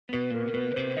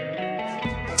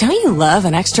Don't you love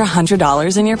an extra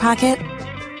 $100 in your pocket?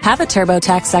 Have a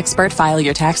TurboTax expert file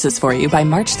your taxes for you by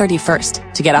March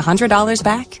 31st to get $100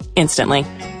 back instantly.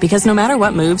 Because no matter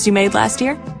what moves you made last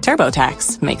year,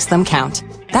 TurboTax makes them count.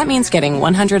 That means getting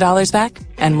 $100 back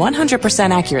and 100%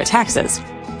 accurate taxes,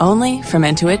 only from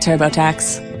Intuit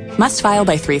TurboTax. Must file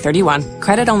by 3/31.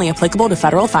 Credit only applicable to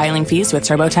federal filing fees with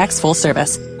TurboTax full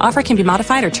service. Offer can be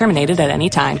modified or terminated at any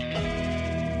time.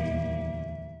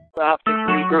 We'll have to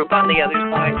regroup on the other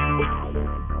side.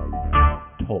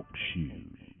 Talk shoes.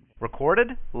 Recorded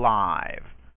live.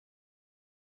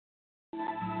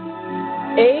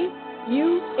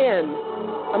 AUN,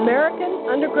 American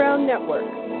Underground Network.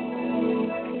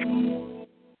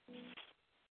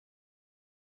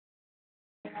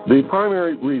 The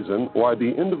primary reason why the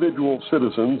individual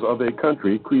citizens of a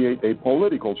country create a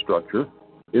political structure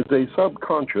is a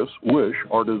subconscious wish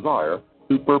or desire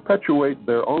to perpetuate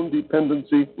their own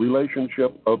dependency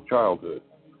relationship of childhood.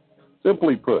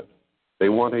 Simply put, they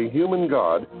want a human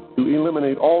God to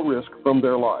eliminate all risk from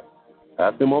their life,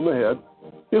 pat them on the head,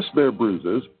 kiss their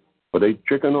bruises, put a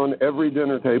chicken on every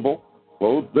dinner table,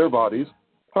 clothe their bodies,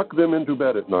 tuck them into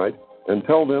bed at night, and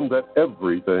tell them that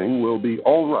everything will be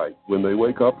all right when they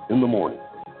wake up in the morning.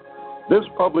 This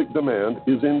public demand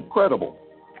is incredible,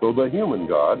 so the human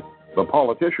God, the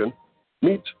politician,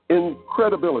 meets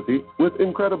incredibility with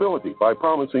incredibility by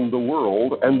promising the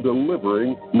world and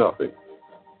delivering nothing.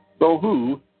 So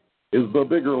who is the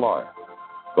bigger liar,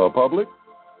 the public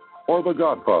or the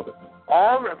Godfather?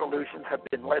 All revolutions have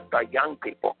been led by young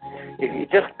people. If you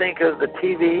just think of the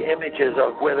TV images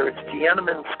of whether it's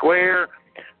Tiananmen Square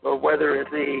or whether it's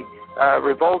the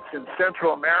revolts in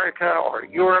Central America or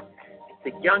Europe,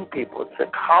 it's the young people, it's the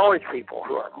college people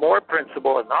who are more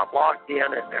principled and not locked in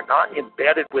and they're not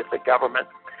embedded with the government.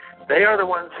 They are the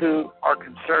ones who are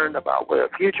concerned about the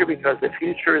future because the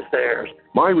future is theirs.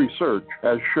 My research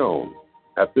has shown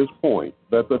at this point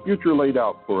that the future laid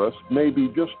out for us may be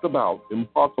just about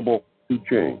impossible to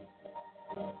change.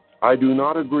 I do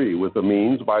not agree with the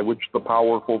means by which the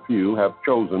powerful few have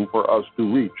chosen for us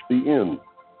to reach the end.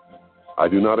 I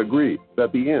do not agree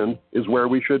that the end is where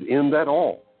we should end at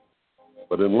all.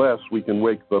 But unless we can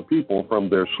wake the people from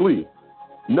their sleep,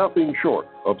 nothing short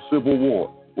of civil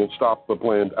war will stop the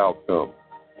planned outcome.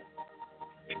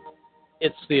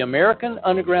 It's the American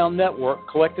Underground Network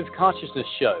Collective Consciousness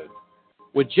Show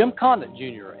with Jim Condit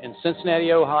Jr. in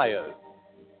Cincinnati, Ohio,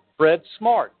 Fred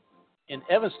Smart in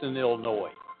Evanston,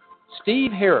 Illinois,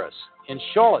 Steve Harris in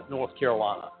Charlotte, North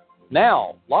Carolina.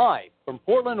 Now, live from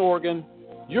Portland, Oregon,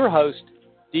 your host,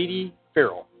 Dee Dee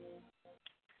Farrell.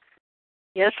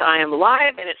 Yes, I am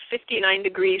live, and it's 59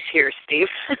 degrees here, Steve.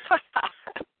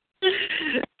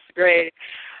 It's great.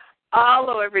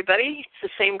 Hello, everybody. It's the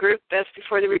same group as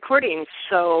before the recording.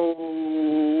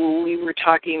 So we were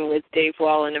talking with Dave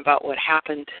Wallen about what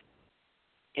happened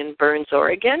in Burns,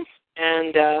 Oregon,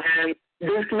 and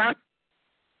this month,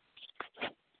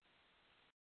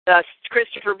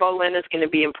 Christopher Bolin is going to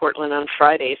be in Portland on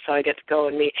Friday, so I get to go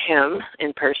and meet him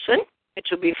in person, which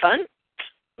will be fun.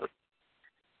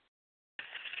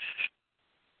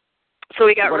 So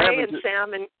we got Ray and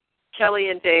Sam and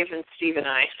Kelly and Dave and Steve and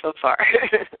I so far.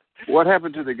 What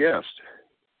happened to the guest?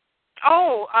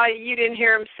 Oh, you didn't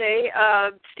hear him say.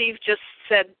 Steve just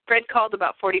said, Fred called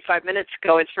about 45 minutes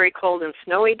ago. It's very cold and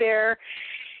snowy there.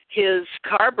 His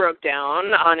car broke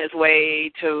down on his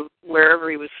way to wherever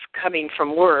he was coming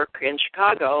from work in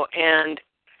Chicago, and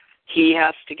he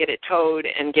has to get it towed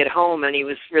and get home, and he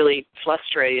was really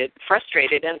frustrated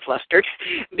and flustered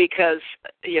because,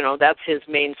 you know, that's his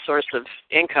main source of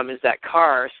income is that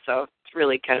car, so it's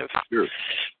really kind of... Sure.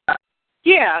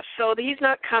 Yeah, so he's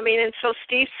not coming, and so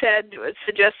Steve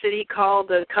suggested he call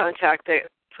the contact that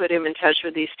put him in touch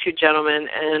with these two gentlemen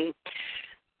and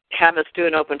have us do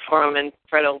an open forum, and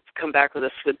Fred will come back with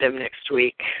us with them next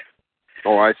week.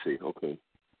 Oh, I see. Okay.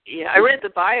 Yeah, I read the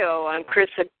bio on Chris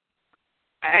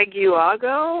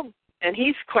Aguayo, and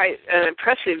he's quite an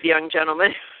impressive young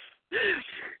gentleman.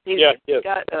 He's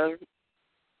got,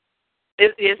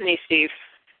 isn't he, Steve?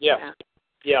 Yeah.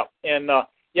 And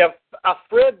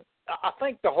Fred, I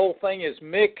think the whole thing is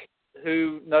Mick,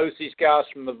 who knows these guys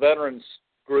from the veterans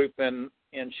group in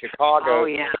Chicago,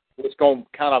 was going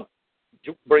to kind of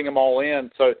bring them all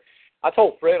in. So I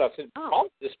told Fred, I said,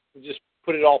 I'll just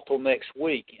put it off till next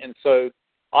week. And so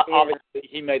obviously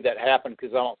he made that happen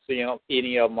because I don't see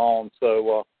any of them on.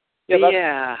 So, we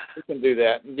can do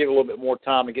that and give a little bit more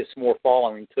time to get some more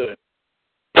following, too.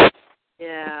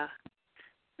 Yeah.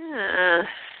 I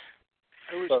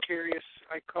was curious.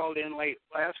 I called in late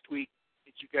last week.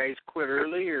 Did you guys quit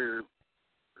early or?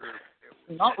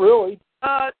 Not really.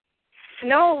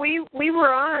 No, we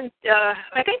were on.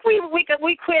 I think we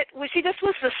quit. See, this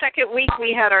was the second week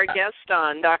we had our guest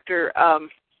on, Dr.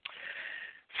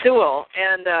 Sewell,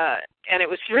 and it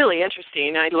was really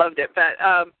interesting. I loved it, but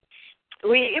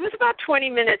it was about 20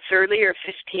 minutes early or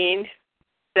 15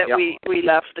 that we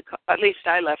left the. At least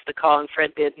I left the call, and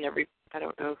Fred did, and I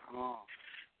don't know. Oh.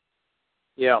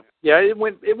 Yeah. It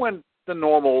went the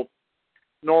normal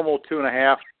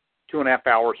 2.5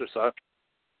 hours or so.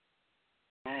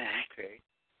 Oh, okay.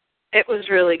 It was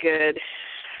really good.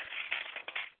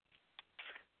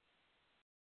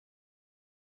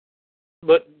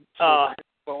 But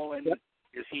Bolin,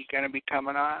 is he going to be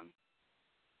coming on?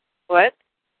 What?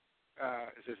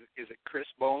 Is it Chris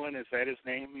Bolin? Is that his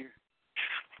name?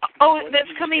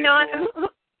 That's coming on.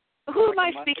 Who am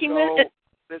I speaking with?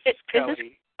 This is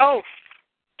Kelly.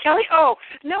 Kelly? Oh,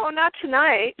 no, not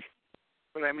tonight.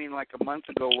 But I mean, like a month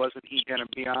ago, wasn't he going to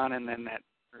be on, and then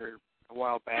or a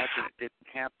while back, and it didn't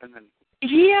happen?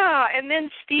 Yeah, and then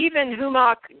Stephen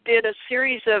Humock did a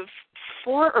series of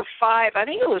 4 or 5, I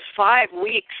think it was 5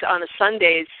 weeks on a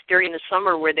Sundays during the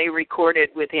summer where they recorded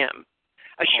with him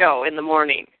a show in the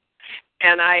morning.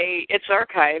 And it's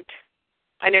archived.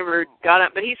 I never got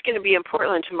it, but he's going to be in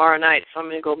Portland tomorrow night, so I'm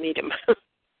going to go meet him.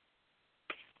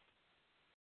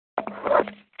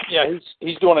 Yeah,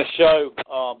 he's doing a show at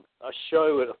a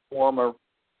former,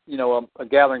 a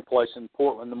gathering place in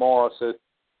Portland tomorrow. So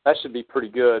that should be pretty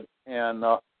good. And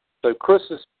so Chris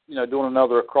is, doing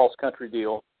another cross country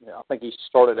deal. I think he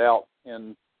started out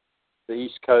in the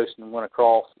East Coast and went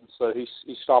across. And so he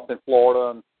stopped in Florida,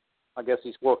 and I guess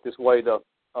he's worked his way to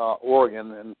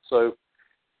Oregon. And so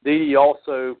Dee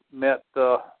also met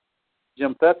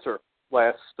Jim Fetzer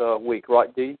last week,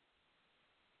 right, Dee?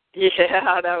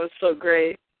 Yeah, that was so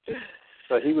great.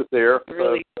 So he was there.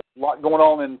 Really? So a lot going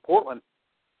on in Portland.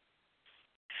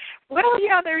 Well,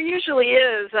 yeah, there usually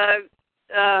is.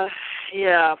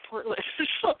 Portland.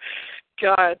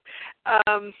 God.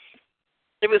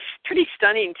 It was pretty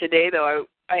stunning today, though.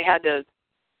 I had to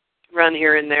run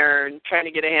here and there and trying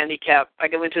to get a handicap. I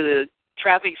went to the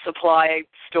traffic supply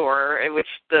store, in which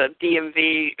the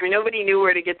DMV, nobody knew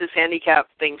where to get this handicap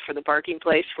thing for the parking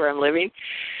place where I'm living.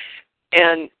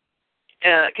 And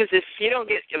because if you don't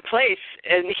get a place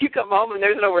and you come home and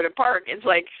there's nowhere to park, it's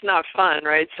not fun,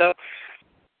 right? So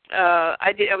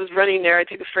I was running there. I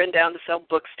took a friend down to sell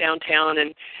books downtown,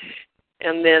 and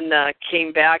then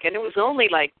came back, and it was only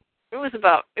it was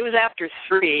after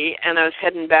 3, and I was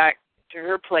heading back to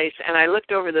her place, and I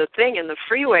looked over the thing, and the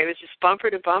freeway was just bumper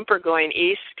to bumper going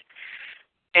east,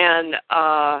 and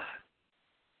I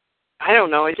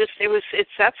don't know.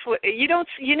 That's what you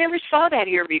never saw that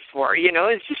here before.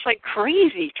 It's just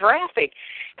crazy traffic,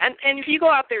 and if you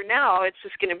go out there now, it's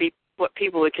just going to be what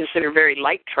people would consider very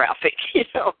light traffic,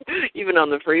 even on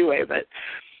the freeway. But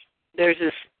there's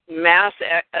this mass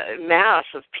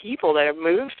of people that have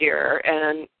moved here,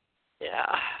 and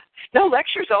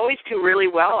lectures always do really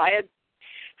well. I had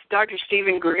Dr.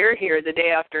 Stephen Greer here the day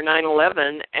after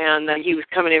 9/11, and he was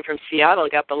coming in from Seattle,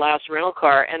 got the last rental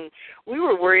car, and we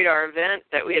were worried our event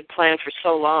that we had planned for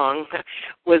so long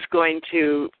was going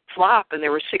to flop, and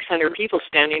there were 600 people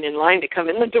standing in line to come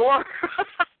in the door.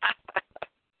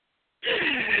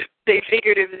 They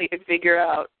figured if they could figure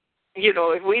out,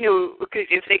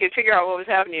 if they could figure out what was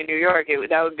happening in New York,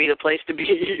 that would be the place to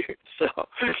be. So,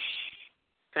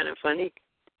 kind of funny.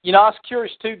 I was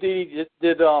curious too, Dee.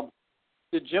 Did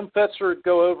Jim Fetzer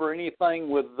go over anything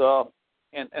with?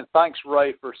 And thanks,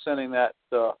 Ray, for sending that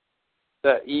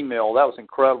email. That was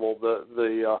incredible.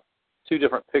 The 2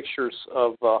 different pictures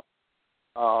of the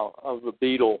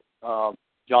Beatle,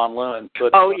 John Lennon.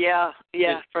 But, yeah.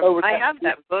 I have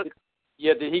that book.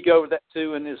 Did he go over that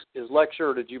too in his lecture,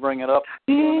 or did you bring it up?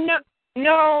 No.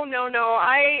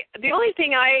 The only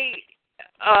thing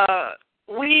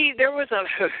there was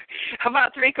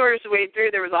about 3/4 of the way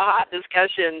through, there was a hot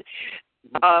discussion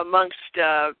amongst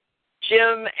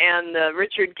Jim and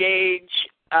Richard Gage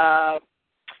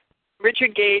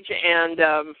and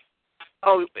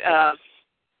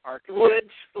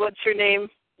Woods. What's her name?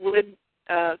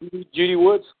 Judy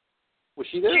Woods. Was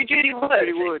she there? Judy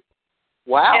Woods.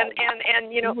 Wow. And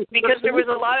because there was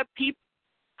a lot of people.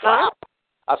 Huh?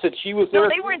 I said she was there. No,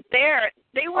 they weren't there.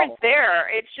 They weren't there.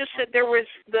 It's just that there was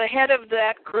the head of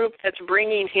that group that's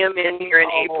bringing him in here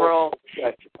in April.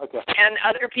 Okay. And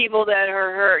other people that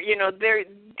are her.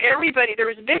 Everybody. There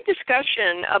was a big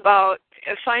discussion about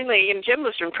finally, and Jim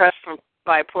was impressed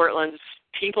by Portland's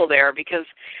people there because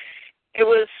it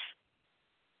was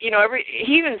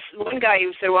one guy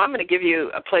who said, well, I'm going to give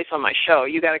you a place on my show.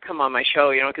 You got to come on my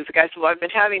show, because the guy said, well, I've been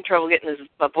having trouble getting his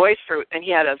voice through, and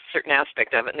he had a certain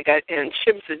aspect of it. And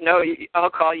Jim said, no, I'll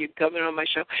call you, come in on my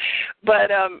show.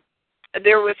 But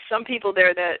there was some people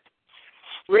there that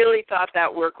really thought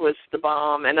that work was the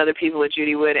bomb, and other people with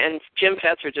Judy Wood, and Jim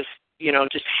Fetzer just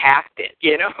hacked it,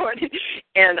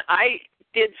 And I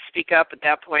did speak up at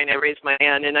that point. I raised my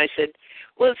hand, and I said,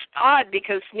 well, it's odd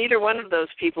because neither one of those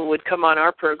people would come on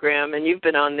our program, and you've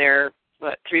been on there,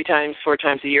 3 times, 4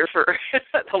 times a year for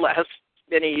the last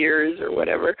many years or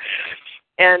whatever.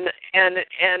 And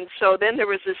so then there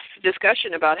was this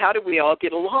discussion about how do we all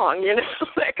get along,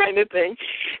 that kind of thing.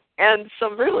 And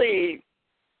some really,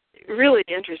 really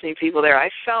interesting people there. I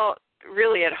felt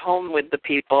really at home with the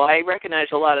people. I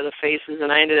recognized a lot of the faces,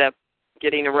 and I ended up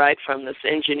getting a ride from this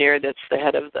engineer that's the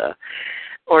head of the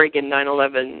Oregon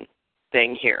 9/11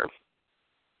 thing here.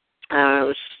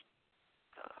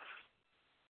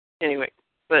 Anyway,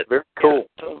 but very cool.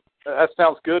 Yeah, so, that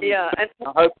sounds good. Yeah, and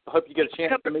I hope you get a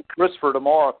chance to meet Christopher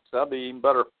tomorrow. That'd be even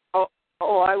better. Oh,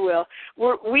 I will.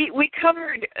 We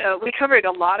covered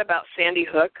a lot about Sandy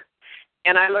Hook,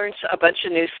 and I learned a bunch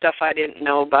of new stuff I didn't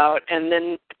know about. And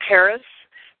then Paris,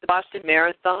 the Boston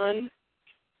Marathon,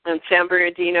 and San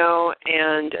Bernardino,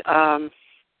 and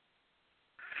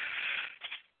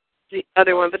the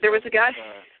other one. But there was a guy.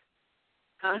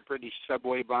 British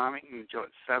subway bombing in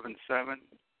 7/7.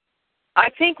 I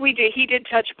think he did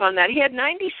touch upon that. He had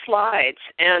 90 slides,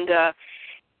 and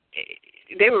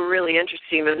they were really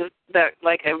interesting. That,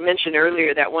 like I mentioned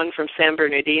earlier, that one from San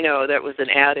Bernardino, that was an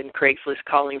ad in Craigslist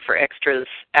calling for extras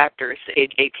actors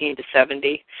age 18 to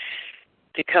 70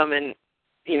 to come and,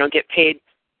 get paid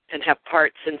and have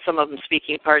parts, and some of them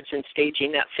speaking parts and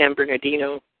staging that San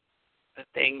Bernardino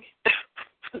thing.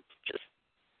 Just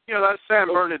that San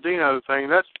Bernardino thing,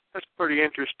 that's pretty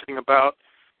interesting about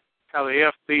how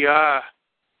the FBI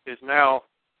is now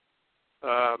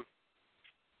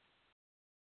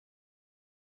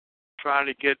trying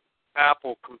to get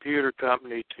Apple Computer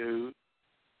Company to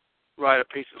write a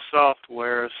piece of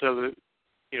software so that,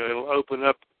 it'll open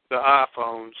up the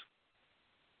iPhones.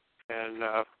 And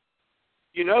that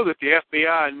the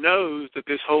FBI knows that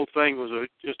this whole thing was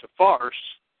just a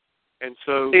farce. And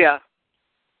so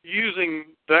using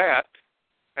that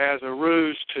as a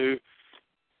ruse to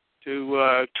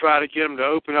try to get them to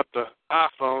open up the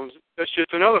iPhones, that's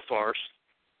just another farce.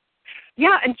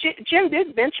 Yeah, and Jim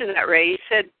did mention that, Ray.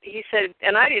 He said,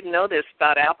 and I didn't know this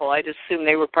about Apple. I just assumed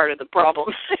they were part of the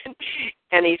problem.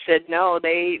 And he said, no,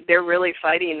 they're really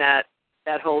fighting that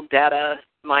whole data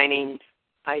mining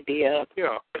idea.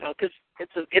 Yeah. Because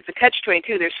it's a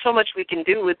catch-22. There's so much we can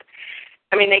do with.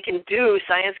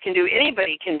 Science can do,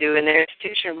 anybody can do in their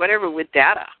institution, whatever, with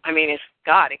data.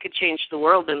 It could change the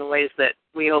world in the ways that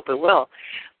we hope it will.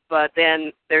 But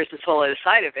then there's this whole other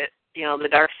side of it, the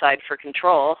dark side for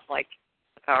control, like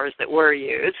the powers that were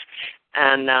used.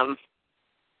 And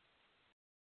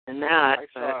that.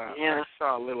 I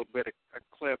saw a little bit of a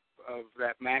clip of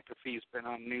that McAfee's been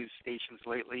on news stations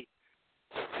lately.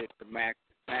 It's the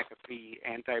McAfee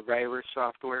antivirus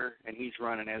software, and he's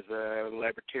running as a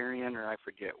libertarian, or I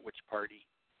forget which party,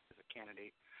 as a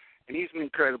candidate. And he's an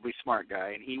incredibly smart guy,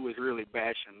 and he was really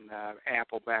bashing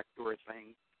Apple backdoor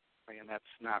thing, saying that's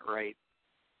not right.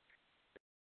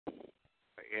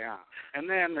 But yeah. And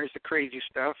then there's the crazy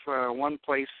stuff. One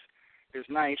place is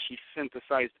nice. She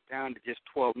synthesized it down to just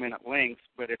 12-minute lengths,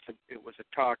 but it was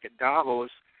a talk at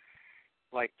Davos,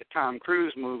 like the Tom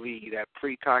Cruise movie, that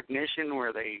Precognition,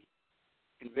 where they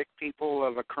convict people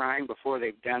of a crime before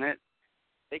they've done it.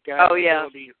 They got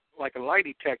ability, like a lie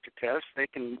detector test. They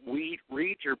can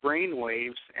read your brain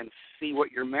waves and see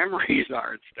what your memories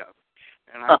are and stuff.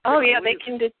 And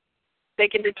they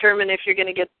can determine if you're going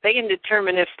to get. They can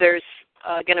determine if there's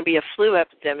going to be a flu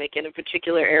epidemic in a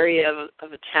particular area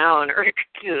of a town or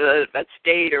a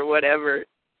state or whatever.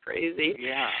 Crazy.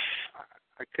 Yeah,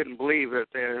 I couldn't believe that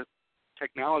the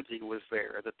technology was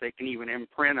there, that they can even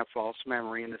imprint a false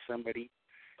memory into somebody.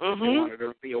 Mm-hmm. They wanted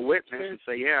to be a witness and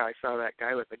say, yeah, I saw that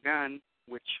guy with a gun,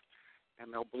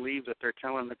 and they'll believe that they're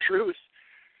telling the truth.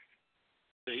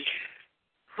 See?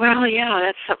 Well, yeah,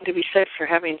 that's something to be said for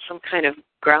having some kind of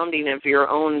grounding of your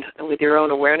own, with your own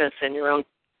awareness and your own,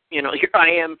 your I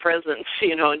am presence,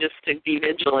 just to be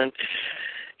vigilant.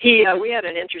 We had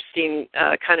an interesting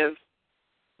kind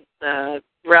of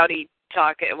rowdy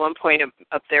talk at one point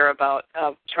up there about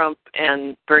Trump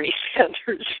and Bernie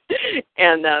Sanders,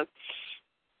 and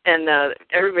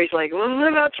everybody's like, well,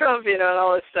 what about Trump, and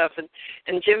all this stuff.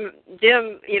 And Jim,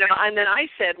 and then I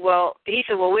said, he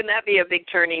said, wouldn't that be a big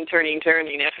turning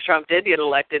if Trump did get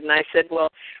elected? And I said, well,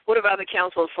 what about the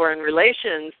Council of Foreign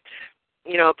Relations,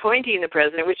 appointing the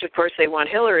president, which of course they want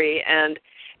Hillary,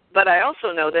 but I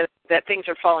also know that things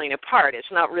are falling apart. It's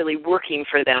not really working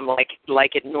for them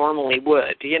like it normally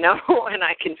would, and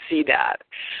I can see that.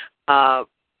 And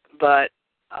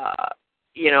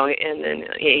then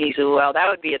he said, well, that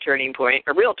would be a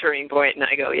real turning point. And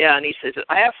I go, yeah. And he says,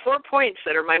 I have 4 points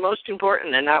that are my most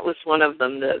important, and that was one of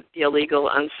them, the illegal,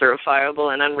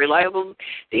 uncertifiable, and unreliable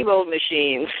debold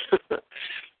machines.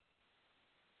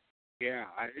 Yeah.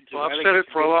 I've said it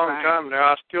for a long time now.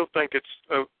 I still think it's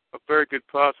a very good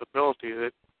possibility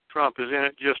that Trump is in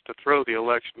it just to throw the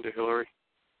election to Hillary.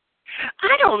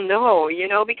 I don't know,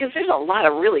 because there's a lot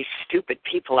of really stupid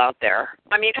people out there.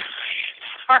 I mean,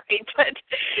 sorry, but,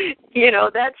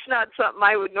 that's not something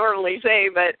I would normally say,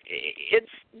 but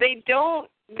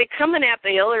they're coming at the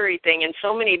Hillary thing in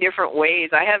so many different ways.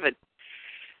 I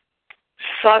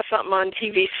saw something on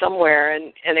TV somewhere,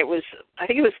 and I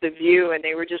think it was The View, and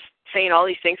they were just saying all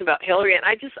these things about Hillary, and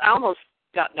I almost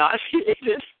got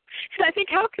nauseated. And I think,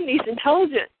 how can these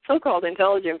so-called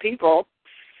intelligent people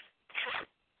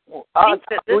think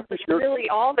that this is really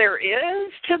all there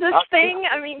is to this thing?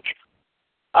 I mean,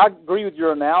 I agree with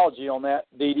your analogy on that,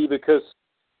 Dee Dee, because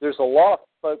there's a lot of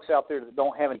folks out there that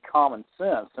don't have any common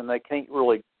sense, and they can't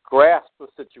really grasp the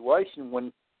situation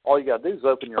when all you got to do is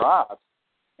open your eyes.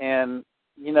 And,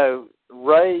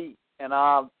 Ray and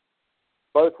I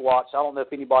both watched, I don't know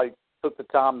if anybody took the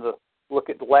time to look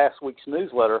at the last week's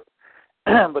newsletter,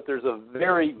 but there's a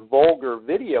very vulgar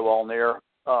video on there,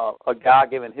 a guy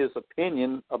giving his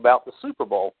opinion about the Super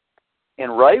Bowl.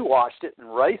 And Ray watched it,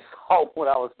 and Ray saw what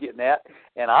I was getting at,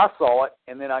 and I saw it,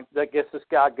 and then I guess this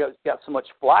guy got so much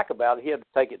flack about it, he had to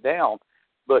take it down.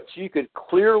 But you could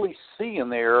clearly see in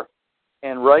there,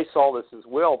 and Ray saw this as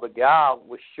well, the guy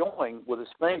was showing with his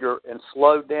finger and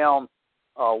slowed down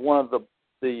one of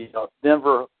the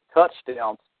Denver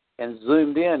touchdowns and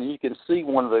zoomed in, and you can see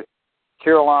one of the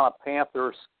Carolina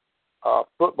Panthers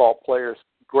football players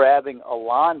grabbing a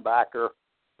linebacker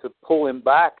to pull him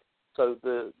back so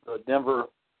the Denver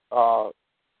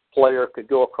player could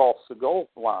go across the goal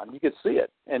line. You could see it,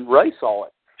 and Ray saw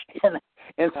it.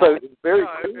 And so it's very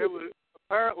cool.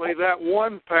 Apparently that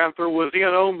one Panther was in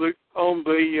on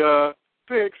the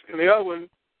fix, and the other one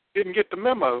didn't get the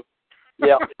memo.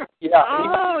 Yeah.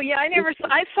 Oh, yeah.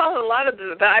 I saw a lot of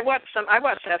but I watched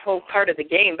that whole part of the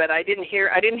game, but I didn't hear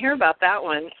about that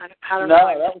one. I don't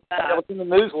know. That was in the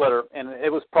newsletter, and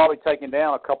it was probably taken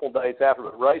down a couple of days after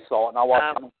Ray saw it, and I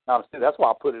watched it. That's why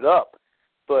I put it up.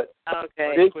 But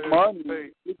big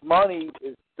money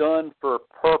is done for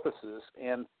purposes,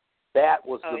 and that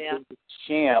was the biggest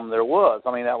sham there was.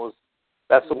 I mean,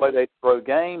 that's the way they throw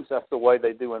games. That's the way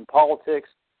they do in politics.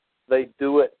 They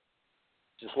do it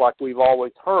just like we've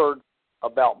always heard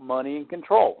about money and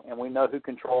control, and we know who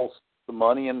controls the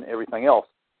money and everything else.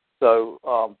 So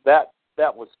that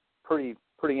was pretty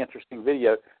interesting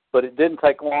video, but it didn't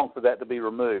take long for that to be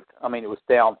removed. I mean, it was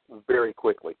down very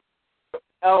quickly.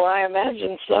 Oh, I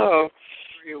imagine so.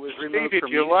 It was removed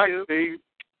from YouTube.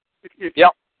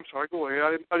 Yep. I'm sorry, go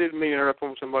ahead. I didn't mean to interrupt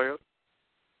on somebody else.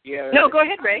 Yeah. No, go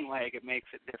ahead, Ray. It makes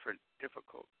it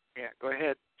difficult. Yeah, go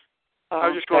ahead. I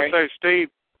was just going to say, Steve,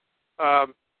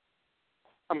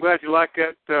 I'm glad you like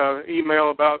that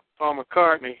email about Paul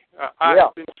McCartney.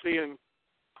 I've been seeing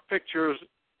pictures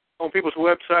on people's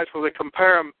websites where they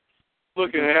compare them,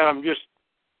 looking at them just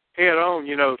head on,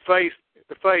 face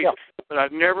to face. Yeah. But I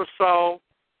never saw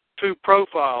two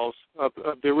profiles of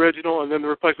the original and then the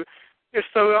replacement. It's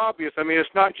so obvious. I mean, it's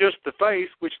not just the face,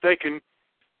 which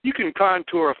you can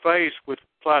contour a face with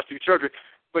plastic surgery,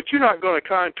 but you're not going to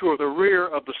contour the rear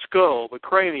of the skull, the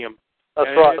cranium. That's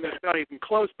right. And it's not even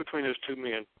close between those two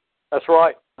men. That's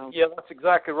right. Yeah, that's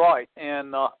exactly right.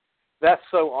 And that's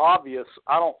so obvious.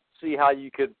 I don't see how you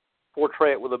could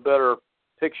portray it with a better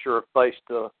picture of face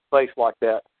to face like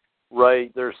that. Ray,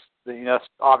 there's that's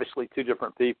obviously two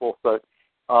different people. So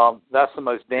that's the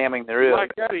most damning there is.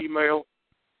 Like that email.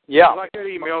 Yeah. Like that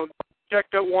email. Check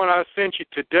that one I sent you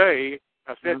today.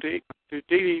 I sent to Dee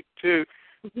Dee too.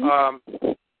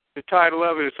 The title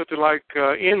of it is something like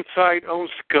Insight on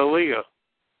Scalia.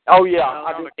 Oh, yeah.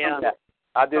 I did see that.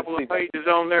 I did see that. Pages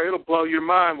on there. It'll blow your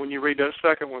mind when you read that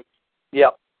second one.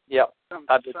 Yep.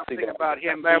 I did see that. About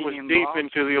him that was deep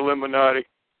into the Illuminati.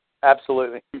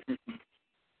 Absolutely.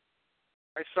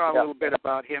 I saw a little bit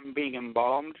about him being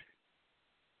embalmed.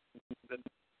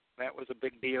 That was a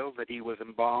big deal, that he was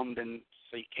embalmed, and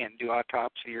so you can't do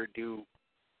autopsy or do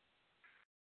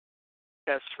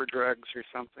tests for drugs or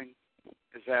something?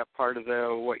 Is that part of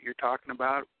what you're talking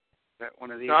about? Is that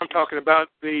one of the? No, I'm talking about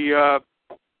the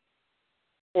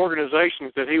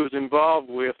organizations that he was involved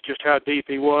with, just how deep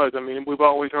he was. I mean, we've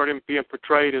always heard him being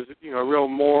portrayed as, a real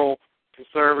moral,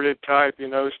 conservative type,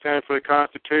 standing for the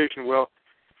Constitution. Well,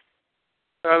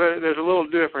 there's a little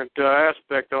different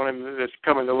aspect on him that's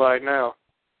coming to light now.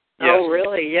 Yes. Oh,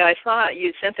 really? Yeah, I saw it.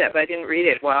 You sent that, but I didn't read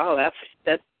it. Wow,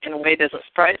 that in a way doesn't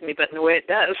surprise me, but in a way it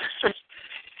does.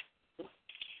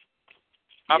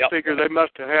 I figure they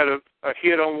must have had a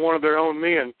hit on one of their own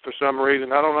men for some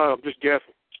reason. I don't know. I'm just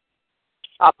guessing.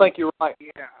 I think you're right.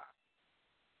 Yeah.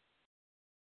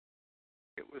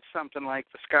 It was something like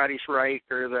the Scottish Rite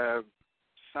or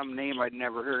some name I'd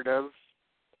never heard of,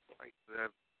 like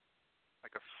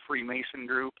a Freemason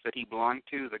group that he belonged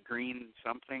to, the Green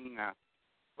something.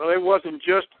 Well, it wasn't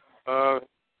just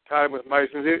tied with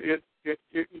Masons.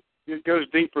 It goes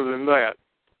deeper than that.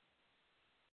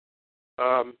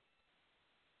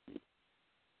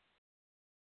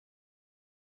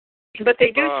 But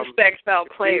they do suspect foul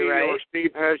play, right? Or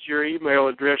Steve has your email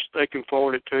address. They can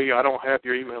forward it to you. I don't have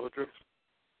your email address.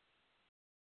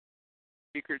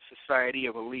 Secret Society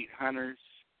of Elite Hunters.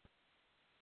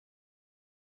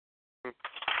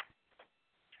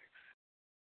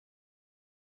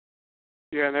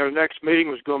 Yeah, and their next meeting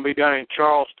was going to be down in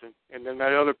Charleston. And then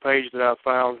that other page that I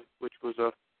found, which was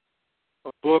a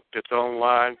book that's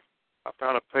online, I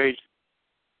found a page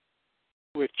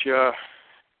which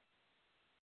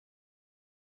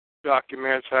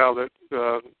documents how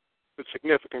the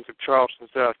significance of Charleston,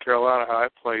 South Carolina, how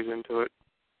it plays into it.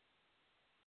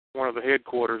 One of the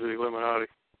headquarters of the Illuminati.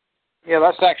 Yeah,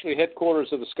 that's actually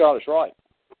headquarters of the Scottish Rite.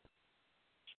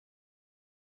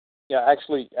 Yeah,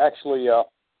 actually,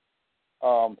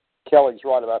 Kelly's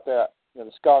right about that.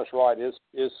 The Scottish Rite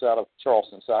is out of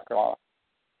Charleston, South Carolina.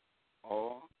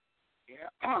 Oh, yeah.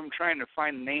 I'm trying to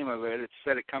find the name of it. It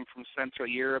said it come from Central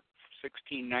Europe,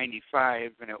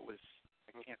 1695, and it was.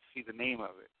 I can't see the name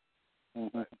of it.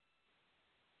 Mm-hmm.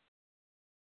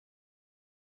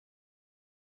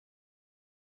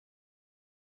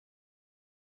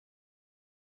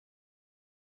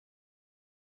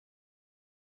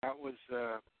 That was,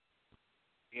 that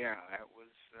was.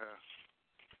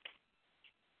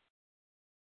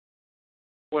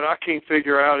 What I can't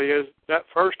figure out is that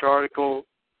first article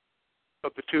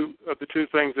of the two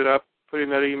things that I put in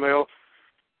that email.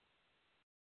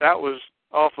 That was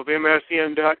off of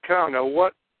MSN.com. Now,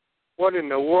 what in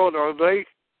the world are they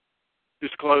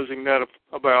disclosing that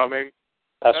about? I mean,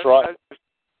 that's right.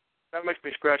 That makes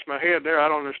me scratch my head there. I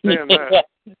don't understand that.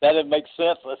 That didn't make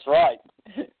sense. That's right.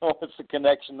 What's the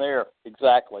connection there?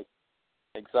 Exactly.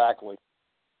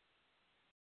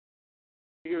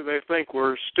 Either they think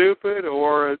we're stupid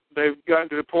or they've gotten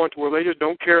to the point where they just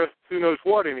don't care who knows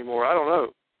what anymore. I don't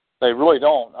know. They really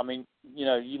don't. I mean,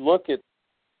 you look at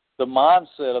the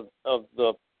mindset of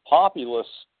the populace,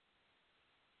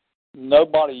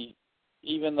 nobody,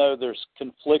 even though there's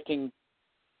conflicting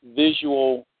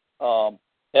visual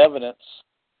evidence,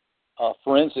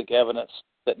 forensic evidence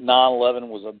that 9/11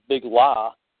 was a big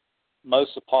lie,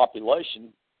 most of the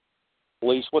population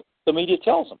believes what the media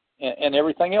tells them and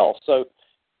everything else. So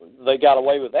they got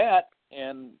away with that,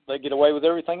 and they get away with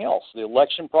everything else. The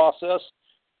election process,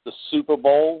 the Super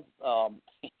Bowl,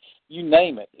 you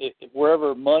name it.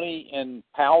 Wherever money and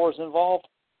power is involved,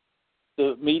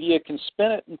 the media can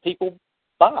spin it and people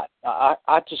buy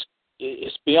it.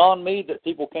 It's beyond me that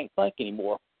people can't think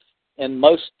anymore. And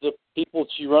most of the people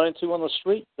that you run into on the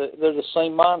street, they're the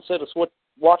same mindset as what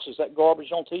watches that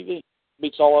garbage on TV.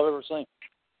 Beats all I've ever seen.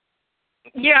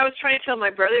 Yeah, I was trying to tell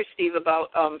my brother, Steve, about,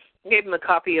 gave him a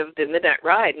copy of The Midnight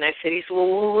Ride, and I said, he said,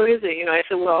 well, what is it? I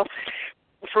said, well,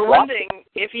 for one thing,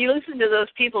 if you listen to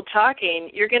those people talking,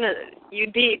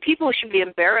 people should be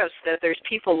embarrassed that there's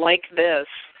people like this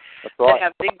that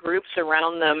have big groups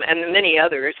around them, and many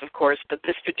others, of course, but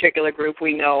this particular group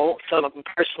we know, some of them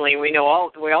personally, we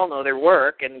all know their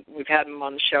work, and we've had them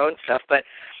on the show and stuff, but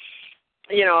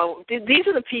these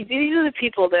are the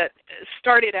people that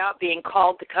started out being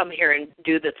called to come here and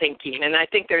do the thinking, and I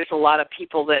think there's a lot of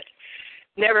people that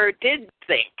never did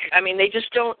think. I mean,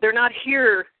 they're not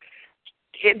here.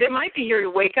 They might be here to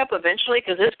wake up eventually,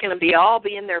 because it's going to all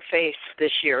be in their face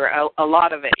this year. A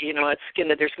lot of it, there's going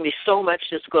to be so much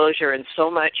disclosure and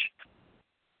so much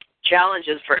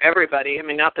challenges for everybody. I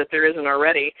mean, not that there isn't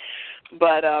already,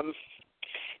 but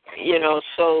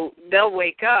so they'll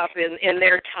wake up in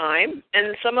their time,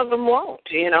 and some of them won't.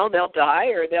 They'll die,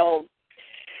 or they'll,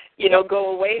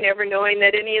 go away never knowing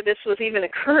that any of this was even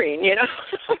occurring, It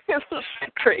was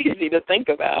crazy to think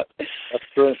about. That's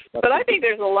true. But I think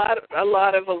there's a lot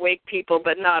of awake people,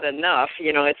 but not enough.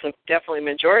 It's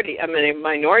definitely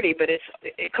minority, but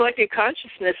collective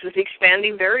consciousness is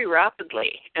expanding very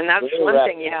rapidly, and that's very one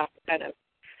rapidly. thing you have to kind of.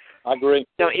 I agree.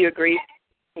 Don't you agree?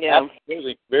 Yeah.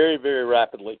 Absolutely. Very, very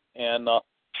rapidly. And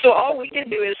so all we can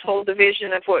do is hold the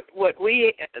vision of what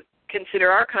we consider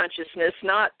our consciousness,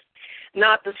 not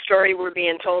the story we're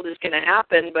being told is going to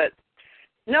happen, but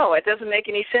no, it doesn't make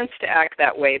any sense to act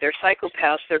that way. They're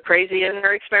psychopaths, they're crazy, and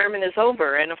their experiment is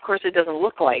over. And, of course, it doesn't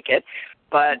look like it,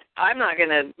 but I'm not going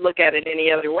to look at it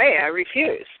any other way. I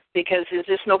refuse, because there's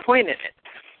just no point in it.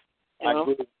 I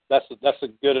agree. That's a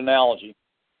good analogy.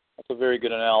 That's a very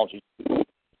good analogy.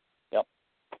 Yep.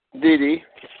 Dee Dee?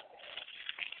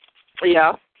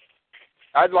 Yeah?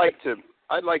 I'd like to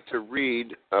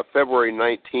read February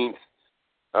 19th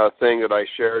thing that I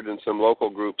shared in some local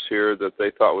groups here that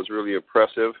they thought was really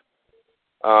impressive.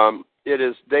 It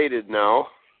is dated now,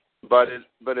 but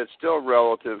it's still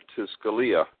relative to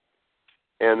Scalia.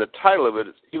 And the title of it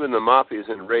is "Even the Mafia is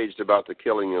Enraged About the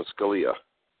Killing of Scalia."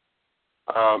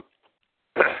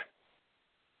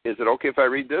 Is it okay if I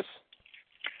read this?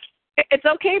 It's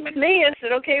okay with me. Is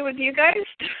it okay with you guys?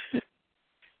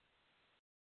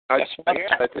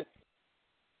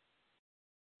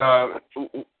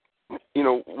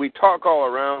 We talk all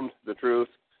around the truth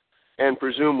and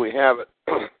presume we have it.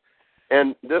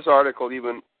 And this article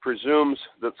even presumes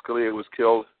that Scalia was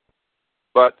killed,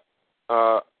 but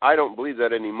I don't believe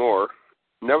that anymore.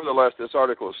 Nevertheless, this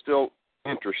article is still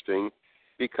interesting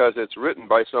because it's written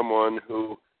by someone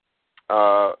who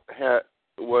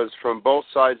was from both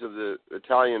sides of the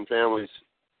Italian families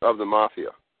of the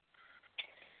mafia.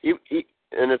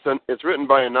 And it's written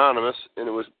by Anonymous, and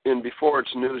it was in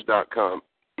beforeitsnews.com.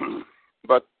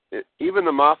 But even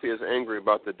the mafia is angry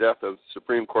about the death of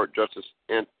Supreme Court Justice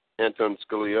Anton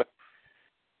Scalia,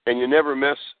 and you never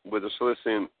mess with the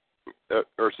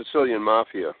Sicilian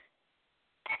mafia.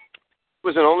 He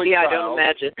was an only child. I don't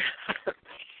imagine.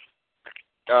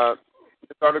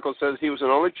 This article says he was an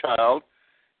only child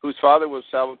whose father was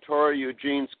Salvatore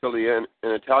Eugene Scalia,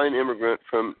 an Italian immigrant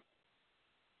from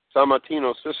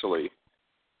Samatino, Sicily.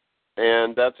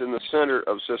 And that's in the center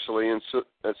of Sicily, and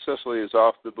Sicily is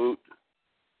off the boot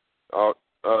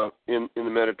in the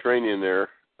Mediterranean there.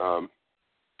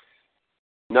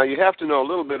 Now, you have to know a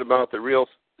little bit about the real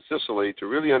Sicily to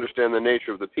really understand the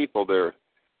nature of the people there.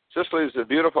 Sicily is a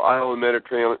beautiful island in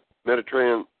the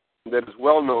Mediterranean that is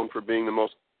well known for being the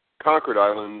most conquered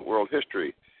island in world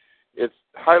history. Its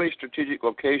highly strategic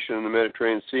location in the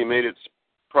Mediterranean Sea made its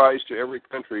prize to every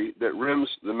country that rims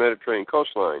the Mediterranean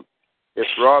coastline. Its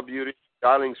raw beauty,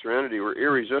 guiding serenity were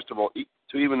irresistible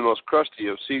to even the most crusty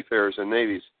of seafarers and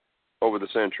navies over the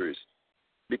centuries.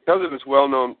 Because of this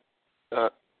well-known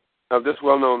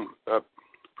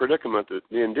predicament,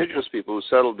 the indigenous people who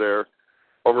settled there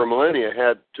over millennia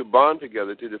had to bond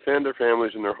together to defend their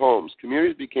families and their homes.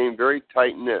 Communities became very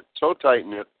tight-knit, so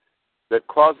tight-knit that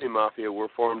quasi-mafia were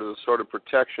formed as a sort of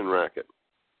protection racket.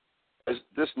 As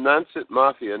this non-sit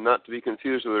mafia, not to be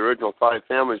confused with the original 5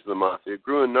 families of the mafia,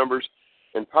 grew in numbers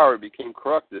and power, became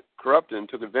corrupted and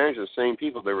took advantage of the same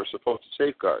people they were supposed to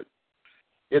safeguard.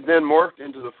 It then morphed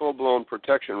into the full-blown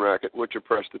protection racket which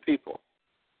oppressed the people.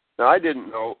 Now, I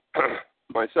didn't know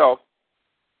myself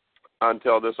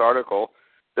until this article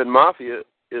that mafia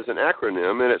is an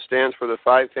acronym, and it stands for the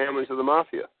 5 families of the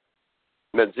mafia: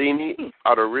 Mazzini,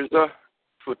 Autorizza,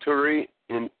 Futuri,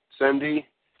 Incendi,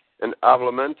 and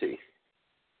Avlamenti.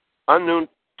 Unknown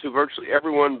to virtually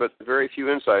everyone but very few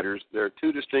insiders, there are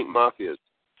 2 distinct mafias.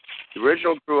 The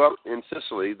original grew up in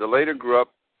Sicily. The later grew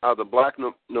up out of the black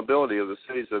nobility of the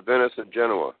cities of Venice and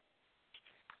Genoa.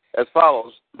 As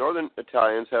follows: Northern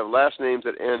Italians have last names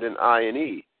that end in I and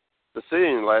E.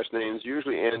 Sicilian last names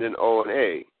usually end in O and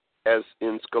A, as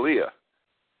in Scalia.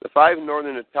 The 5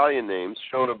 Northern Italian names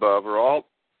shown above are all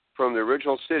from the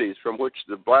original cities from which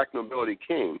the black nobility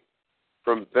came,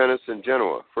 from Venice and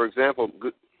Genoa. For example,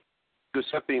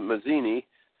 Giuseppe Mazzini,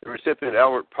 the recipient of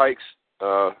Albert Pike's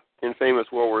infamous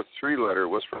World War III letter,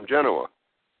 was from Genoa.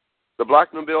 The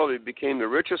black nobility became the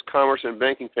richest commerce and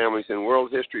banking families in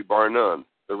world history, bar none.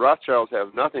 The Rothschilds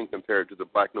have nothing compared to the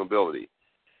black nobility.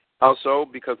 How so?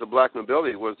 Because the black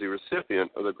nobility was the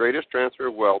recipient of the greatest transfer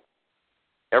of wealth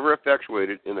ever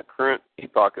effectuated in the current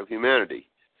epoch of humanity.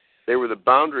 They were the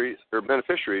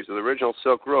beneficiaries of the original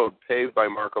Silk Road paved by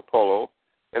Marco Polo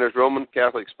and his Roman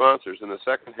Catholic sponsors in the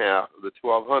second half of the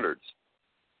 1200s.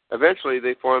 Eventually,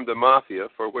 they formed the mafia,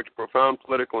 for which profound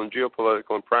political and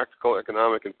geopolitical and practical,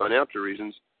 economic, and financial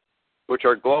reasons, which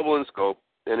are global in scope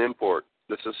and import,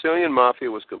 The Sicilian Mafia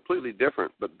was completely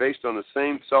different, but based on the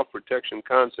same self-protection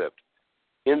concept.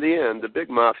 In the end, the big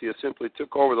mafia simply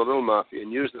took over the little mafia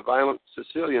and used the violent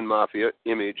Sicilian Mafia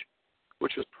image,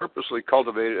 which was purposely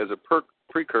cultivated as a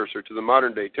precursor to the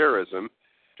modern-day terrorism,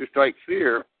 to strike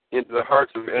fear into the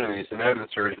hearts of enemies and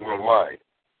adversaries worldwide.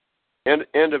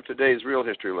 End of today's real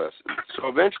history lesson. So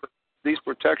eventually, these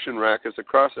protection rackets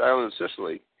across the island of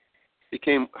Sicily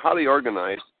became highly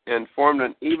organized and formed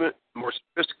an even more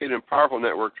sophisticated and powerful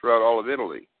network throughout all of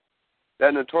Italy.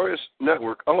 That notorious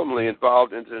network ultimately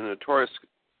evolved into the notorious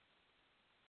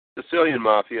Sicilian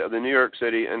Mafia of the New York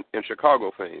City and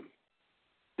Chicago fame.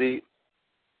 The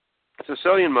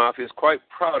Sicilian Mafia is quite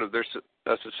proud of their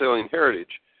Sicilian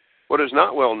heritage. What is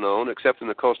not well known, except in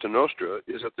the Costa Nostra,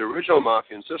 is that the original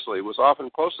Mafia in Sicily was often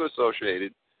closely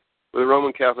associated with the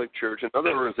Roman Catholic Church and other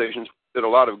organizations that did a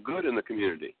lot of good in the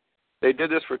community. They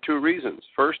did this for two reasons.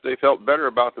 First, they felt better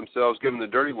about themselves given the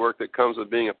dirty work that comes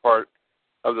with being a part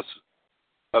of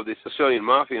the Sicilian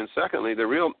Mafia. And secondly, the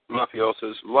real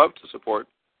mafiosos loved to support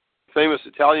famous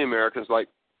Italian Americans like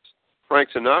Frank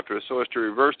Sinatra so as to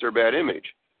reverse their bad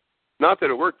image. Not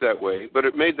that it worked that way, but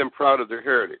it made them proud of their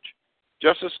heritage.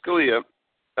 Justice Scalia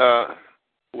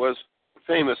was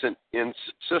famous in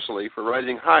Sicily for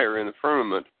rising higher in the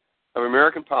firmament of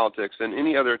American politics than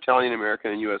any other Italian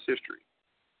American in U.S. history.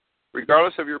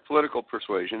 Regardless of your political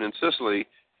persuasion, in Sicily,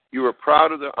 you were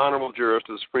proud of the honorable jurist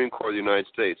of the Supreme Court of the United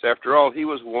States. After all, he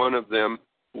was one of them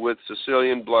with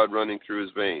Sicilian blood running through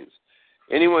his veins.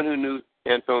 Anyone who knew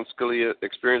Anton Scalia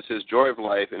experienced his joy of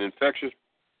life and infectious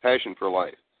passion for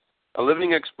life. A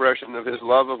living expression of his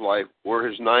love of life were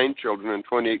his 9 children and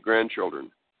 28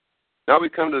 grandchildren. Now we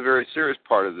come to the very serious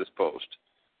part of this post.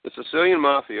 The Sicilian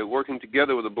Mafia, working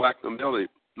together with the Black Nobility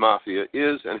Mafia,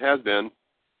 is and has been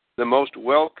the most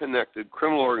well-connected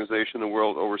criminal organization in the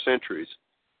world over centuries.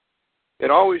 It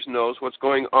always knows what's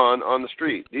going on the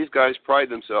street. These guys pride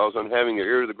themselves on having their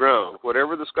ear to the ground.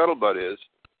 Whatever the scuttlebutt is,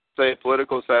 say a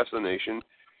political assassination,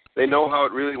 they know how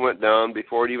it really went down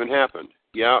before it even happened.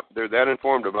 Yeah, they're that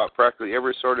informed about practically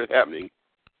every sort of happening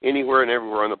anywhere and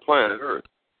everywhere on the planet Earth.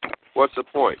 What's the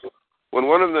point? When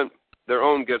one of their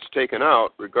own gets taken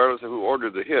out, regardless of who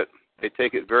ordered the hit, they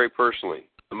take it very personally.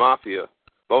 The Mafia,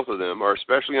 both of them, are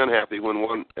especially unhappy when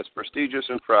one as prestigious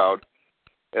and proud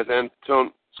as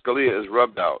Anton Scalia is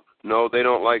rubbed out. No, they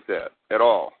don't like that at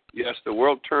all. Yes, the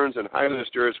world turns in highly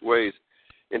mysterious ways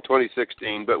in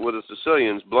 2016, but with the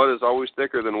Sicilians, blood is always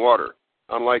thicker than water,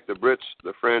 unlike the Brits,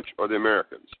 the French, or the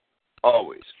Americans.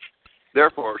 Always.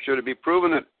 Therefore, should it be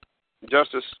proven that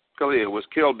Justice Scalia was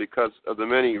killed because of the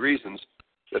many reasons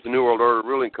that the New World Order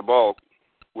ruling cabal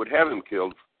would have him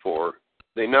killed for,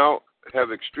 they now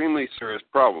have extremely serious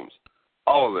problems.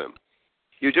 All of them.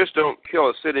 You just don't kill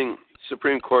a sitting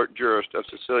Supreme Court jurist of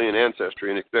Sicilian ancestry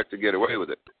and expect to get away with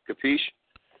it. Capiche?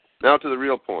 Now to the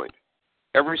real point.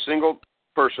 Every single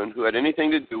person who had anything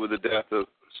to do with the death of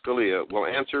Scalia will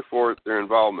answer for their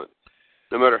involvement.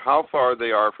 No matter how far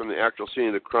they are from the actual scene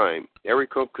of the crime, every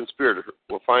co-conspirator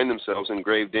will find themselves in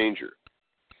grave danger.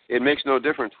 It makes no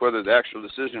difference whether the actual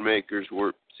decision makers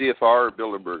were CFR or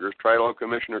Bilderbergers, Trial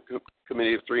Commissioner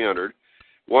Committee of 300,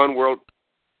 One World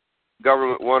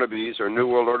Government wannabes, or New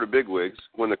World Order bigwigs.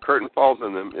 When the curtain falls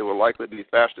on them, it will likely be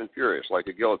fast and furious, like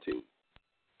a guillotine.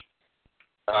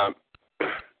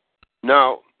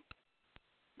 Now,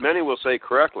 many will say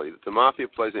correctly that the Mafia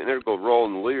plays an integral role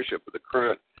in the leadership of the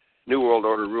current New World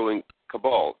Order ruling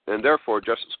cabal, and therefore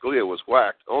Justice Scalia was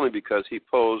whacked only because he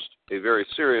posed a very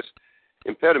serious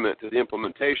impediment to the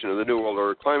implementation of the New World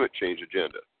Order climate change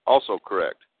agenda. Also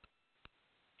correct.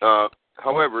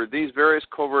 However, these various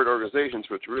covert organizations,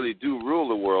 which really do rule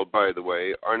the world, by the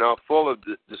way, are now full of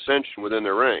dissension within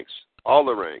their ranks, all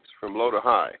the ranks, from low to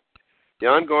high. The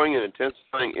ongoing and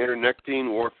intensifying internecine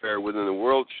warfare within the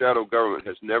world shadow government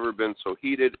has never been so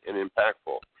heated and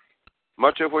impactful.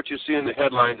 Much of what you see in the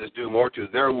headlines is due more to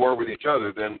their war with each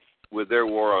other than with their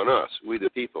war on us, we the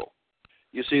people.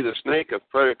 You see, the snake of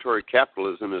predatory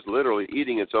capitalism is literally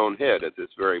eating its own head at this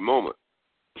very moment.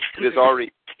 It has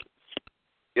already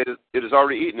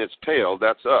eaten its tail,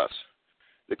 that's us.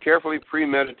 The carefully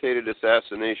premeditated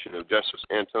assassination of Justice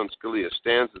Anton Scalia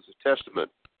stands as a testament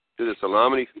to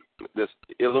this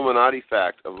Illuminati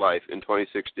fact of life in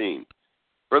 2016.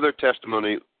 Further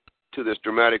testimony to this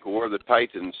dramatic war of the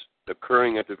titans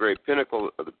occurring at the very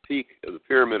pinnacle of the peak of the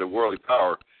pyramid of worldly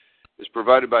power is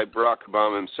provided by Barack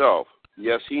Obama himself.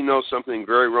 Yes, he knows something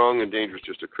very wrong and dangerous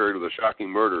just occurred with the shocking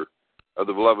murder of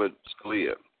the beloved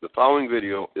Scalia. The following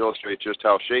video illustrates just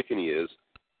how shaken he is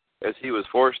as he was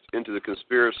forced into the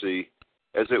conspiracy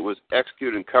as it was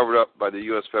executed and covered up by the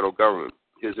U.S. federal government,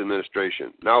 his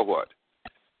administration. Now what?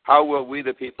 How will we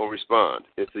the people respond?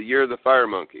 It's the year of the fire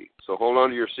monkey, so hold on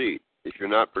to your seat if you're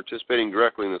not participating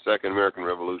directly in the Second American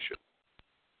Revolution.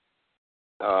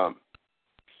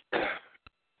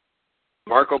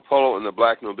 Marco Polo and the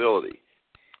black nobility.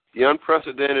 The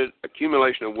unprecedented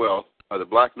accumulation of wealth by the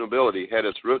black nobility had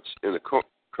its roots in the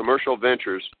commercial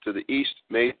ventures to the east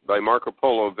made by Marco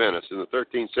Polo of Venice in the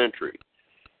 13th century.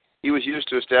 He was used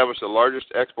to establish the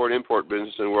largest export-import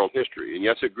business in world history, and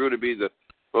yes, it grew to be the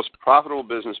most profitable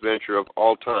business venture of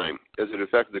all time, as it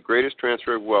effected the greatest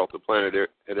transfer of wealth the planet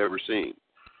had ever seen.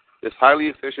 This highly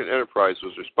efficient enterprise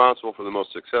was responsible for the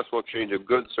most successful exchange of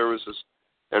goods, services,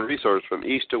 and resources from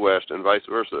east to west and vice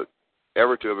versa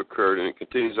ever to have occurred, and it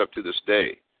continues up to this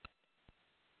day.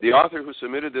 The author who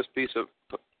submitted this piece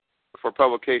for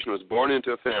publication was born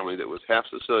into a family that was half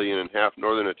Sicilian and half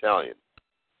Northern Italian.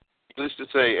 Needless to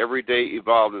say, every day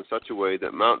evolved in such a way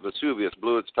that Mount Vesuvius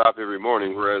blew its top every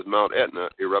morning, whereas Mount Etna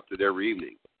erupted every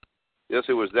evening. Yes,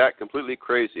 it was that completely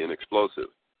crazy and explosive.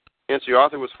 Hence, the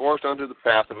author was forced onto the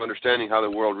path of understanding how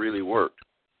the world really worked.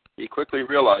 He quickly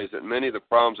realized that many of the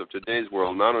problems of today's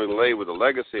world not only lay with the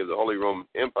legacy of the Holy Roman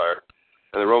Empire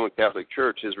and the Roman Catholic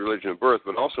Church, his religion of birth,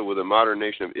 but also with the modern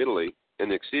nation of Italy and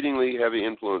the exceedingly heavy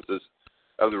influences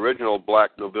of the original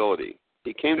black nobility.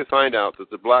 He came to find out that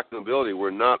the black nobility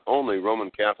were not only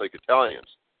Roman Catholic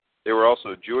Italians. They were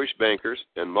also Jewish bankers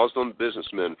and Muslim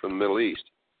businessmen from the Middle East.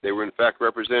 They were in fact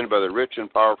represented by the rich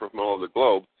and powerful from all over the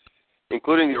globe,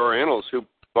 including the Orientals who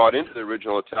bought into the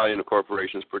original Italian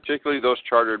corporations, particularly those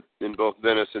chartered in both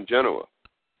Venice and Genoa.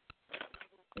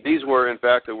 These were, in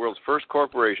fact, the world's first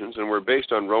corporations and were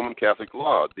based on Roman Catholic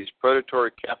law. These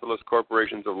predatory capitalist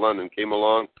corporations of London came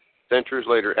along centuries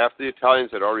later after the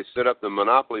Italians had already set up the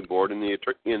monopoly board in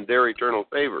their eternal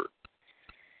favor.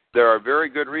 There are very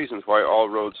good reasons why all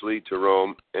roads lead to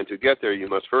Rome, and to get there you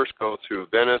must first go through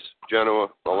Venice, Genoa,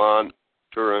 Milan,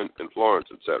 Turin, and Florence,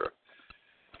 etc.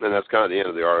 And that's kind of the end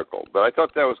of the article. But I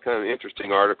thought that was kind of an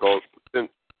interesting article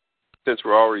since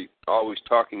we're always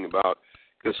talking about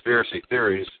conspiracy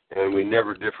theories, and we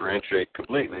never differentiate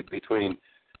completely between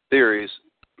theories,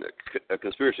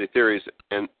 conspiracy theories,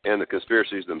 and the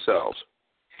conspiracies themselves.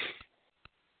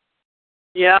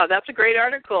 Yeah, that's a great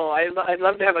article. I'd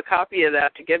love to have a copy of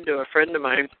that to give to a friend of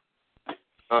mine.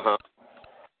 Uh-huh.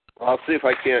 I'll see if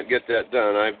I can't get that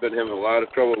done. I've been having a lot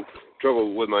of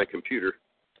trouble with my computer.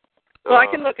 Well, I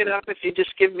can look it up if you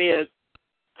just give me a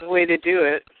way to do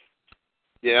it.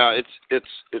 Yeah,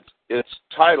 its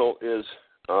title is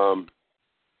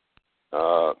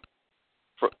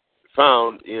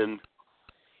found in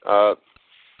the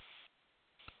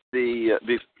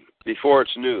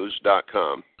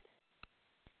beforeitsnews.com.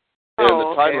 And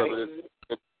the title of it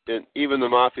is, and even the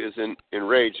mafia is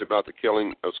enraged about the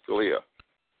killing of Scalia.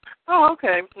 Oh,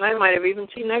 okay. I might have even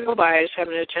seen that go by. I just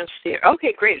haven't had a chance to see it.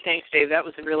 Okay, great. Thanks, Dave. That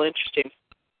was real interesting.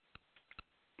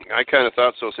 I kind of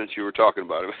thought so since you were talking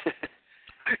about it.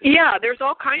 Yeah, there's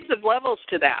all kinds of levels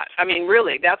to that. I mean,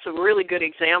 really, that's a really good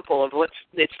example of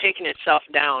it's taken itself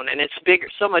down, and it's bigger,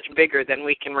 so much bigger than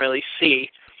we can really see,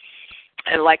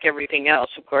 and like everything else,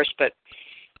 of course. But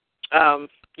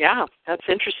yeah, that's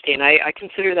interesting. I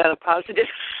consider that a positive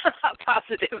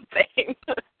thing.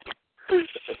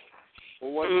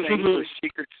 Well, one thing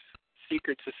for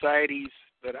secret societies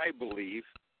that I believe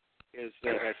is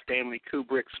Stanley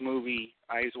Kubrick's movie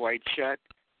Eyes Wide Shut.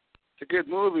 It's a good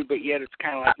movie, but yet it's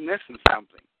kind of like missing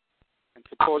something. And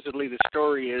supposedly the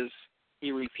story is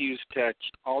he refused to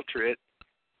alter it,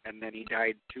 and then he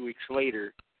died 2 weeks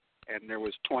later, and there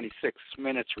was 26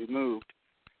 minutes removed.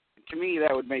 And to me,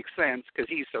 that would make sense because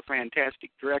he's a fantastic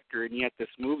director, and yet this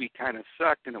movie kind of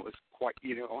sucked, and it was quite,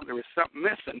 there was something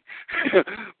missing,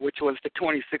 which was the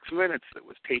 26 minutes that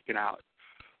was taken out.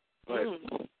 But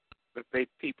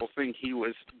people think he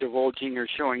was divulging or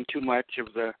showing too much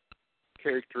of the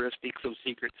characteristics of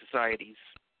secret societies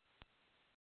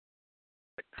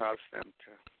that caused them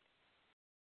to.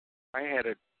 I had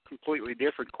a completely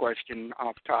different question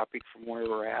off topic from where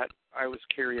we're at. I was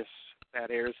curious, that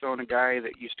Arizona guy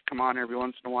that used to come on every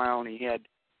once in a while and he had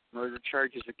murder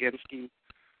charges against him,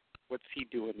 what's he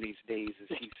doing these days? Is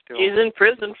he still... He's in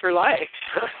prison for life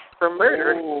for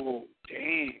murder. Oh,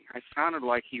 dang. I sounded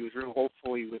like he was real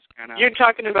hopeful he was kind of... You're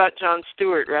talking about John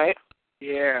Stewart, right?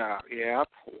 Yeah, yep.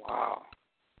 Wow.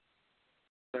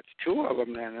 That's two of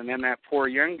them then. And then that poor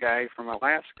young guy from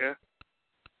Alaska.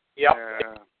 Yep.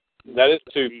 That is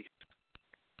two.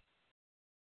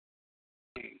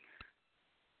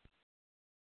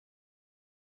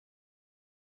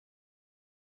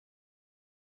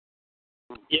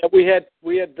 Yeah, we had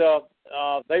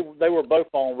they were both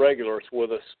on regulars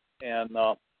with us, and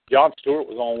John Stewart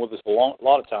was on with us a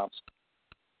lot of times.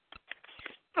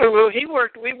 Well,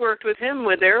 we worked with him.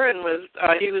 With Aaron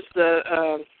he was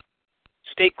the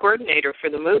state coordinator for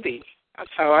the movie. That's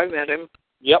how I met him.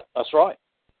 Yep, that's right.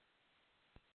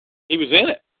 He was in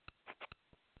it.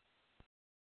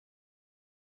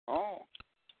 Oh.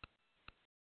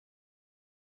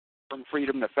 From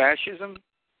Freedom to Fascism?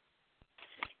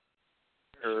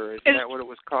 Or is that what it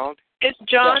was called? It's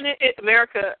John,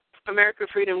 America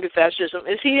Freedom to Fascism.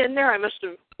 Is he in there? I must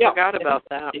have forgot about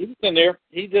that. He was in there.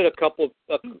 He did a couple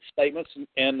of statements,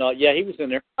 and he was in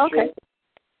there. Okay. Sure.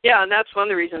 Yeah, and that's one of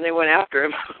the reasons they went after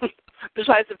him.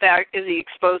 Besides the fact is he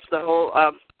exposed the whole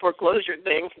foreclosure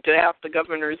thing to half the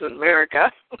governors in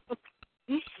America.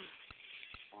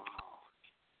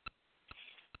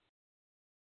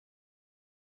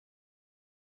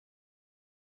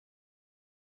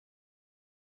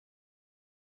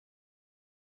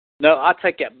 No, I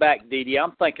take that back, Dee Dee.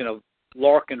 I'm thinking of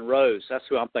Larkin Rose. That's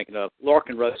who I'm thinking of.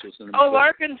 Larkin Rose was in the film.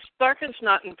 Larkin's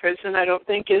not in prison, I don't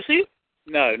think, is he?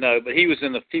 No, but he was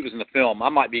in the film. I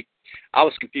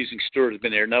was confusing Stewart has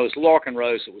been there. No, it was Larkin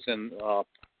Rose that was in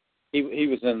he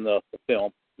was in the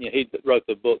film. Yeah, he wrote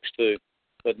the books too.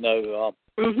 But no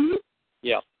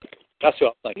yeah. That's what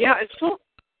I'm thinking. Yeah, it's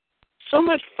so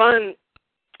much fun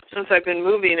since I've been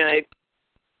moving. I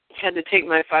had to take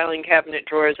my filing cabinet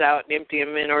drawers out and empty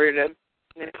them in order to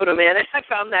put them in. I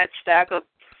found that stack of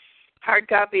hard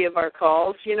copy of our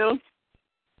calls,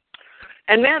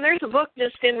 And man, there's a book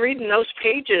just in reading those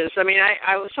pages. I mean,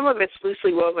 I was some of it's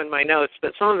loosely woven in my notes,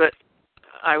 but some of it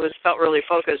I felt really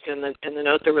focused, and the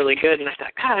notes are really good. And I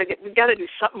thought, God, we got to do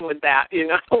something with that,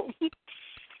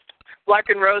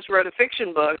 Larkin Rose wrote a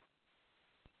fiction book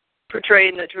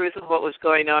portraying the truth of what was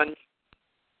going on.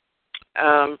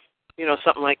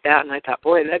 Something like that. And I thought,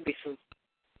 boy, that'd be some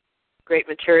great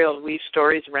material to weave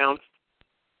stories around.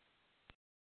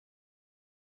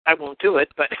 I won't do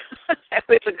it, but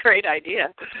it's a great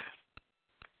idea.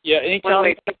 Yeah,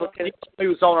 anytime he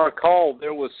was on our call,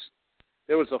 there was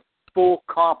a full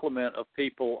complement of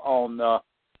people on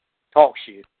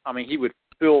TalkShoe. I mean, he would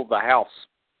fill the house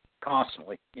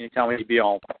constantly anytime he'd be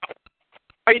on.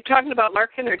 Are you talking about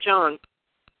Larkin or John?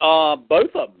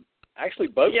 Both of them. Actually,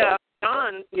 both of them.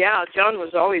 John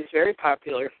was always very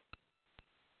popular.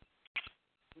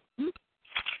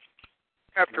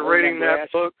 After reading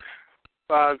that book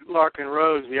by Larkin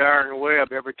Rose, The Iron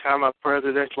Web, every time a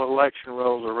presidential election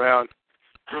rolls around,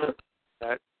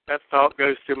 that thought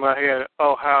goes through my head.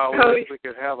 Oh, how I wish we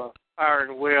could have an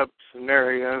Iron Web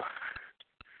scenario.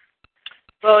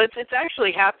 Well, it's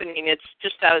actually happening. It's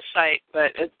just out of sight,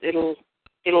 but it'll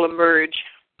emerge.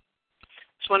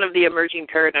 It's one of the emerging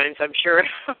paradigms, I'm sure.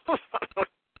 That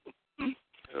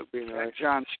would be nice.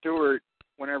 John Stewart,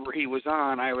 whenever he was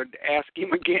on, I would ask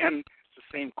him again the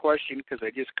same question because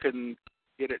I just couldn't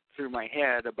get it through my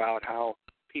head about how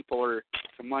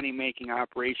it's a money-making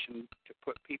operation to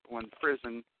put people in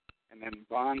prison, and then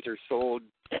bonds are sold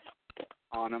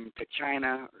on them to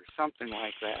China or something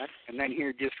like that. And then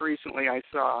here just recently I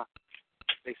saw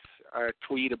this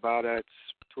tweet about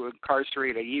to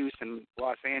incarcerate a youth in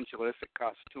Los Angeles, it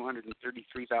costs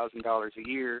 $233,000 a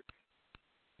year.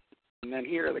 And then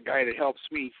here, the guy that helps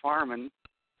me farming,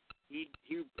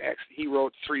 he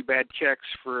wrote 3 bad checks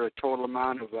for a total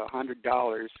amount of $100 at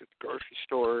the grocery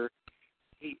store.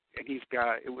 He's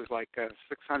got, it was like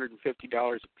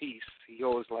 $650 a piece. He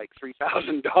owes like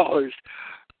 $3,000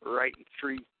 for writing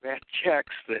 3 bad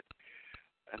checks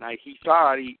he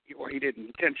thought he didn't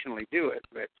intentionally do it,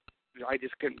 but I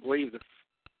just couldn't believe the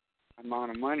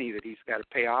amount of money that he's got to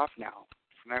pay off now.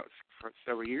 And that was for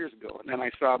several years ago. And then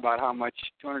I saw about how much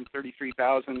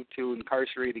 $233,000 to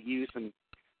incarcerate a youth in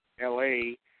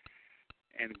L.A.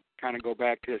 and kind of go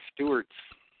back to Stewart's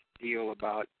deal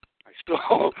about I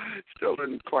still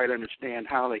didn't quite understand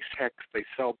how they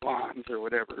sell bonds or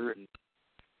whatever and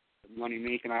the money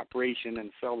making operation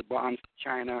and sell the bonds to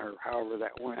China or however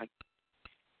that went.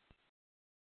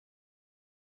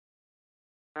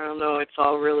 I don't know. It's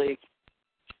all really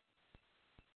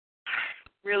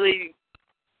ready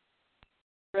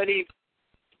to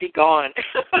be gone.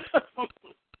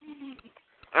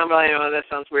 I know that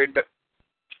sounds weird, but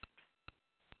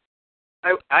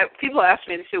people ask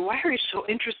me, they say, why are you so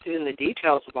interested in the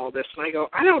details of all this? And I go,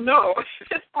 I don't know.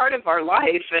 It's part of our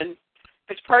life, and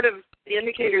it's part of the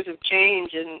indicators of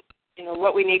change and,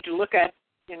 what we need to look at,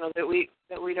 that we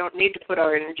don't need to put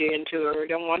our energy into or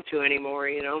don't want to anymore,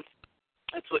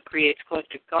 That's what creates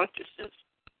collective consciousness.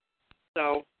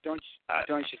 So don't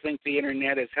you think the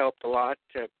internet has helped a lot?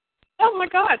 Oh my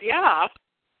God, yeah.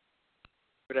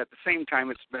 But at the same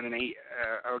time, it's been a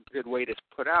good way to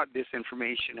put out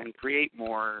disinformation and create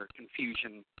more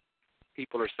confusion.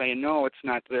 people are saying, no, it's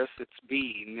not this, it's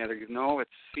B. And the other goes, no,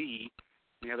 it's C.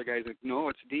 And the other guy's like, no,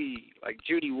 it's D. Like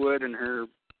Judy Wood and her,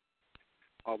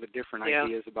 all the different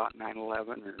ideas about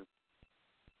 9/11.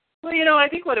 Well, I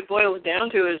think what it boils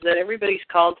down to is that everybody's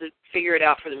called to figure it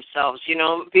out for themselves.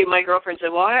 My girlfriend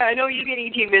said, well, I know you get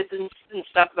ET vids and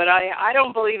stuff, but I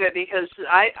don't believe it because,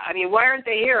 I mean, why aren't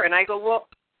they here? And I go, well,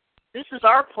 this is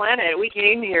our planet. We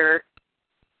came here,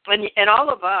 and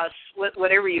all of us,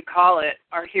 whatever you call it,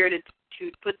 are here to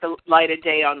put the light of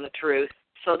day on the truth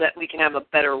so that we can have a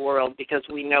better world because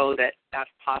we know that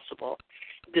that's possible,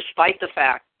 despite the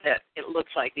fact that it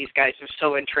looks like these guys are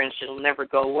so entrenched it'll never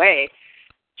go away.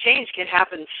 Change can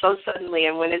happen so suddenly,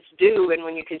 and when it's due, and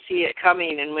when you can see it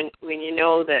coming, and when you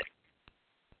know that,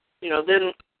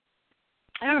 then,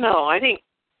 I don't know, I think,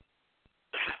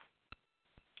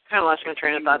 kind of lost my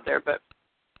train of thought there, but.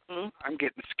 I'm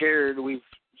getting scared. We've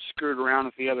screwed around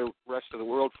with the rest of the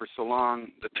world for so long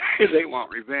that they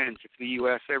want revenge if the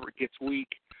U.S. ever gets weak.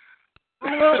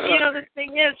 Well, the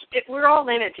thing is, we're all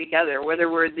in it together,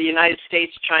 whether we're the United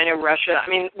States, China, Russia. I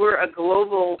mean, we're a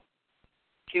global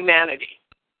humanity.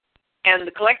 And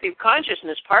the collective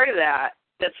consciousness part of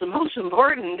that's the most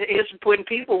important, is when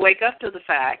people wake up to the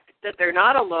fact that they're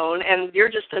not alone and you're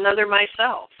just another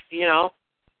myself,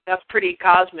 That's pretty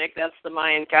cosmic. That's the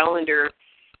Mayan calendar,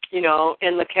 in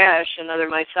Lakesh, another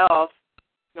myself.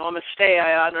 Namaste,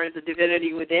 I honor the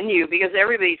divinity within you, because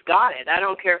everybody's got it. I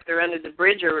don't care if they're under the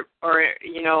bridge or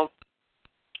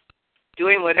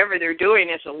doing whatever they're doing.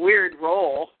 It's a weird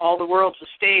role. All the world's a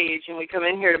stage, and we come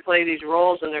in here to play these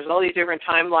roles, and there's all these different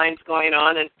timelines going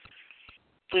on, and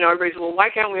everybody's, well, why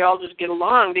can't we all just get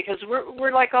along? Because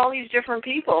we're like all these different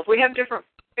people. If we have different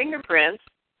fingerprints,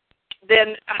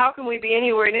 then how can we be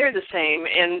anywhere near the same?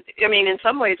 And I mean, in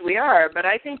some ways we are, but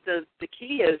I think the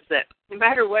key is that no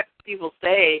matter what people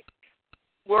say,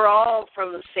 we're all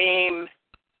from the same.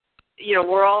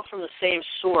 We're all from the same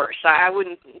source. I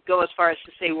wouldn't go as far as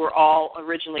to say we're all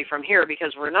originally from here,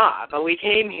 because we're not. But we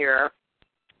came here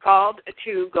called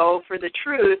to go for the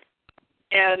truth,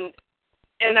 and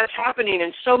that's happening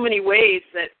in so many ways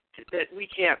that we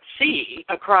can't see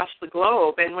across the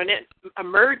globe. And when it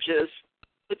emerges,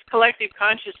 it's collective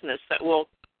consciousness that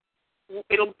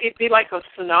it'll be like a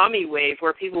tsunami wave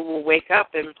where people will wake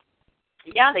up and,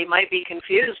 they might be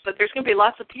confused, but there's going to be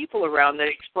lots of people around that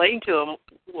explain to them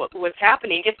what's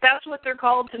happening, if that's what they're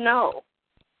called to know,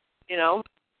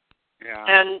 Yeah.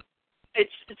 And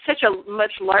it's such a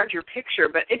much larger picture,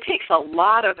 but it takes a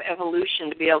lot of evolution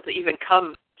to be able to even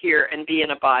come here and be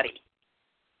in a body.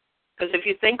 Because if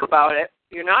you think about it,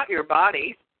 you're not your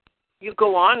body. You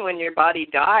go on when your body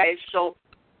dies, so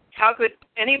how could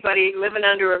anybody living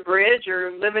under a bridge or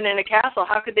living in a castle,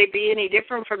 how could they be any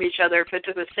different from each other if it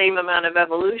took the same amount of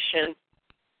evolution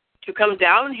to come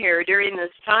down here during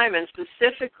this time and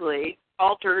specifically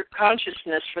alter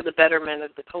consciousness for the betterment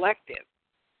of the collective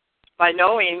by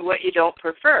knowing what you don't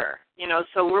prefer?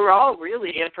 So we're all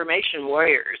really information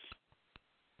warriors.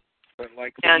 But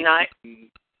like the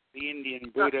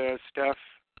Indian Buddha stuff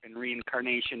and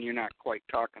reincarnation, you're not quite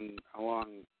talking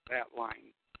along that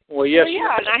line. Well, yes,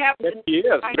 yes, she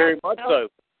is, very much so.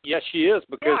 Yes, she is,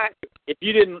 because if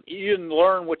you didn't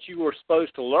learn what you were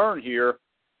supposed to learn here,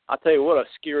 I tell you what, a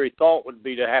scary thought would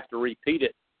be to have to repeat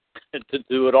it and to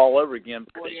do it all over again.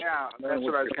 Well, that's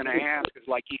what I was going to ask. Is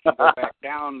like you can go back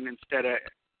down instead of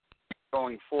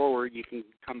going forward. You can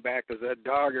come back as a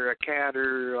dog or a cat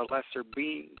or a lesser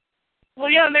being. Well,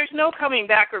 and there's no coming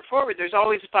back or forward. There's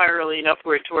always spiraling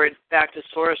upward toward back to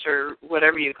source or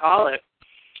whatever you call it.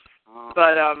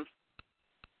 But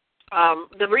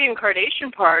the reincarnation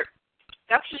part,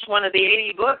 that's just one of the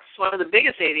 80 books, one of the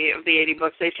biggest 80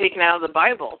 books they've taken out of the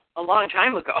Bible a long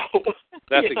time ago.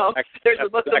 That's there's the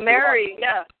book of Mary,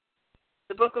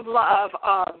 the book of love,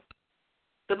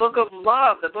 the book of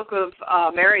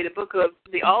Mary, the book of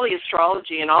all the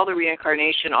astrology and all the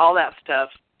reincarnation, all that stuff.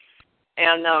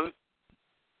 And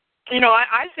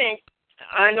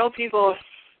I know people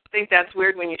think that's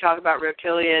weird when you talk about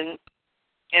reptilian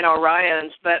and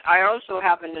Orions, but I also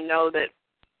happen to know that,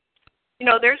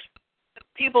 there's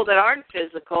people that aren't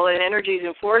physical and energies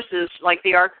and forces, like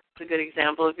the Archon is a good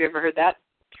example, if you ever heard that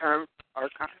term.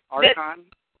 Archon?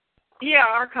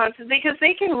 Archons, because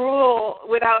they can rule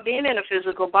without being in a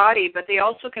physical body, but they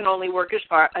also can only work as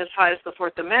high as the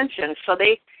fourth dimension. So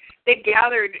they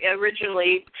gathered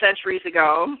originally centuries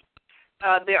ago,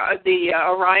 the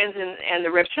Orions and the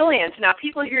reptilians. Now,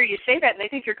 people hear you say that and they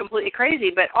think you're completely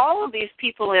crazy, but all of these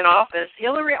people in office,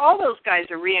 Hillary, all those guys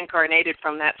are reincarnated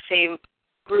from that same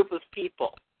group of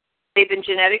people. They've been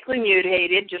genetically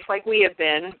mutated, just like we have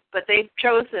been, but they've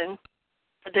chosen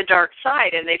the dark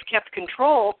side, and they've kept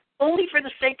control only for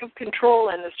the sake of control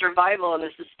and the survival and the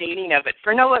sustaining of it,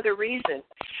 for no other reason.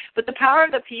 But the power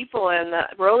of the people and the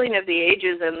rolling of the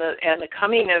ages and the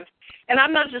coming of, and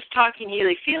I'm not just talking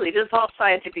healy-feely, this is all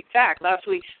scientific fact. Last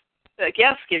week's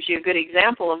guest gives you a good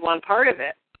example of one part of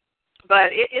it. But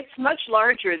it's much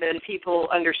larger than people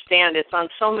understand. It's on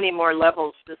so many more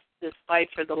levels, this fight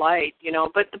for the light, you know.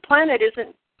 But the planet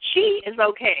isn't, she is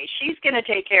okay. She's going to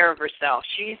take care of herself.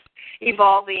 She's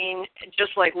evolving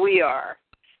just like we are.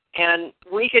 And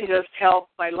we can just help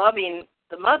by loving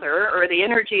the mother or the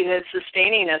energy that's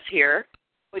sustaining us here,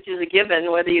 which is a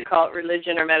given, whether you call it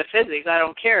religion or metaphysics. I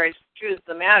don't care. It's the truth of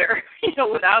the matter. You know,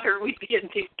 without her, we'd be in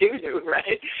deep doo-doo,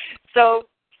 right? So,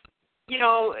 you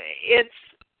know, it's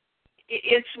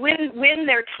when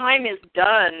their time is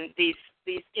done, these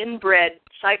inbred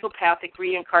psychopathic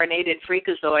reincarnated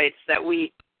freakazoids that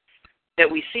we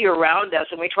see around us,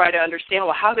 and we try to understand,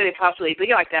 well, how could they possibly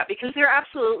be like that? Because they're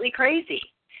absolutely crazy.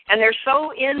 And they're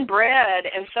so inbred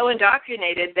and so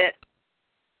indoctrinated that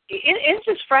it's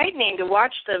just frightening to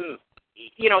watch them,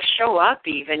 you know, show up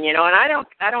even, you know. And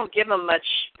I don't give them much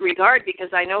regard because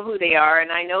I know who they are,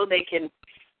 and I know they can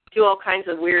do all kinds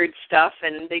of weird stuff,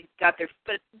 and they got their,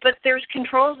 but there's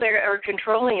controls there are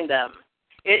controlling them.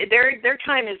 Their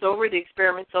time is over. The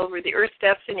experiment's over. The Earth's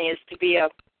destiny is to be a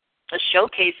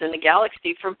showcase in the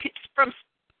galaxy from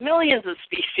millions of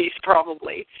species,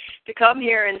 probably, to come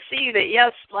here and see that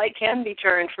yes, light can be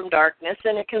turned from darkness,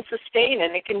 and it can sustain,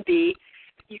 and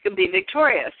you can be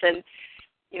victorious. And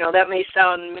you know, that may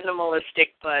sound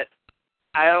minimalistic, but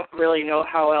I don't really know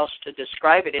how else to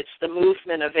describe it. It's the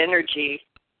movement of energy,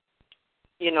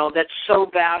 you know, that's so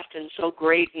vast and so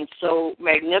great and so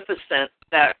magnificent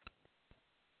that,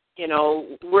 you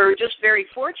know, we're just very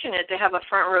fortunate to have a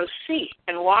front row seat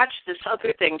and watch this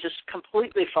other thing just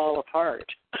completely fall apart.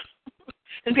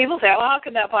 And people say, well, how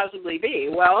can that possibly be?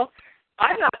 Well,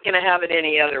 I'm not going to have it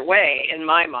any other way in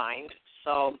my mind.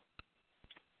 So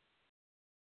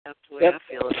that's the way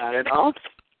I feel about it all.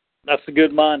 That's a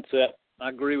good mindset. I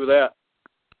agree with that.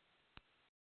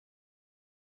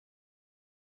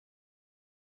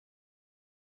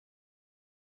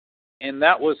 And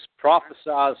that was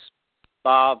prophesied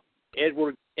by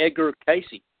Edgar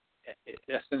Casey.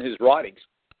 That's in his writings.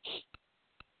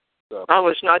 So. Oh,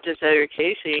 it's not just Edgar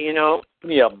Casey, you know.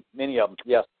 Many of them,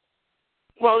 yes.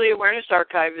 Well, the Awareness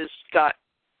Archive has got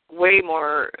way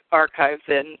more archive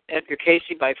than Edgar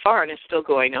Casey by far, and it's still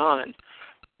going on.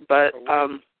 But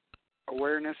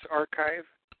Awareness Archive?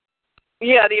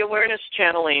 Yeah, the awareness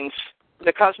channelings,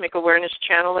 the cosmic awareness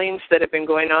channelings that have been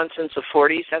going on since the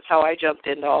 40s. That's how I jumped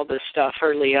into all this stuff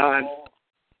early on. Oh,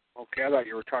 okay, I thought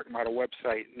you were talking about a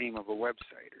website, name of a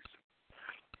website or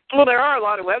something. Well, there are a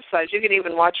lot of websites. You can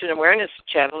even watch an awareness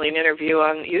channeling interview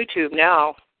on YouTube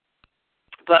now.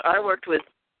 But I worked with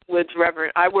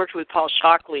Paul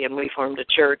Shockley, and we formed a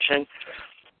church, and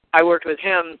I worked with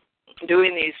him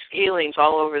doing these healings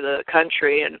all over the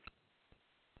country and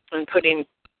putting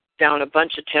down a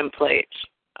bunch of templates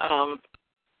on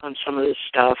some of this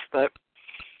stuff. But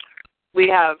we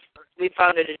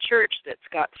founded a church that's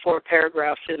got 4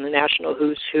 paragraphs in the National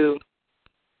Who's Who.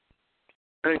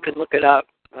 You can look it up.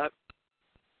 But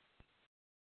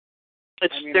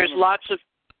there's lots of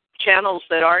channels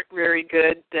that aren't very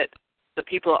good, that the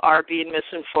people are being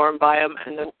misinformed by them,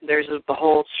 and there's the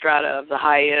whole strata of the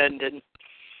high end, and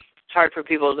it's hard for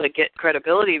people to get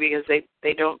credibility because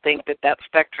they don't think that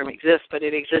spectrum exists, but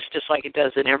it exists just like it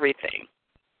does in everything.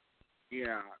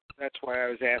 Yeah, that's why I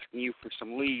was asking you for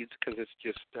some leads, because it's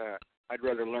just I'd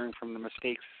rather learn from the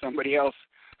mistakes of somebody else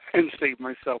and save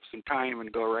myself some time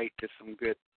and go right to some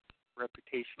good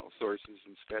reputational sources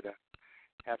instead of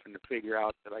having to figure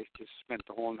out that I just spent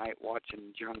the whole night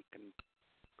watching junk and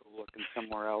go looking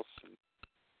somewhere else.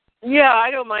 Yeah, I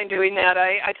don't mind doing that.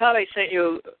 I thought I sent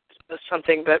you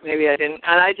something, but maybe I didn't.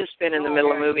 And I just been in the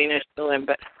middle of moving. I still am,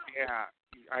 but yeah,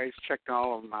 I checked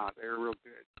all of them out. They're real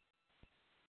good.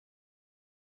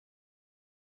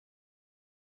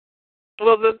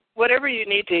 Well, whatever you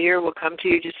need to hear will come to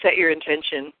you. Just set your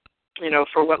intention, you know,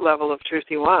 for what level of truth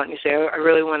you want. You say, I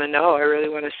really want to know. I really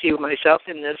want to see myself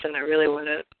in this, and I really want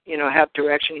to, you know, have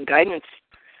direction and guidance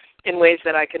in ways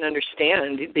that I can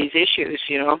understand these issues,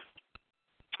 you know.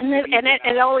 And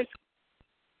it always,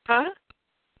 huh?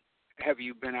 Have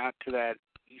you been out to that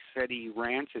Esetti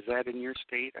Ranch? Is that in your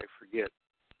state? I forget.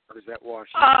 Or is that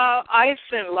Washington? I've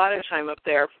spent a lot of time up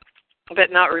there,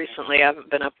 but not recently. I haven't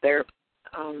been up there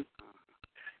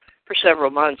for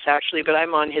several months, actually, but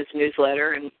I'm on his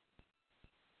newsletter, and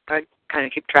I kind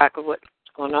of keep track of what's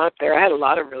going on up there. I had a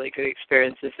lot of really good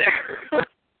experiences there.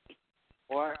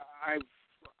 Well,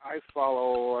 I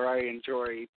follow, or I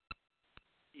enjoy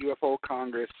UFO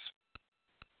Congress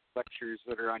lectures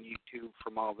that are on YouTube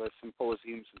from all the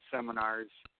symposiums and seminars,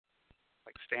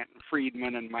 like Stanton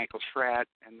Friedman and Michael Schratt,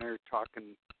 and they're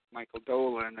talking Michael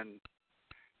Dolan,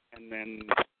 and then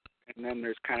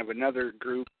there's kind of another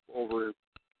group over,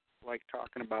 like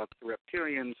talking about the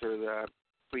reptilians or the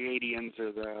Pleiadians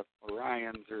or the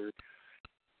Orions or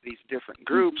these different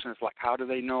groups, and it's like, how do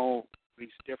they know these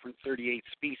different 38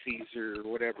 species or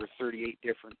whatever, 38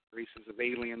 different races of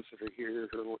aliens that are here?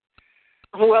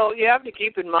 Well, you have to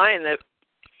keep in mind that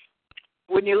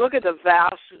when you look at the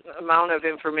vast amount of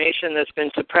information that's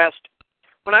been suppressed,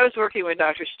 when I was working with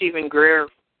Dr. Stephen Greer,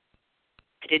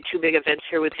 I did 2 big events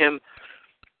here with him.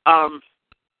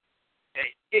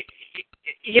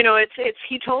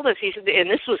 He told us, he said, and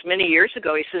this was many years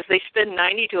ago, he says they spend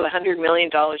 $90 to $100 million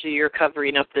a year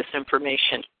covering up this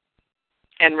information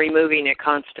and removing it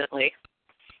constantly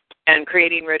and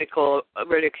creating ridicule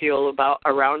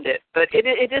around it. But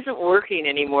it isn't working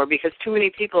anymore because too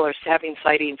many people are having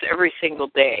sightings every single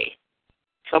day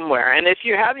somewhere. And if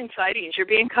you're having sightings, you're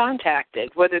being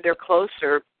contacted, whether they're close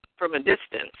or from a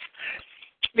distance.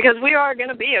 Because we are going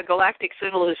to be a galactic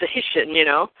civilization,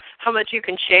 how much you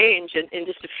can change in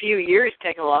just a few years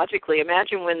technologically.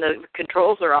 Imagine when the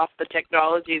controls are off the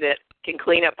technology that can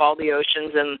clean up all the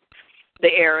oceans and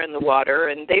the air and the water,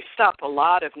 and they've stopped a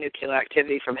lot of nuclear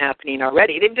activity from happening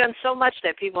already. They've done so much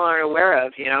that people aren't aware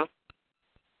of,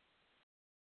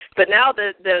 But now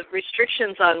the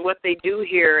restrictions on what they do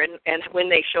here and when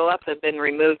they show up have been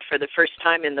removed for the first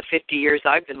time in the 50 years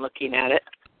I've been looking at it.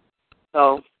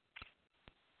 So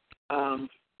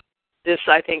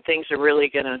I think things are really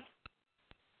gonna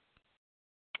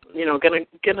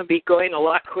be going a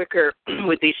lot quicker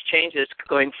with these changes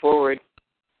going forward.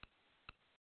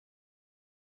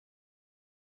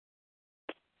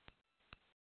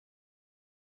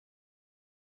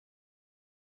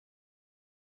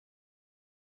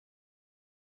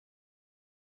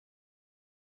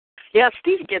 Yeah,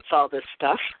 Steve gets all this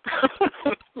stuff.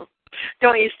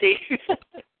 Don't you, Steve?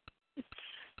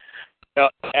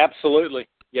 Absolutely.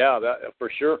 Yeah, that, for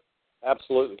sure.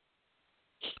 Absolutely.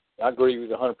 I agree with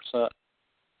you 100%.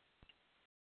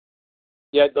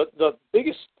 Yeah, the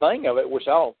biggest thing of it, which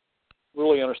I don't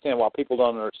really understand why people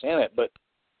don't understand it, but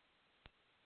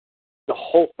the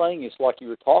whole thing is like you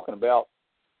were talking about,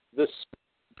 this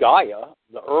Gaia,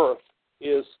 the Earth,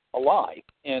 is alive.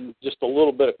 And just a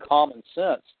little bit of common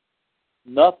sense,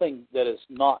 nothing that is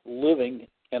not living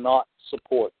cannot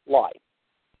support life.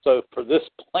 So for this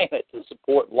planet to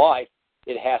support life,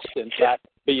 it has to, in fact,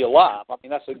 be alive. I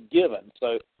mean, that's a given.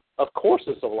 So, of course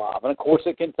it's alive. And, of course,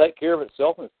 it can take care of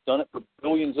itself, and it's done it for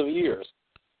billions of years.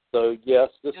 So, yes,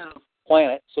 this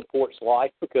planet supports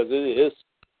life because it is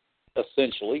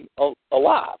essentially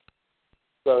alive.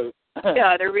 So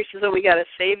yeah, there reasons that we got to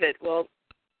save it. Well,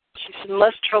 she's in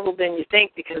less trouble than you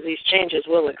think because these changes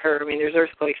will occur. I mean, there's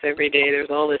earthquakes every day. There's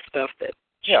all this stuff that...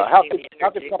 Yeah, how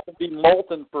could something be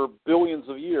molten for billions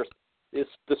of years? This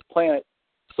planet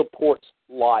supports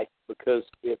life because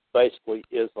it basically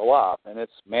is alive, and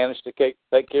it's managed to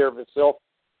take care of itself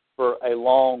for a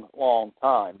long, long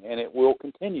time, and it will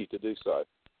continue to do so.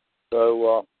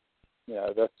 So,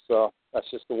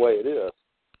 that's just the way it is.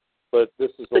 But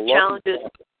this is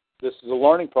this is a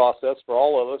learning process for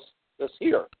all of us that's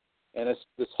here, and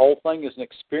this whole thing is an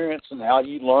experience in how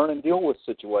you learn and deal with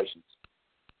situations.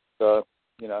 So.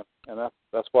 And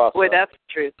that's why I say that's the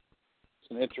truth. It's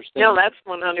an interesting... No, that's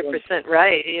 100%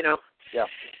 right, Yeah.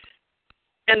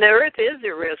 And the Earth is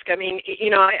at risk. I mean,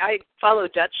 I follow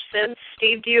Dutch Sense.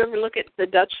 Steve, do you ever look at the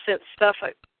Dutch Sense stuff?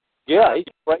 Yeah, he's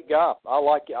a great guy. I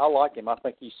like him. I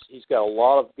think he's got a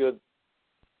lot of good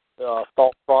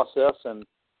thought process and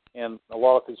a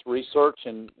lot of his research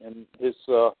and his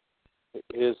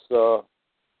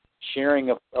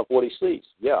sharing of what he sees.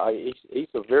 Yeah, he's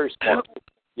a very smart...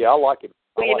 Yeah, I like him.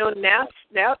 Well,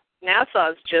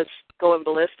 NASA's just going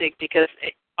ballistic because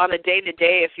on a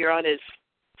day-to-day, if you're on his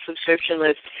subscription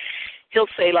list, he'll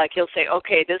say,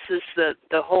 okay, this is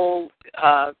the whole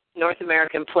North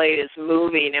American plate is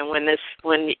moving, and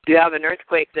when you have an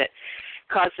earthquake that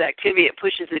causes activity, it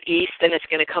pushes it east, then it's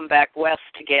going to come back west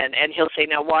again. And he'll say,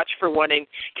 now watch for one in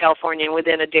California, and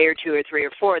within a day or 2 or 3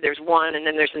 or 4, there's one, and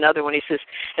then there's another one. He says,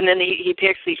 and then he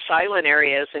picks these silent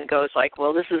areas and goes like,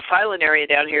 well, this is a silent area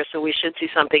down here, so we should see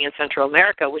something in Central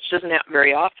America, which doesn't happen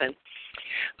very often.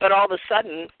 But all of a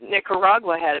sudden,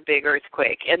 Nicaragua had a big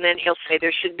earthquake, and then he'll say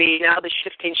there should be, now the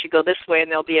shifting should go this way, and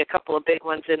there'll be a couple of big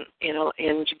ones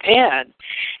in Japan.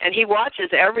 And he watches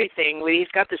everything. He's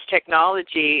got this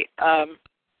technology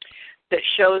that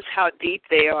shows how deep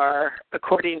they are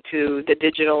according to the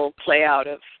digital playout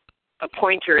of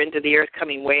pointer into the earth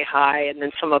coming way high, and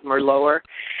then some of them are lower.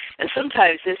 And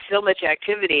sometimes there's so much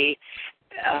activity,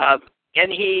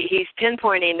 and he's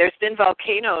pinpointing there's been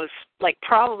volcanoes, like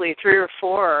probably 3 or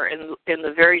 4 in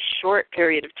the very short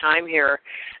period of time here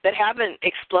that haven't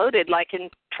exploded like in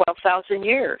 12,000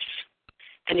 years.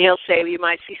 And he'll say, well, you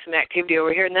might see some activity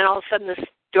over here, and then all of a sudden this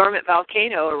dormant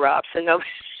volcano erupts, and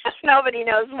nobody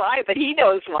knows why, but he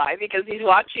knows why, because he's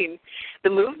watching the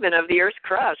movement of the Earth's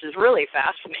crust. It's really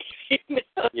fascinating.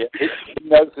 Yeah, he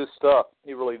knows his stuff.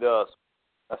 He really does.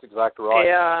 That's exactly right.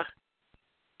 Yeah.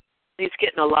 He's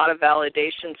getting a lot of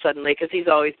validation suddenly, because he's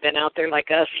always been out there like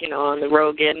us, on the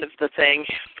rogue end of the thing.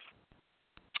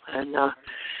 And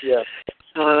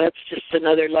that's just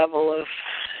another level of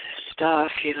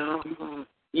stuff,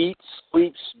 Eats,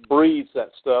 sleeps, breathes that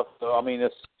stuff. So, I mean,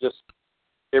 it's just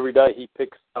every day he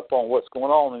picks up on what's going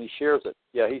on and he shares it.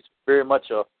 Yeah, he's very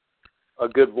much a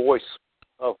good voice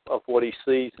of what he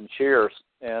sees and shares.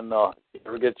 And if you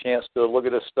ever get a chance to look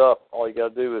at his stuff, all you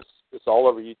got to do is it's all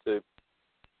over YouTube.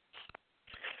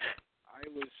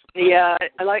 Yeah,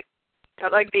 I like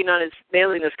being on his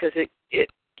mailing list because it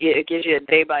gives you a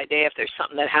day by day. If there's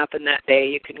something that happened that day,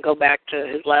 you can go back to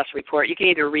his last report. You can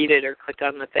either read it or click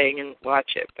on the thing and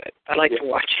watch it, but I like to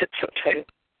watch it sometimes.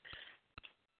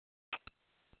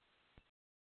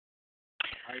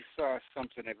 I saw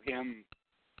something of him.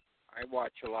 I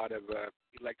watch a lot of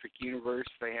Electric Universe.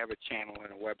 They have a channel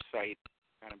and a website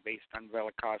kind of based on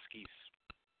Velikovsky's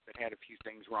that had a few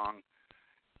things wrong.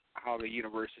 How the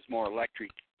universe is more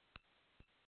electric.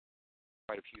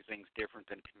 Quite a few things different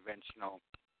than conventional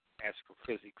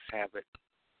astrophysics have it.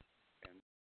 And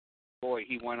boy,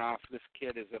 he went off. This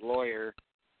kid is a lawyer,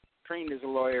 trained as a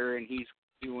lawyer, and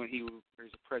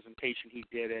there's a presentation he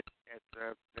did at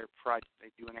their project.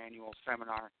 They do an annual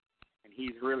seminar, and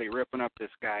he's really ripping up this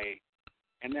guy.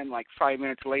 And then like 5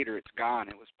 minutes later, it's gone.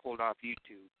 It was pulled off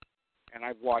YouTube. And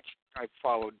I've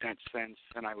followed Dutch since,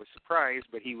 and I was surprised,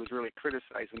 but he was really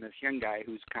criticizing this young guy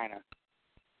who's kind of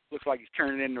looks like he's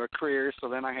turning it into a career. So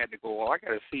then I had to go, well, I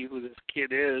got to see who this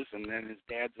kid is. And then his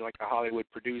dad's like a Hollywood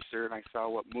producer, and I saw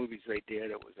what movies they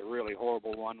did. It was a really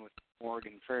horrible one with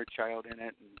Morgan Fairchild in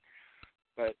it.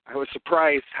 But I was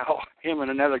surprised how him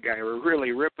and another guy were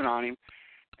really ripping on him.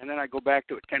 And then I go back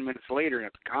to it 10 minutes later, and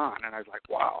it's gone. And I was like,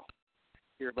 wow.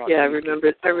 Yeah,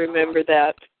 I remember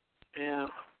that. Yeah.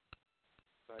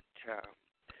 But,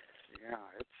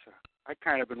 it's I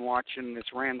kind of been watching this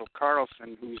Randall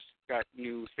Carlson, who's got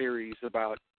new theories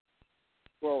about,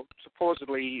 well,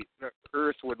 supposedly the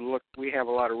Earth would look, we have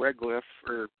a lot of regolith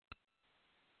or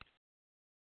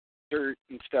dirt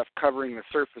and stuff covering the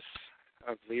surface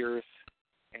of the Earth,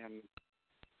 and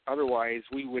otherwise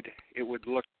it would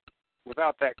look,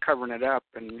 without that covering it up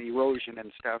and erosion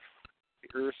and stuff,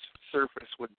 the Earth's surface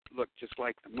would look just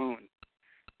like the moon.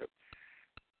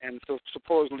 And so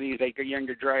supposedly they go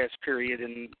Younger Dryas period,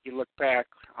 and you look back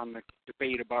on the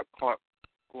debate about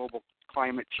global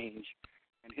climate change,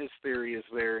 and his theory is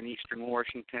there in eastern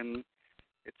Washington.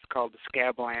 It's called the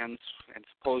Scablands, and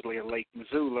supposedly a Lake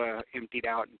Missoula emptied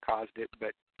out and caused it.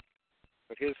 But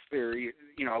his theory,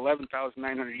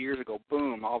 11,900 years ago,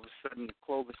 boom, all of a sudden the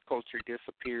Clovis culture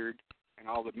disappeared, and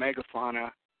all the megafauna,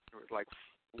 there was like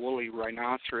woolly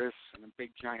rhinoceros and a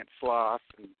big giant sloth,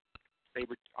 and they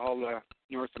were all the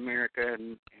North America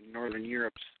and Northern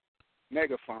Europe's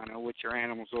megafauna, which are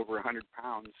animals over 100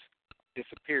 pounds,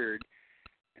 disappeared.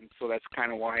 And so that's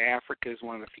kind of why Africa is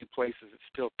one of the few places that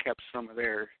still kept some of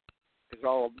their, because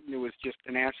all it was just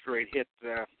an asteroid hit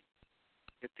the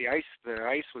ice. The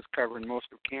ice was covering most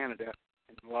of Canada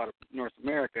and a lot of North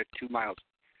America 2 miles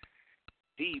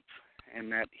deep,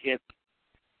 and that hit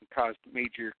and caused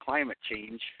major climate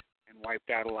change and wiped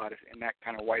out a lot of, and that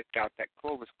kind of wiped out that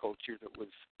Clovis culture that was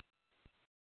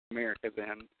America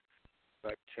then.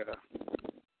 But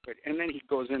and then he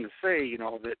goes in to say,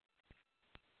 that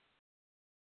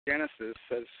Genesis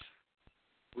says,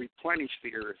 replenish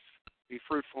the earth, be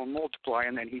fruitful and multiply,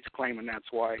 and then he's claiming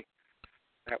that's why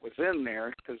that was in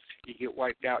there, because you get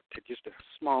wiped out to just a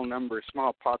small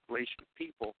population of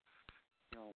people.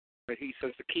 But he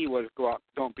says the key was go out,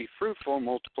 don't be fruitful,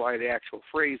 multiply. The actual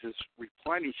phrase is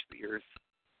replenish the earth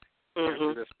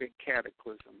after this big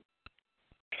cataclysm.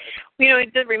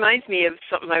 It reminds me of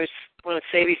something I want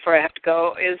to say before I have to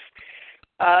go, is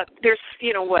there's,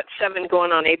 7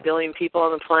 going on 8 billion people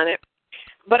on the planet.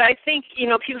 But I think,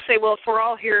 people say, well, if we're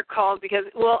all here called because,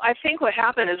 I think what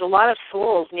happened is a lot of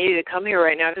souls needed to come here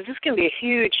right now, because this is going to be a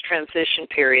huge transition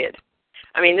period.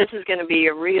 I mean, this is going to be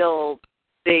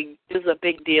this is a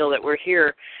big deal that we're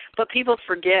here. But people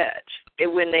forget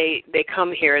that when they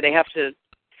come here, they have to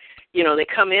they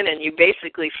come in and you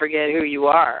basically forget who you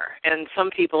are. And some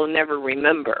people never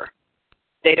remember.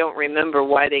 They don't remember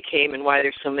why they came and why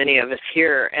there's so many of us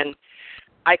here. And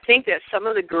I think that some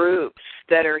of the groups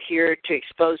that are here to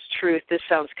expose truth, this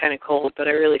sounds kind of cold, but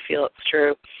I really feel it's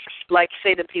true. Like,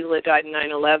 say, the people that died in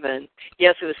 9/11.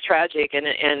 Yes, it was tragic, and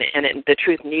the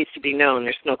truth needs to be known.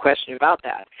 There's no question about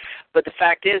that. But the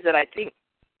fact is that I think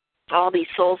all these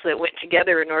souls that went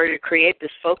together in order to create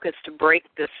this focus to break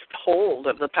this hold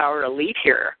of the power elite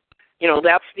here,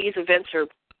 these events are,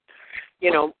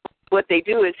 what they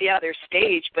do is, they're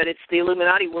staged, but it's the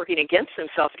Illuminati working against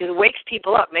themselves because it wakes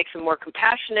people up, makes them more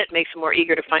compassionate, makes them more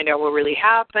eager to find out what really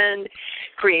happened,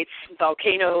 creates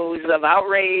volcanoes of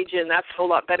outrage, and that's a whole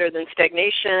lot better than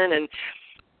stagnation.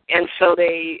 And so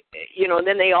they,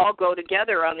 then they all go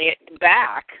together on the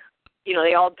back.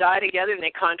 They all die together and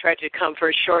they contract to come for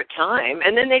a short time.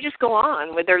 And then they just go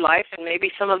on with their life. And maybe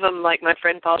some of them, like my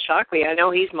friend Paul Shockley, I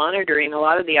know he's monitoring a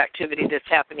lot of the activity that's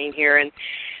happening here. And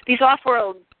these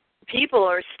off-world people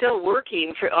are still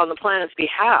working on the planet's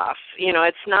behalf.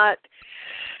 It's not,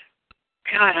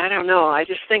 God, I don't know. I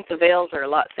just think the veils are a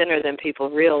lot thinner than people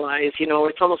realize.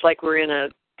 It's almost like we're in a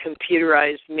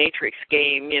computerized matrix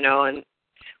game, and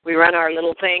we run our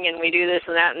little thing and we do this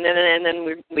and that, and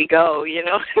then we go, we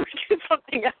do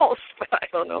something else. But I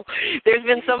don't know. There's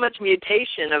been so much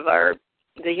mutation of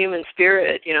the human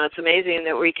spirit. It's amazing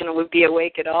that we can be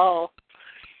awake at all.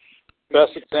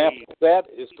 Best example of that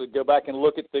is to go back and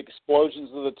look at the explosions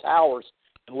of the towers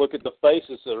and look at the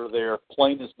faces that are there,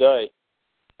 plain as day.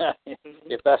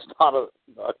 If that's not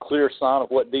a clear sign of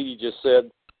what Dee Dee just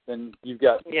said, then you've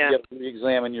got to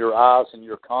re-examine your eyes and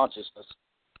your consciousness.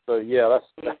 So,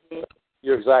 that's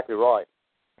you're exactly right.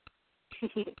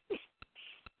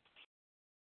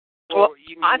 Well,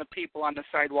 you mean the people on the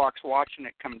sidewalks watching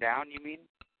it come down, you mean?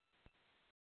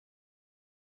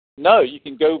 No, you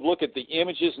can go look at the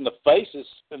images and the faces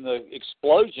and the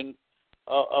explosion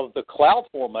of the cloud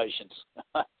formations.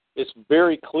 It's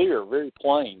very clear, very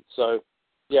plain. So,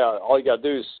 all you got to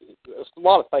do is, there's a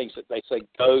lot of things that they say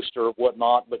ghost or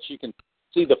whatnot, but you can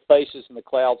see the faces and the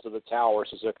clouds of the towers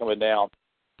as they're coming down,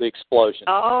 the explosion.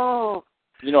 Oh,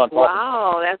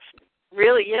 wow, that's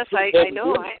really, yes, I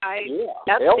know.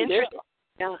 That's interesting.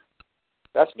 Yeah.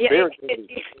 That's very good.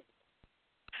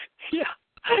 Yeah.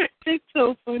 It's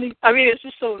so funny. I mean, it's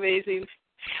just so amazing.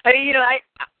 I mean,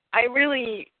 I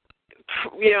really,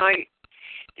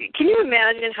 can you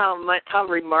imagine how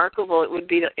remarkable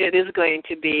it is going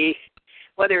to be,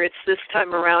 whether it's this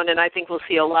time around, and I think we'll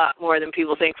see a lot more than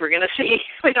people think we're going to see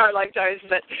in our lifetimes,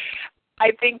 but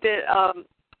I think that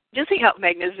just think how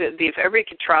magnificent it would be if everybody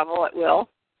could travel at will,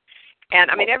 and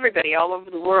I mean, everybody all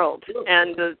over the world,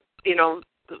 and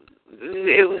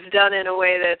it was done in a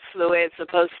way that's the way it's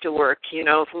supposed to work,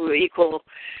 for equal,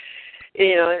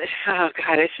 oh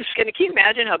God, it's just going to, can you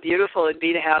imagine how beautiful it'd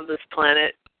be to have this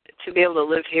planet, to be able to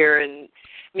live here and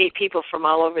meet people from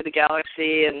all over the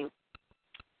galaxy and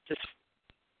just,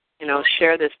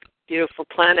 share this beautiful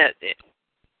planet.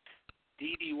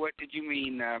 Dee Dee, what did you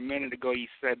mean a minute ago? You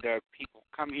said people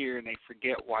come here and they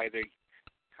forget why they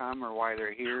come or why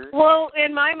they're here? Well,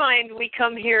 in my mind, we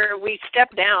come here, we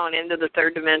step down into the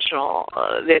third dimensional.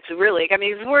 It's really, I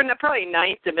mean, we're probably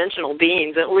ninth dimensional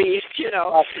beings at least,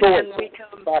 By choice. And we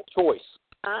come by choice.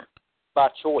 Huh? By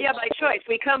choice. Yeah, by choice.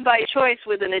 We come by choice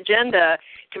with an agenda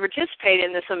to participate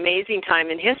in this amazing time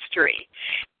in history.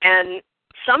 And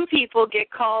some people get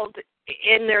called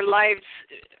in their lives,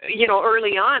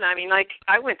 early on. I mean, like,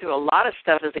 I went through a lot of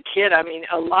stuff as a kid. I mean,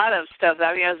 a lot of stuff.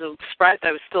 I mean, I was surprised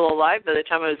I was still alive by the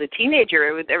time I was a teenager.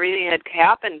 Everything had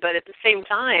happened. But at the same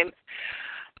time,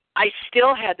 I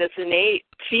still had this innate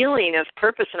feeling of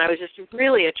purpose, and I was just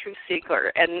really a truth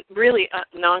seeker and really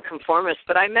nonconformist.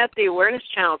 But I met the Awareness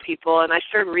Channel people, and I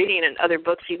started reading in other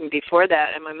books even before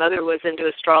that. And my mother was into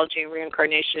astrology and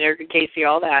reincarnation, Erica Casey,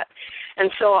 all that. And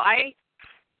so I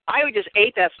just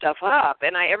ate that stuff up,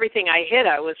 and everything I hit,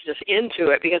 I was just into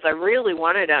it because I really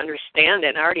wanted to understand it.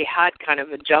 And I already had kind of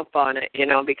a jump on it,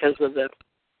 because of the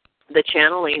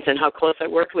channelings and how close I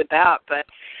worked with that. But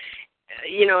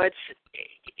it's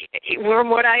from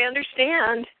what I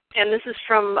understand, and this is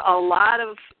from a lot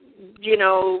of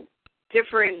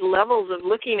different levels of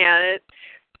looking at it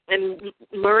and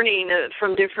learning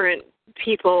from different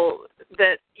people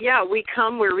that we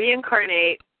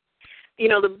reincarnate.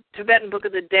 The Tibetan Book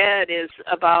of the Dead is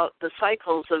about the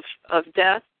cycles of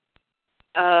death.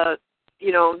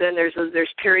 Then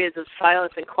there's periods of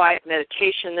silence and quiet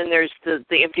meditation. Then there's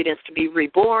the impudence to be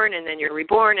reborn, and then you're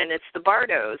reborn, and it's the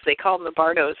bardos. They call them the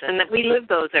bardos, and we live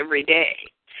those every day.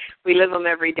 We live them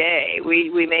every day.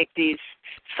 We make these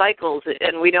cycles,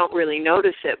 and we don't really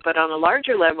notice it. But on a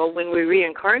larger level, when we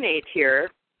reincarnate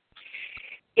here,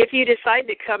 if you decide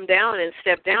to come down and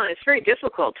step down, it's very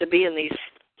difficult to be in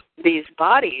these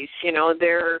bodies. You know,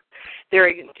 they're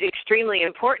extremely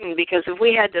important, because if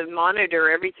we had to monitor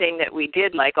everything that we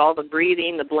did, like all the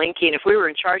breathing, the blinking, if we were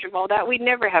in charge of all that, we'd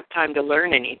never have time to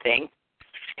learn anything.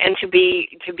 And to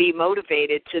be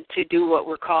motivated to do what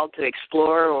we're called to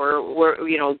explore, or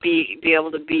be able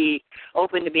to be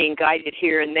open to being guided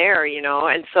here and there, you know.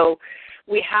 And so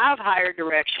we have higher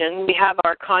direction, we have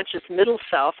our conscious middle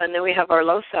self, and then we have our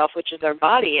low self, which is our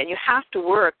body. And you have to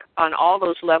work on all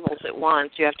those levels at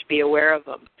once. You have to be aware of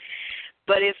them.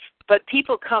 But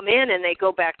people come in and they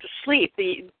go back to sleep.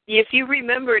 If you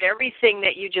remembered everything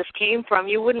that you just came from,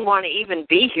 you wouldn't want to even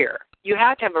be here. You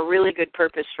have to have a really good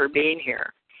purpose for being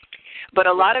here. But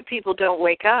a lot of people don't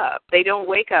wake up. They don't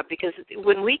wake up because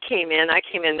when we came in, I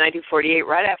came in 1948,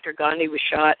 right after Gandhi was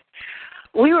shot.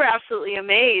 We were absolutely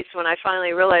amazed when I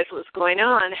finally realized what was going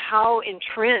on, how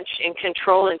entrenched in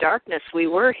control and darkness we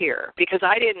were here, because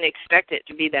I didn't expect it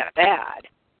to be that bad,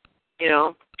 you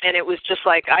know. And it was just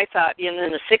like I thought in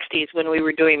the 60s when we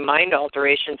were doing mind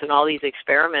alterations and all these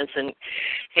experiments and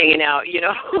hanging out, you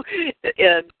know,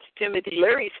 Timothy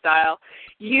Leary style,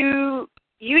 you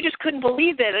just couldn't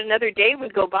believe that another day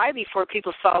would go by before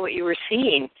people saw what you were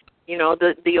seeing, you know,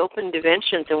 the open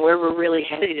dimensions and where we're really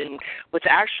headed and what's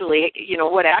actually, you know,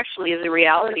 what actually is the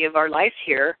reality of our life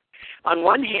here on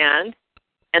one hand,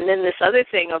 and then this other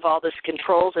thing of all this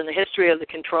controls and the history of the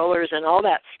controllers and all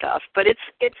that stuff. But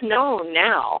it's known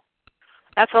now.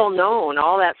 That's all known,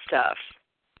 all that stuff.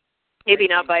 Maybe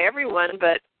not by everyone,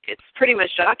 but it's pretty much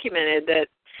documented that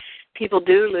people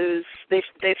do lose,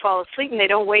 they fall asleep and they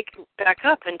don't wake back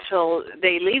up until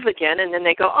they leave again, and then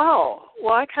they go, oh,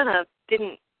 well, I kind of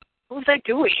didn't, what was I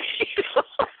doing?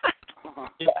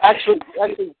 Yeah, actually,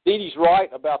 Dee Dee's right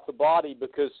about the body,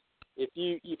 because if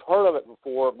you've heard of it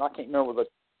before, and I can't remember the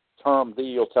term,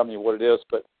 Dee will tell me what it is,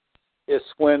 but it's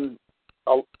when,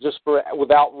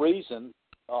 without reason,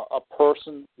 a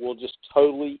person will just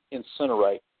totally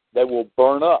incinerate. They will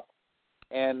burn up.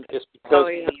 And it's because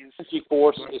the energy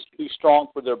force is too strong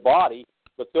for their body,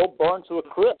 but they'll burn to a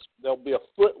crisp. There'll be a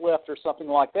foot left or something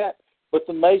like that. But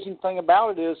the amazing thing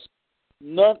about it is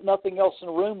nothing else in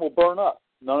the room will burn up.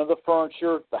 None of the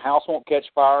furniture, the house won't catch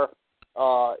fire.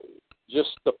 Just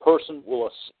the person will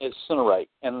incinerate,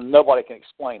 and nobody can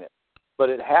explain it. But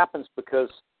it happens because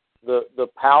the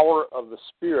power of the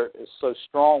spirit is so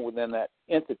strong within that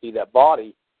entity, that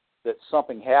body, that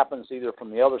something happens either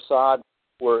from the other side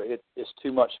where it is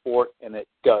too much for it, and it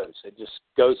goes. It just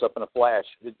goes up in a flash.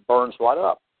 It burns right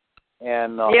up.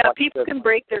 And like people can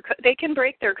break their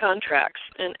contracts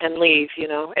and leave. You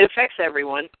know, it affects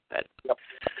everyone. But yep.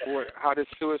 How does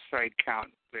suicide count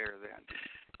there then?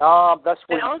 That's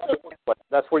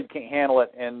where you can't handle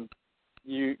it, and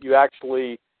you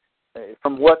actually,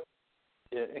 from what,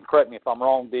 and correct me if I'm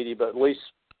wrong, Dee Dee, but at least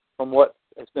from what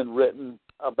has been written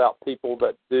about people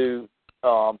that do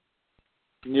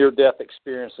near-death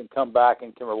experience and come back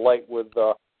and can relate with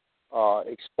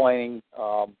explaining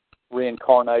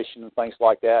reincarnation and things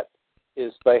like that,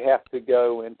 is they have to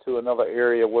go into another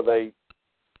area where they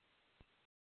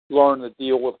learn to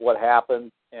deal with what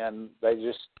happened, and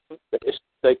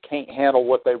they can't handle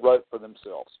what they wrote for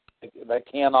themselves. They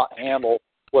cannot handle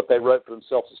what they wrote for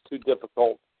themselves. It's too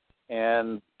difficult,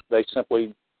 and they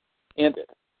simply end it.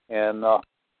 And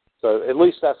so at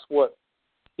least that's what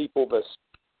people that's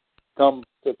come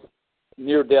to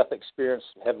near-death experience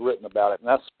have written about it. And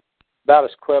that's about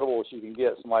as credible as you can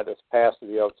get, somebody that's passed to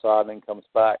the other side and then comes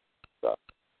back. So,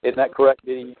 isn't that correct,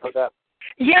 Dee Dee? You heard that?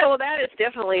 Yeah, well, that is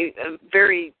definitely a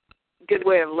very good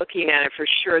way of looking at it for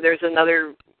sure. There's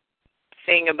another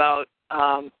thing about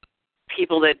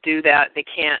people that do that. They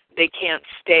can't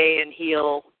stay and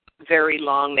heal very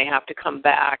long. They have to come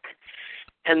back.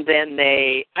 And then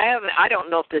I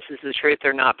don't know if this is the truth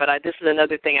or not, but this is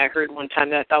another thing I heard one time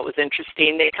that I thought was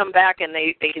interesting. They come back and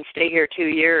they can stay here 2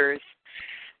 years,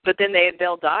 but then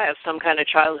they'll die of some kind of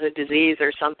childhood disease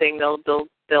or something.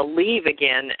 They'll leave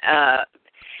again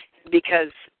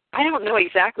because I don't know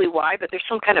exactly why, but there's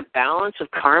some kind of balance of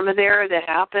karma there that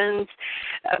happens.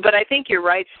 But I think you're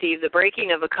right, Steve. The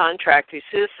breaking of a contract through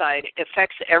suicide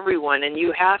affects everyone, and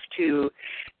you have to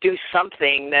do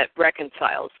something that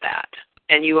reconciles that.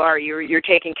 And you're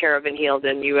taken care of and healed,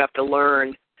 and you have to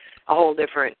learn a whole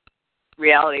different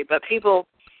reality. But people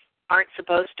aren't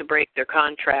supposed to break their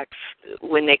contracts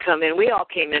when they come in. We all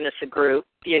came in as a group,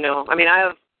 you know. I mean, I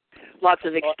have lots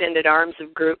of extended arms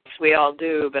of groups. We all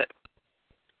do, but,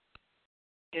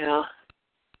 you know.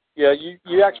 Yeah,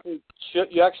 you actually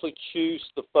choose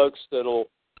the folks that'll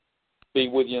be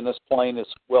with you in this plane as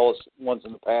well as ones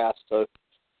in the past. So,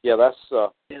 yeah,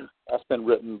 that's been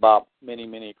written by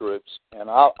many groups, and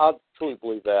I truly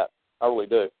believe that. I really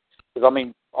do. Because I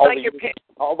mean, all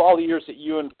the years that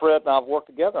you and Fred and I've worked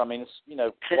together, I mean, it's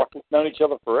like we've known each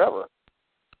other forever.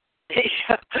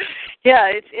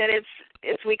 Yeah,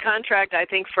 it's we contract, I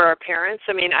think, for our parents.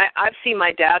 I mean, I've seen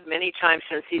my dad many times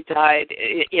since he died,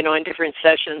 in different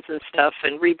sessions and stuff,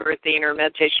 and rebirthing or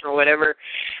meditation or whatever.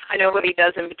 I know what he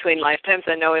does in between lifetimes.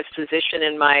 I know his position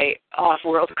in my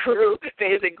off-world crew,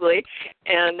 basically,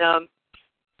 and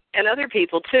other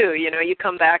people too. You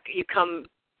come back, you come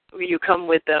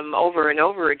with them over and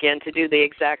over again to do the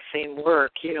exact same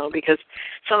work. Because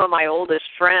some of my oldest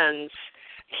friends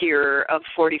here of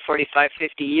 40, 45,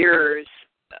 50 years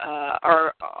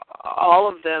are all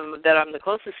of them that I'm the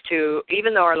closest to,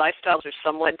 even though our lifestyles are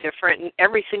somewhat different, and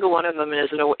every single one of them is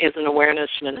an awareness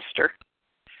minister.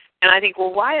 And I think,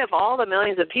 well, why of all the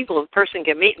millions of people a person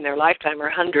can meet in their lifetime, or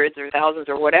hundreds or thousands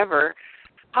or whatever,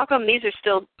 how come these are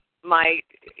still my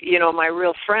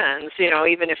real friends,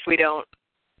 even if we don't,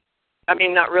 I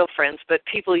mean, not real friends, but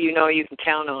people you can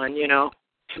count on,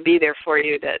 to be there for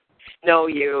you, that know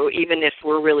you, even if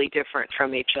we're really different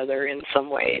from each other in some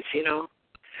ways,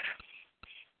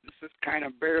 This is kind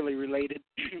of barely related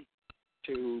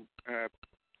to,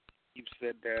 you've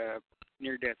said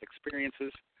near-death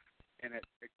experiences, and it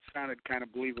sounded kind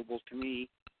of believable to me.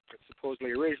 But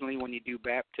supposedly originally when you do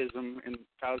baptism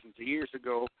thousands of years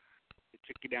ago, they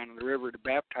took you down to the river to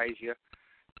baptize you.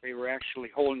 They were actually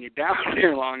holding you down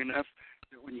there long enough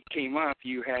that when you came up,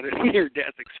 you had a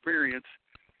near-death experience,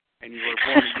 and you were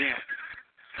born again.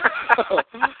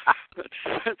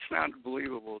 That sounded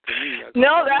believable to me.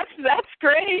 No, that's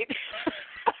great.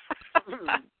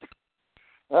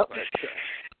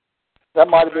 That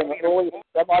might have been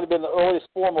the earliest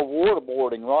form of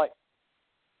waterboarding, right?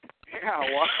 Yeah,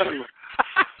 well,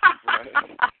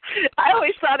 I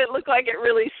always thought it looked like it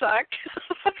really sucked.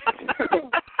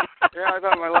 Yeah, I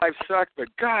thought my life sucked, but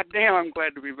God damn, I'm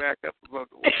glad to be back up above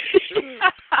the water.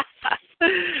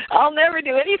 I'll never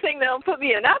do anything that'll put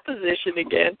me in that position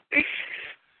again.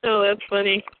 Oh, that's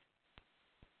funny.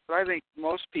 But I think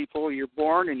most people, you're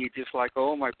born and you're just like,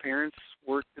 oh, my parents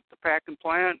worked at the packing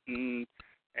plant, and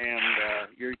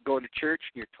you go to church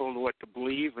and you're told what to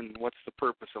believe and what's the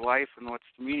purpose of life and what's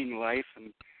the meaning of life.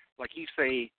 And like you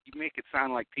say, you make it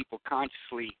sound like people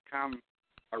consciously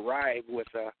arrive with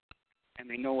and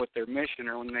they know what their mission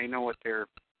or when they know what their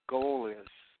goal is.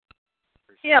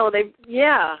 Yeah,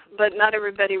 but not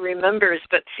everybody remembers.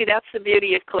 But see, that's the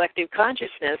beauty of collective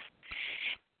consciousness.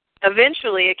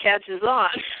 Eventually it catches on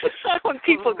when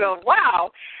people go,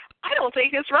 wow, I don't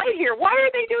think it's right here. Why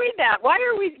are they doing that? Why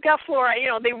are we got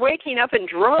fluoride? They're waking up in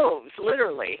droves,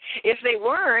 literally. If they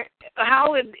weren't,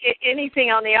 how would anything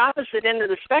on the opposite end of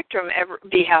the spectrum ever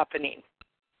be happening?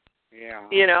 Yeah.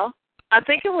 I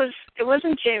think it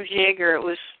wasn't James Yeager. It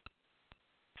was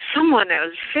someone that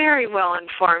was very well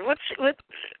informed. What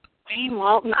Wayne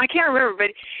Walton? I can't remember,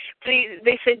 but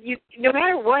they said no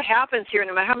matter what happens here,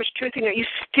 no matter how much truth you know, you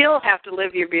still have to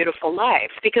live your beautiful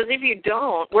life. Because if you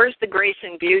don't, where's the grace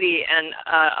and beauty and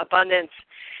abundance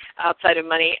outside of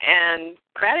money and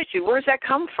gratitude? Where's that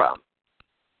come from?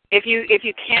 If you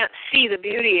can't see the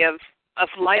beauty of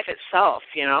life itself,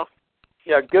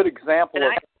 Yeah, a good example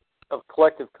of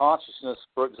collective consciousness,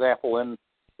 for example, in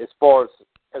as far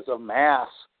as a mass,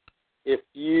 if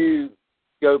you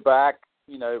go back,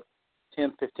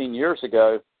 10, 15 years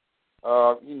ago,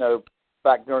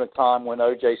 back during a time when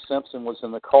O.J. Simpson was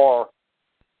in the car,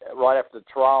 right after the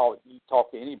trial, you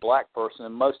talk to any black person,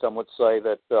 and most of them would say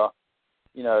that,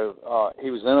 he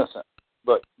was innocent.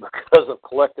 But because of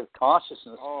collective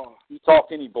consciousness, you talk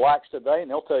to any blacks today, and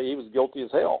they'll tell you he was guilty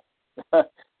as hell.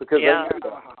 Because they know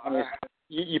that. I mean,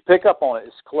 you pick up on it.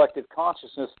 It's collective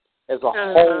consciousness as a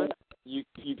whole. You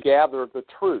gather the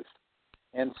truth,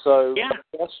 and so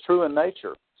that's true in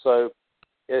nature. So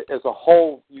as a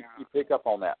whole, you pick up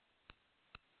on that.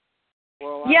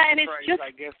 Well, and it's just,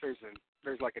 I guess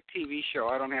there's like a TV show.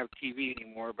 I don't have TV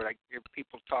anymore, but I hear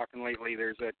people talking lately.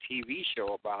 There's a TV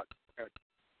show about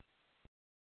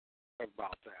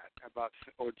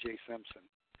O.J. Simpson.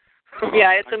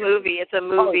 Yeah, it's a movie. It's a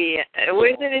movie.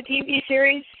 Was it a TV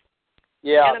series?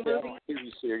 Yeah,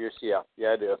 TV series. Yeah,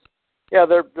 it is. Yeah,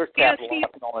 they're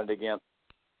capitalizing on it again.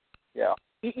 Yeah.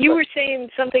 You were saying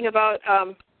something about.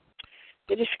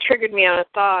 It just triggered me on a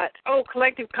thought.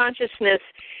 Collective consciousness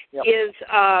is,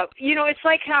 it's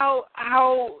like how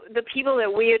the people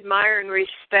that we admire and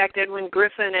respect, Edwin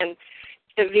Griffin and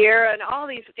Vera and all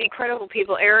these incredible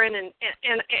people, Aaron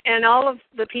and all of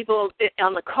the people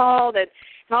on the call, that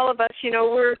all of us,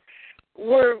 we're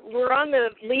on the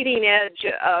leading edge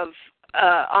of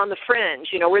on the fringe.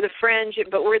 We're the fringe,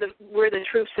 but we're the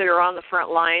troops that are on the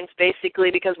front lines,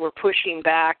 basically, because we're pushing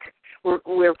back.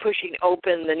 We're pushing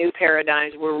open the new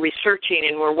paradigms. We're researching,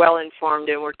 and we're well informed,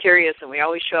 and we're curious, and we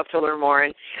always show up to learn more.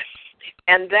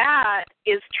 And that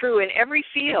is true in every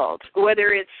field, whether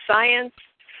it's science,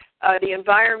 the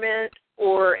environment,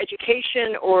 or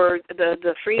education, or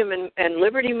the freedom and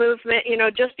liberty movement.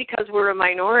 Just because we're a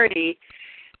minority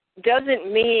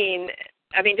doesn't mean,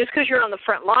 just because you're on the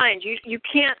front lines, you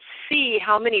can't see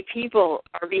how many people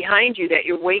are behind you that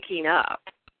you're waking up,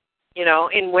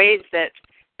 in ways that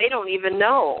they don't even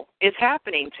know is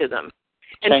happening to them.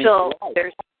 Until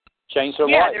there's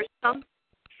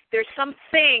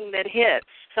something that hits,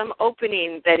 some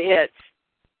opening that hits.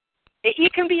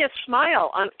 It can be a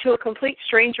smile to a complete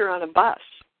stranger on a bus.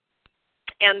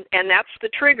 And that's the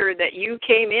trigger that you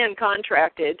came in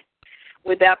contracted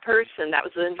with that person. That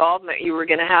was the involvement you were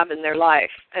going to have in their life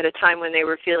at a time when they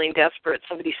were feeling desperate.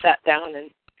 Somebody sat down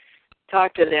and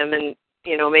talked to them and,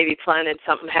 maybe planted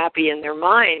something happy in their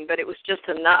mind, but it was just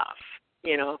enough,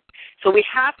 So we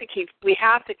have to keep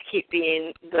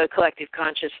being the collective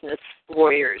consciousness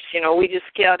warriors. We just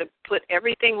got to put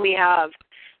everything we have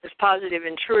that's positive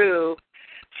and true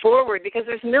forward, because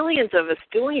there's millions of us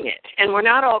doing it, and we're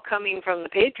not all coming from the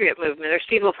Patriot movement. There's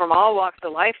people from all walks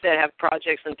of life that have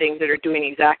projects and things that are doing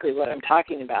exactly what I'm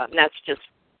talking about, and that's just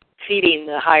feeding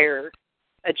the higher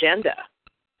agenda.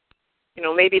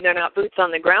 Maybe they're not boots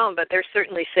on the ground, but they're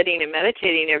certainly sitting and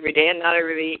meditating every day, and not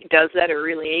everybody does that or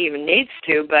really even needs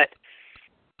to, but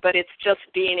it's just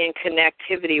being in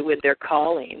connectivity with their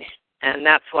calling. And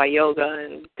that's why yoga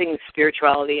and things,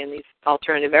 spirituality and these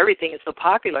alternative everything is so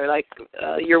popular, like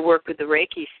your work with the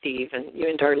Reiki, Steve, and you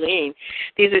and Darlene.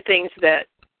 These are things that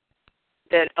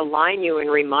align you and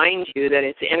remind you that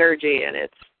it's energy and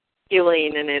it's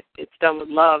healing and it's done with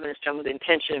love and it's done with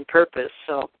intention and purpose.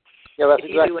 So that's if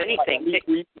exactly you do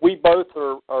anything. We both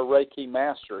are Reiki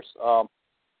masters.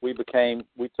 We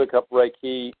took up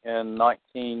Reiki in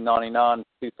 1999,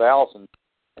 2000.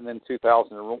 And then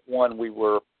 2001, we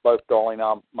were both, Darlene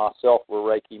and myself, were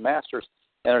Reiki masters.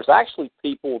 And there's actually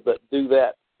people that do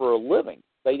that for a living.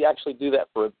 They actually do that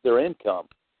for their income.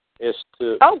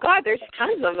 Oh, God, there's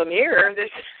tons of them here.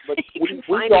 But you can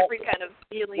find every kind of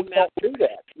healing method. We don't do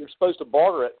that. You're supposed to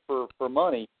barter it for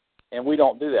money, and we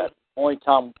don't do that. The only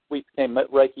time we became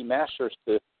Reiki masters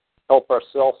to help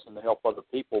ourselves and to help other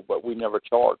people, but we never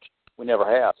charged. We never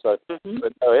have. So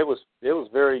but no, it was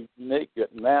very unique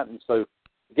getting that. And so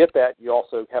to get that, you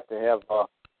also have to have,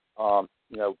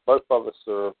 both of us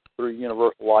are through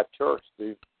Universal Life Church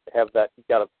to have that. You've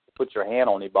got to put your hand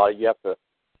on anybody. You have to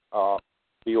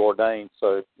be ordained.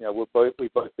 So, we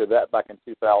both did that back in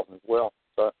 2000 as well.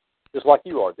 So just like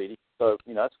you are, Dee Dee. So,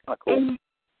 that's kind of cool.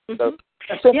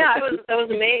 So, yeah, I was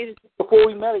amazed. Before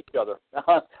we met each other.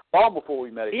 Long before we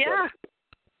met each other.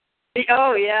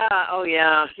 Oh yeah.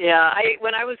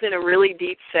 When I was in a really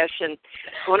deep session,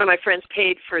 one of my friends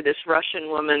paid for this Russian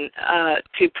woman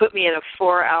to put me in a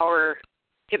 4-hour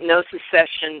hypnosis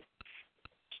session.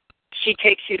 She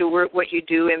takes you to work what you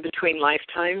do in between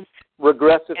lifetimes.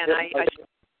 Regressive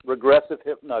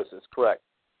hypnosis, correct.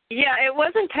 Yeah, it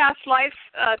wasn't past life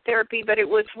therapy, but it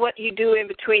was what you do in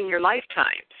between your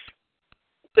lifetimes.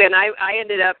 And I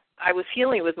was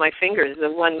healing with my fingers. The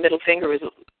one middle finger was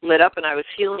lit up, and I was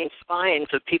healing spines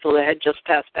of people that had just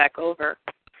passed back over.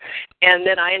 And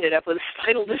then I ended up with a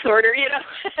spinal disorder,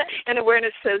 and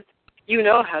awareness says, you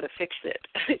know how to fix it.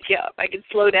 Yeah, I can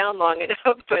slow down long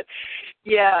enough. But,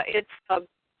 yeah, it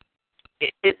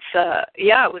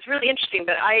was really interesting.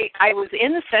 But I was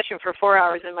in the session for 4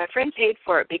 hours, and my friend paid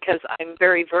for it because I'm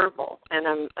very verbal, and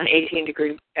I'm an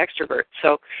 18-degree extrovert.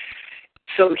 So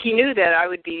he knew that I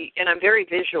would be, and I'm very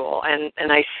visual, and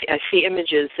I see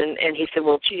images, and he said,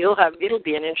 well, gee, it'll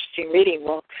be an interesting reading.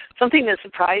 Well, something that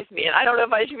surprised me, and I don't know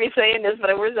if I should be saying this,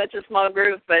 but we're such a small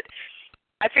group, but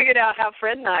I figured out how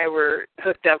Fred and I were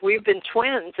hooked up. We've been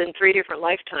twins in 3 different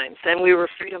lifetimes, and we were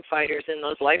freedom fighters in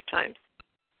those lifetimes.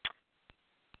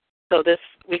 So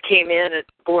we came in,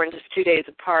 born just 2 days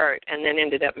apart, and then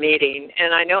ended up meeting.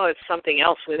 And I know it's something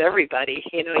else with everybody.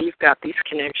 You've got these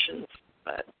connections,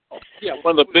 but... Yeah,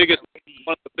 one of the biggest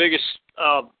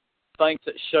things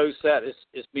that shows that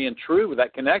is being true with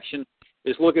that connection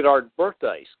is look at our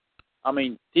birthdays. I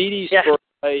mean, Dee Dee's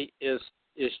birthday is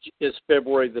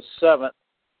February the 7th.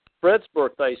 Fred's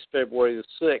birthday is February the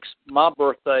 6th. My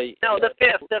birthday... No, the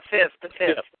 5th. The 5th.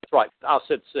 That's right. I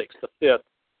said 6th, the 5th.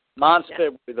 Mine's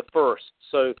February the 1st.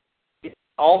 So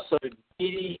also,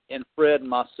 Dee and Fred and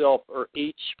myself are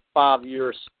each 5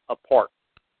 years apart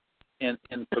in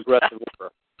progressive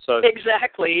order. So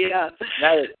exactly, yeah.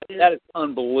 That is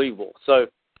unbelievable. So,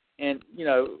 and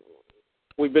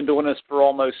we've been doing this for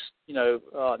almost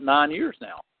 9 years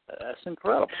now. That's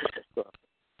incredible.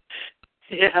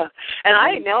 Yeah, and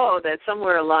I know that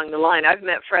somewhere along the line, I've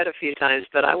met Fred a few times,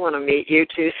 but I want to meet you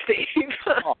too, Steve.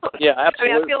 Yeah,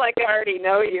 absolutely. I mean, I feel like I already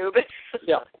know you, but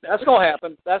yeah, that's gonna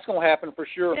happen. That's gonna happen for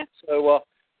sure. Yeah. So,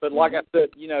 but like I said,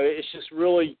 it's just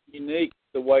really unique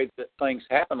the way that things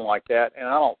happen like that, and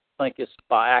I don't think it's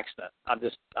by accident. I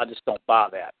just don't buy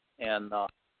that. And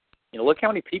look how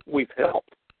many people we've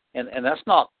helped, and that's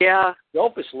not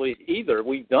selfishly either.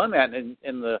 We've done that in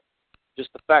the.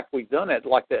 Just the fact we've done it,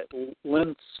 like that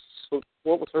Lynn,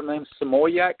 what was her name,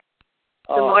 Samoyak?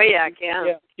 Samoyak,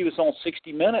 yeah. She was on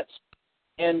 60 Minutes,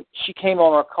 and she came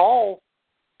on our call,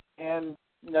 and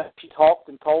she talked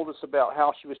and told us about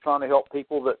how she was trying to help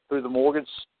people that through the mortgage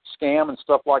scam and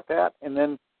stuff like that. And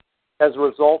then, as a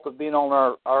result of being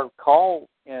on our call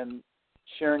and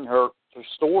sharing her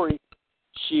story,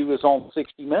 she was on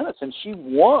 60 Minutes, and she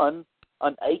won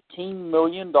an $18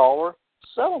 million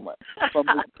settlement from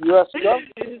the U.S.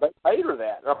 government. They paid her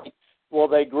that. I mean, well,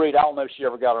 they agreed. I don't know if she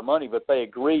ever got her money, but they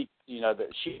agreed, that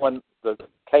she won the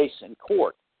case in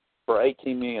court for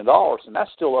 $18 million, and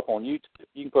that's still up on YouTube.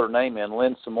 You can put her name in,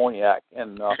 Lynn Samoyak,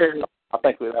 and I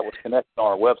think that was connected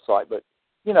on our website. But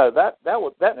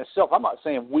that in itself, I'm not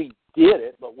saying we did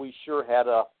it, but we sure had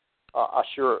a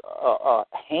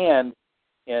hand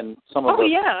in some of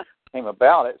what came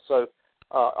about it. So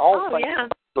all things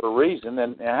for a reason,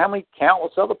 and how many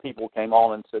countless other people came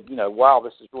on and said, wow,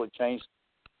 this has really changed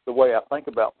the way I think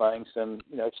about things. And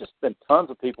it's just been tons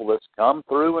of people that's come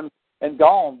through and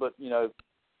gone, but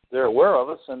they're aware of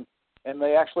us and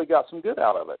they actually got some good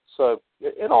out of it. So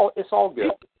it's all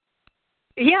good.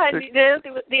 Yeah,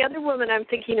 the other woman I'm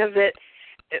thinking of that,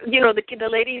 the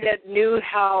lady that knew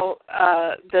how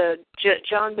the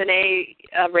John Benet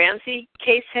Ramsey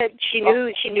case she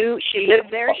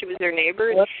lived there. She was their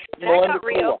neighbor.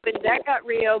 That got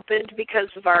reopened because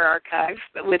of our archive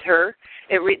with her.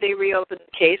 They reopened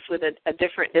the case with a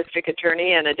different district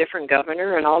attorney and a different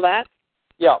governor and all that.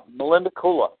 Yeah, Melinda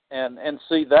Kula, and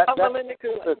see that Melinda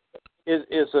Kula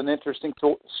is an interesting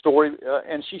story,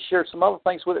 and she shared some other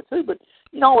things with it too. But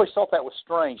I always thought that was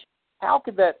strange. How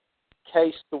could that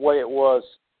case the way it was,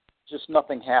 just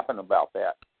nothing happened about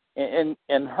that? And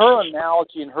her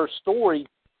analogy and her story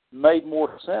made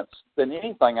more sense than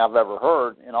anything I've ever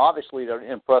heard. And obviously, it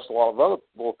impressed a lot of other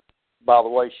people by the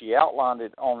way she outlined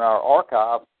it on our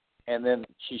archive, and then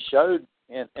she showed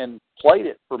and played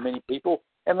it for many people,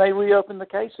 and they reopened the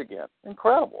case again.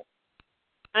 Incredible.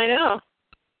 I know.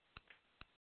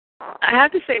 I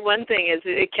have to say one thing is,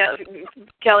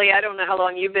 Kelly, I don't know how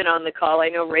long you've been on the call. I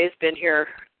know Ray's been here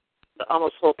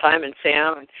almost full time, and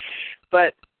Sam,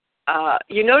 but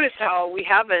you notice how we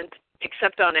haven't,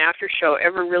 except on After Show,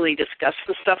 ever really discussed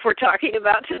the stuff we're talking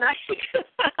about tonight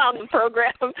on the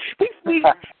program.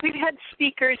 We've had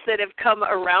speakers that have come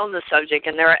around the subject,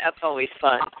 and that's always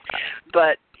fun.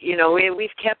 But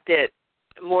we've kept it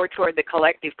more toward the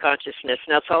collective consciousness,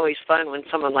 and that's always fun when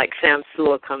someone like Sam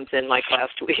Sula comes in like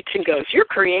last week and goes, "You're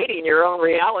creating your own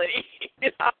reality,"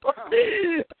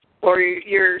 or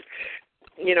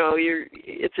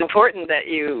it's important that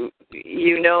you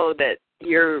know that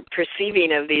your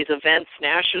perceiving of these events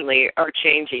nationally are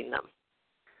changing them.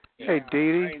 Hey,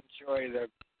 Dee. I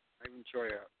enjoy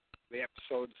the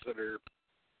episodes that are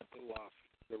a little off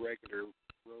the regular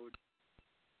road.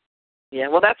 Yeah,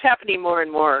 well, that's happening more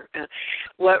and more.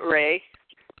 What, Ray?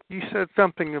 You said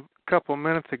something a couple of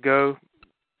minutes ago,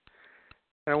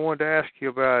 and I wanted to ask you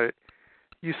about it.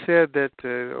 You said that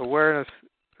awareness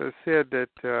said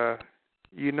that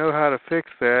you know how to fix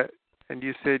that, and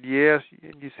you said yes.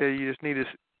 You said you just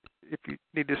if you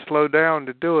need to slow down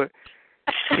to do it.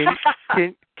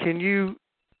 Can you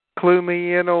clue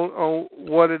me in on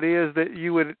what it is that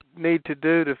you would need to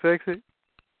do to fix it?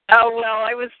 Oh, well,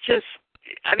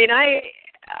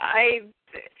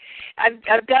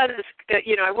 I've done this,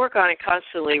 I work on it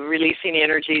constantly, releasing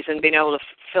energies and being able to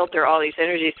filter all these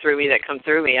energies through me that come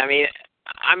through me. I mean,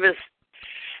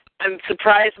 I'm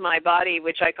surprised my body,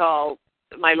 which I call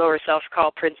my lower self,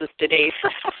 call Princess Denise.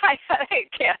 I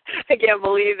can't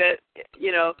believe it,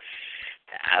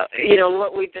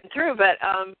 what we've been through. But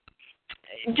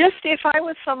just if I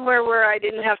was somewhere where I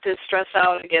didn't have to stress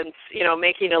out against,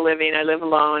 making a living, I live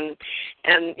alone,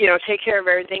 and, take care of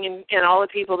everything and all the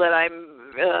people that I'm,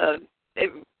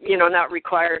 not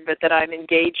required, but that I'm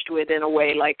engaged with in a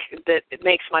way like that it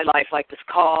makes my life like this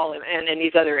call and in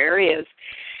these other areas.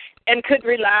 and could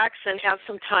relax and have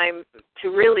some time to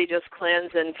really just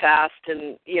cleanse and fast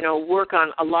and, you know, work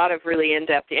on a lot of really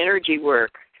in-depth energy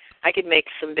work, I could make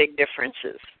some big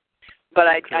differences. But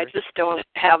I just don't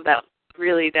have that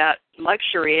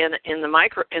luxury in the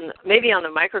micro, maybe on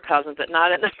the microcosm, but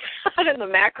not in the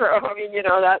macro. I mean, you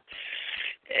know, that's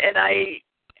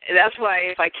why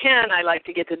if I can, I like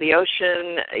to get to the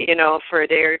ocean, you know, for a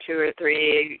day or two or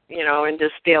three, you know, and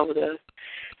just be able to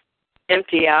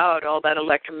empty out all that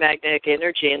electromagnetic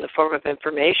energy in the form of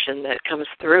information that comes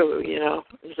through, you know.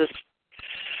 It's just,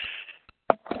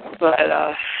 but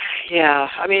yeah,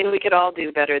 I mean, we could all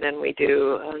do better than we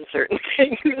do on certain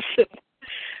things.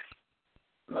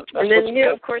 And then, you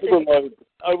know, of course,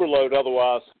 overload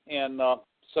otherwise, and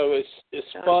so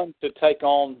it's fun to take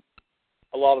on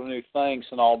a lot of new things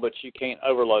and all, but you can't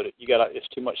overload it. It's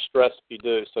too much stress if you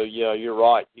do. So yeah, you're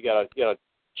right. You gotta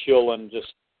chill and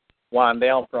just wind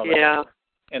down from it. Yeah.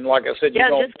 And like I said,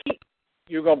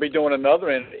 you're going to be doing another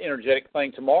energetic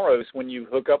thing tomorrow is when you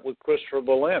hook up with Christopher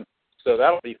Berlin. So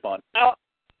that'll be fun. Oh,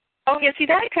 yeah, see,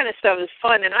 that kind of stuff is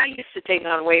fun, and I used to take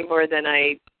on way more than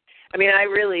I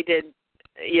really did,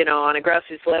 you know, on a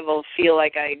grassroots level, feel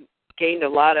like I gained a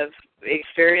lot of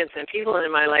experience and people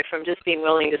in my life from just being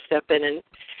willing to step in and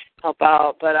help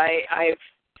out. But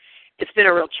it's been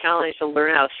a real challenge to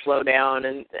learn how to slow down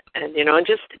and you know, and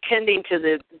just tending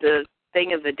to the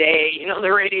thing of the day, you know,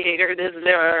 the radiator,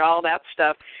 all that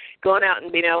stuff. Going out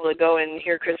and being able to go and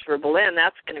hear Christopher Berlin,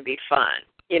 that's going to be fun,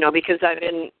 you know, because I'm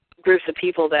in groups of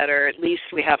people that are, at least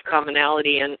we have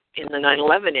commonality in the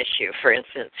 9/11 issue, for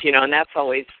instance, you know, and that's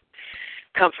always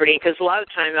comforting because a lot of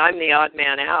times I'm the odd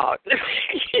man out,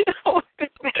 you know, no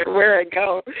matter where I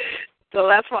go. So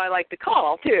that's why I like to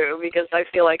call too, because I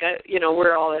feel like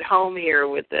we're all at home here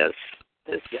with this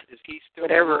Is he still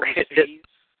whatever it is.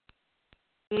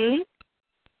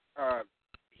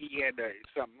 He had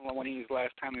something when he was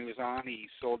last time he was on. He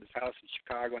sold his house in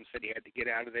Chicago and said he had to get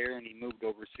out of there, and he moved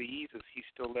overseas. Does he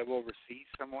still live overseas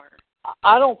somewhere?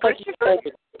 I don't think he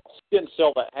didn't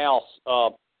sell that house.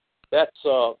 That's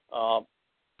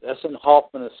in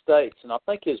Hoffman Estates, and I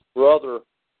think his brother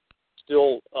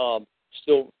still. I'm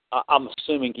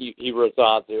assuming he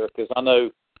resides there because I know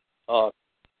that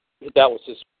was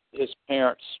his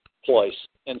parents' place,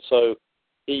 and so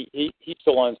he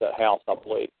still owns that house, I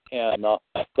believe. And the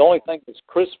only thing is,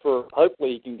 Christopher,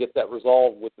 hopefully he can get that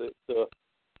resolved with the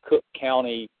Cook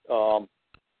County, I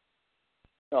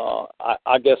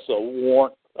guess a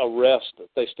warrant arrest that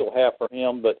they still have for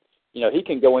him. But you know, he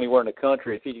can go anywhere in the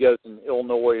country. If he goes in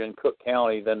Illinois and Cook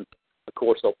County, then of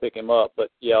course they'll pick him up. But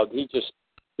yeah, he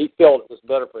felt it was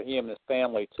better for him and his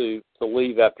family to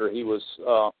leave after he was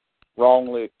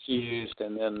wrongly accused,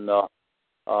 and then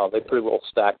they pretty well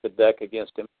stacked the deck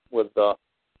against him with.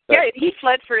 Yeah, he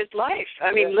fled for his life.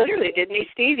 I mean, literally, didn't he,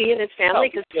 Steve? He and his family,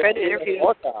 because Fred interviewed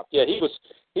him. Yeah, he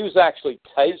was actually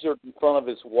tasered in front of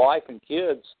his wife and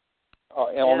kids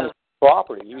on his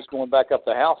property. He was going back up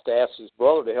the house to ask his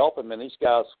brother to help him, and these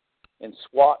guys in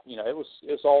SWAT, you know, it was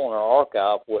all in our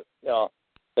archive. What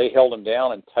they held him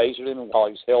down and tasered him while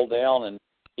he was held down, and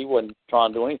he wasn't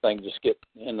trying to do anything, just get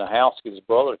in the house, get his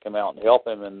brother to come out and help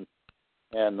him, and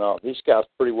these guys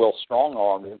pretty well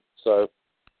strong-armed him. So,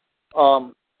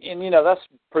 and, you know, that's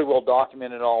pretty well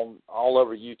documented all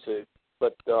over YouTube.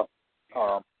 But the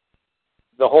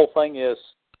whole thing is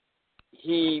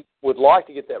he would like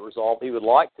to get that resolved. He would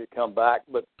like to come back.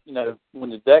 But, you know, when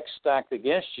the deck's stacked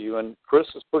against you, and Chris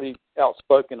is pretty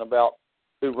outspoken about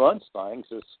who runs things,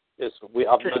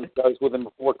 I've done those with him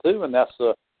before, too, and that's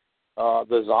the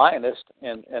Zionist.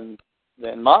 And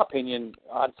in my opinion,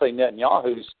 I'd say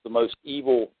Netanyahu's the most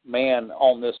evil man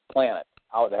on this planet.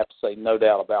 I would have to say no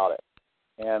doubt about it.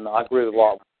 And I agree with a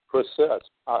lot of what Chris says.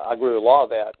 I agree with a lot of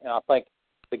that. And I think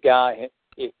the guy,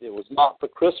 if it was not for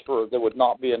Christopher, there would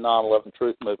not be a 9/11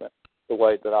 truth movement the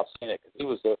way that I've seen it. Because he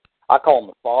was I call him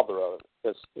the father of it,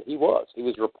 because he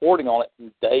was reporting on it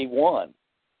from day one.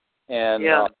 And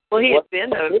well, he had been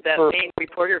that main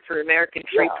reporter for American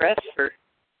Free Press for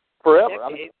forever. I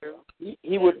mean,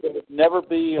 he would never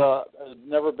been a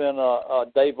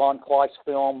Dave Von Kleist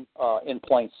film, In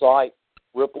Plain Sight,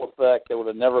 Ripple Effect. There would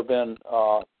have never been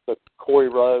the Corey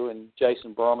Rowe and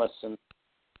Jason Burmis and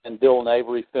Dylan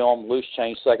Avery film Loose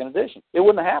Change Second Edition. It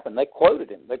wouldn't have happened. They quoted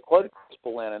him. They quoted Chris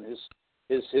Berlin and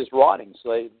his writings.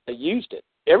 They used it.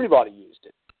 Everybody used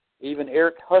it. Even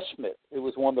Eric Huschmidt, who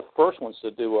was one of the first ones to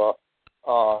do a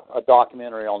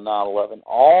documentary on 9/11.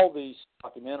 All these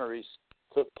documentaries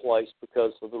took place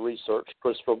because of the research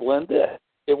Christopher Berlin did.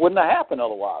 It wouldn't have happened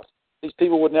otherwise. These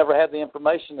people would never have the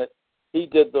information that he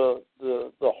did the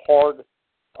hard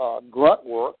grunt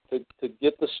work to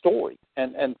get the story.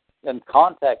 And and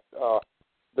contact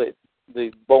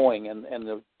the Boeing and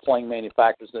the plane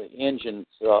manufacturers, the engines,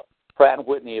 Pratt &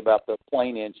 Whitney about the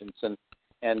plane engines,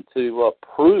 and to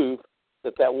prove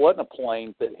that wasn't a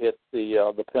plane that hit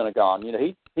the Pentagon. You know,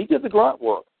 he did the grunt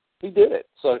work. He did it.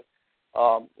 So,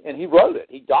 and he wrote it.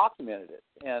 He documented it.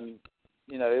 And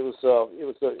you know,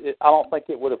 I don't think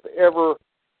it would have ever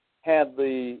had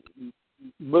the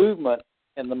movement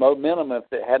and the momentum if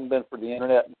it hadn't been for the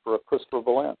internet and for Christopher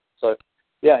Valent. So,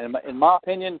 yeah, in my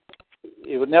opinion,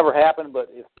 it would never happen. But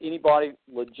if anybody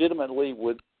legitimately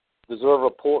would deserve a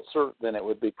Pulitzer, then it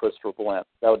would be Christopher Valent.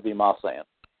 That would be my saying.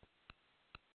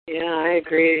 Yeah, I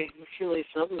agree. It's really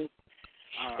something.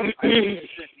 I'm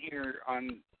sitting here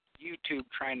on YouTube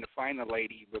trying to find the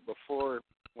lady, but before,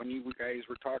 when you guys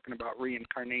were talking about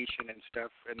reincarnation and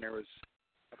stuff, and there was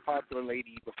a popular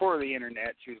lady before the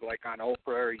internet, she was like on Oprah,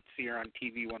 or you'd see her on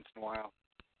TV once in a while,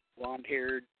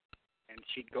 blonde-haired, and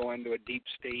she'd go into a deep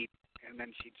state, and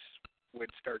then would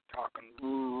start talking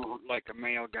like a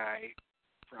male guy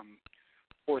from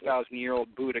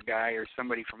 4,000-year-old Buddha guy or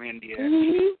somebody from India.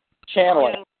 Mm-hmm.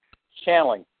 Channeling.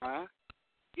 Huh?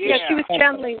 Yeah, she was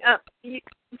channeling. I'm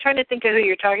trying to think of who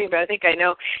you're talking about. I think I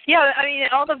know. Yeah, I mean,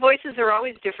 all the voices are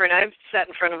always different. I've sat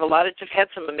in front of just had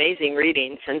some amazing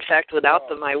readings. In fact, without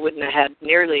them, I wouldn't have had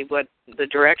nearly what the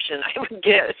direction I would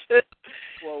get.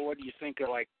 Well, what do you think of,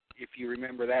 like, if you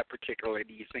remember that particularly,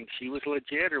 do you think she was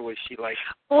legit, or was she like...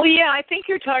 Well, yeah, I think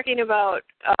you're talking about,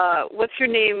 what's her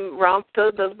name,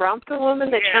 Ramtha, the Ramtha woman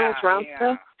that channels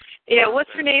Ramtha? Yeah, what's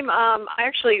her name? I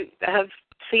actually have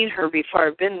seen her before.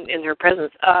 I've been in her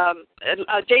presence.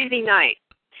 Daisy Knight.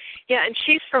 Yeah, and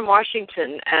she's from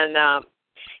Washington. And,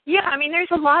 yeah, I mean, there's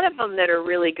a lot of them that are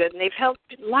really good, and they've helped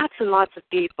lots and lots of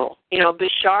people. You know,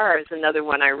 Bashar is another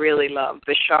one I really love.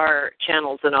 Bashar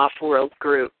channels an off-world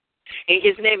group.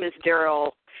 His name is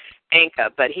Daryl Anka,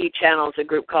 but he channels a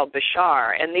group called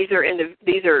Bashar. And these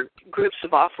are groups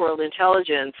of off-world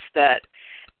intelligence that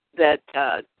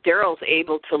Daryl's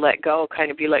able to let go, kind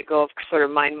of be let go of sort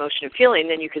of mind, motion, and feeling,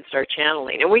 then you can start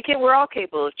channeling. And we're all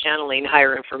capable of channeling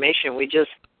higher information. We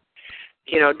just,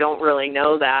 you know, don't really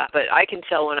know that. But I can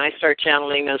tell when I start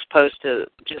channeling as opposed to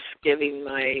just giving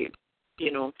my,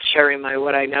 you know, sharing my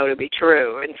what I know to be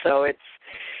true. And so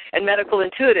and medical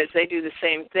intuitives, they do the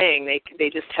same thing. They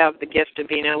just have the gift of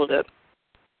being able to,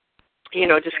 you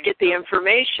know, just get the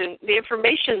information. The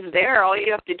information's there. All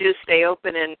you have to do is stay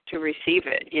open and to receive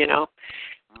it, you know.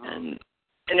 And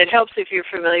it helps if you're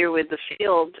familiar with the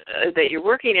field that you're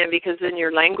working in, because then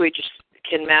your language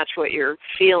can match what you're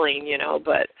feeling, you know.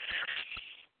 But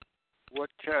what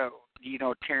do you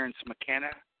know Terrence McKenna?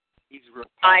 He's real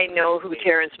popular. I know who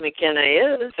Terrence McKenna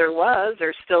is, or was,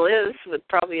 or still is, with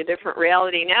probably a different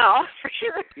reality now, for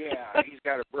sure. Yeah, he's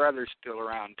got a brother still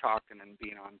around talking and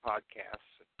being on podcasts.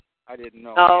 I didn't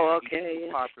know. Oh, okay.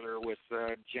 He's popular with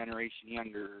Generation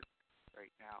Younger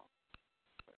right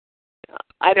now.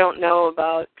 I don't know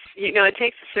about, you know, it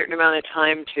takes a certain amount of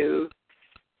time to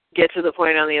get to the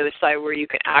point on the other side where you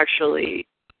can actually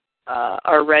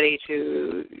are ready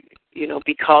to, you know,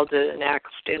 be called to enact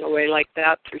in a way like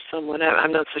that through someone.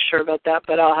 I'm not so sure about that,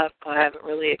 but I haven't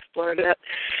really explored it.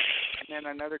 And then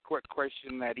another quick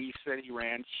question: that East City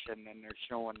Ranch, and then they're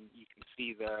showing, you can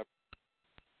see the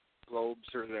globes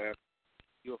or the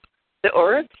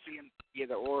orbs. Yeah,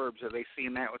 the orbs. Are they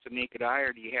seeing that with the naked eye,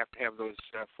 or do you have to have those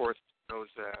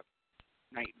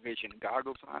night vision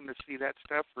goggles on to see that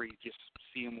stuff, or you just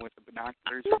see them with the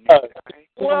binoculars or naked eye?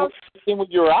 Well, see with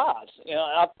your eyes. You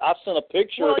know, I sent a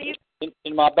picture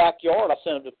in my backyard. I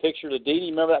sent a picture to Dee Dee.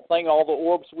 Remember that thing, all the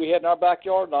orbs we had in our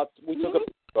backyard? We took a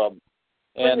picture of them.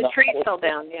 And the tree fell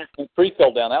down, yeah. The tree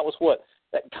fell down. That was what?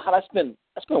 God, that's been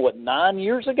what, 9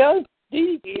 years ago?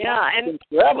 Dee Dee? Yeah, and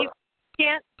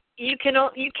you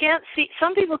can't see.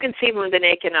 Some people can see them with the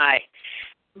naked eye.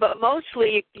 But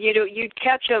mostly, you know, you'd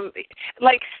catch them,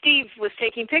 like Steve was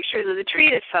taking pictures of the tree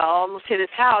that fell, almost hit his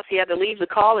house. He had to leave the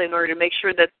call in order to make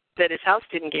sure that his house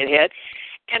didn't get hit.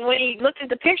 And when he looked at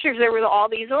the pictures, there were all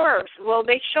these orbs. Well,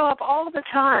 they show up all the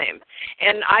time.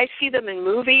 And I see them in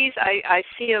movies. I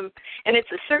see them, and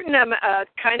it's a certain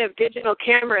kind of digital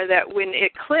camera that when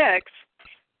it clicks,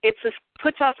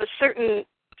 puts off a certain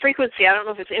frequency. I don't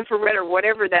know if it's infrared or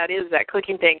whatever that is, that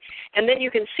clicking thing. And then you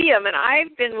can see them, and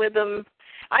I've been with them.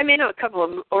 I'm in a couple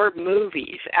of orb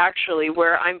movies, actually,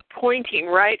 where I'm pointing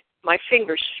my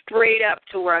finger straight up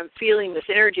to where I'm feeling this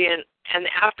energy. And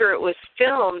after it was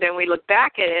filmed and we look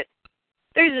back at it,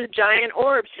 there's a giant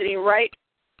orb sitting right,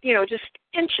 you know, just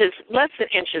less than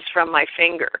inches from my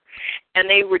finger. And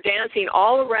they were dancing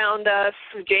all around us.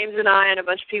 James and I and a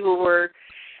bunch of people were,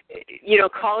 you know,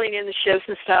 calling in the ships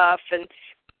and stuff.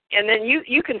 then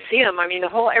you can see them. I mean,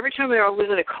 every time I was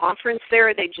at a conference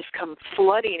there, they just come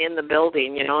flooding in the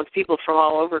building. You know, it's people from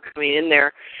all over coming in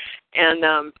there,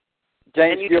 and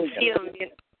James and you Gillian. can see them.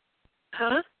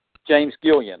 Huh? James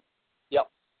Gillian. Yep.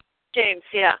 James,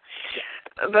 yeah.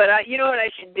 But you know what I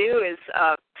should do is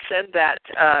send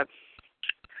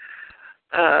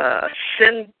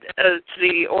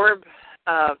the orb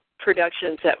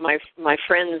productions that my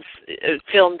friends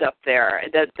filmed up there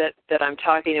that I'm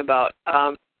talking about,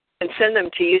 and send them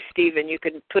to you, Steve, and you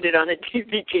can put it on a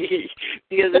DVD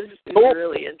because this is cool.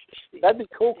 really interesting. That'd be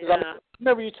cool because I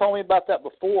remember you told me about that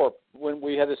before when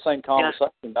we had the same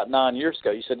conversation about 9 years ago.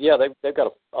 You said, yeah, they've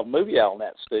got a movie out on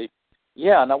that, Steve.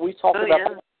 Yeah, now we talked about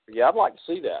that. Yeah, I'd like to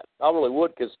see that. I really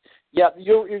would because, yeah,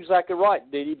 you're exactly right,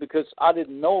 Dee Dee, because I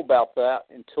didn't know about that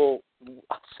until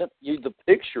I sent you the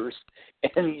pictures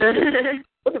and you said,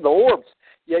 look at the orbs.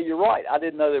 Yeah, you're right. I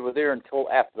didn't know they were there until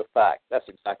after the fact. That's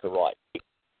exactly right.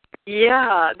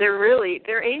 Yeah,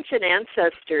 they're ancient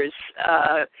ancestors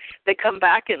that come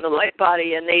back in the light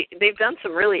body, and they've done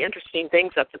some really interesting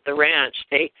things up at the ranch.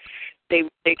 They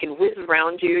can whiz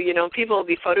around you. You know, people will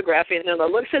be photographing and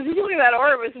they'll look, says, look at that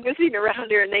orb is whizzing around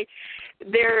here, and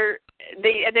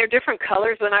they're different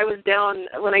colors. When I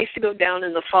used to go down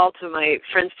in the fall to my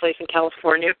friend's place in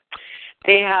California,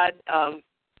 they had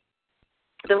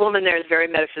the woman there is very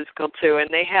metaphysical too, and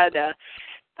they had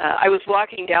I was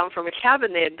walking down from a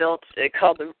cabin they had built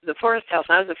called the Forest House,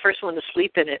 and I was the first one to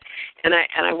sleep in it. And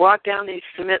I walked down these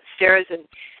cement stairs, and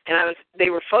they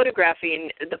were photographing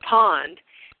the pond.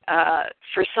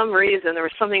 For some reason, there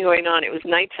was something going on. It was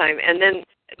nighttime, and then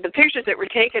the pictures that were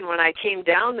taken when I came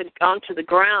down onto the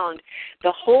ground,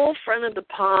 the whole front of the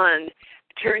pond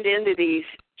turned into these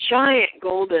giant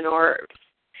golden orbs,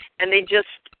 and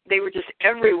they were just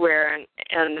everywhere,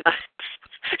 and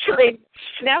so they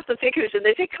snapped the pictures, and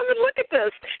they said, come and look at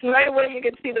this. And right away you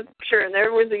could see the picture, and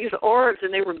there were these orbs,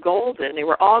 and they were golden. They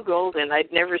were all golden.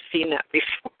 I'd never seen that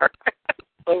before.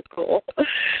 So cool.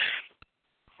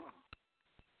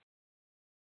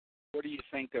 What do you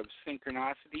think of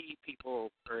synchronicity?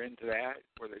 People are into that,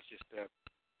 where there's just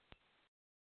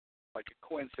like a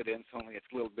coincidence, only it's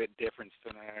a little bit different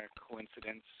than a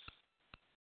coincidence.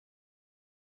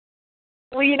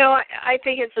 Well, you know, I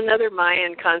think it's another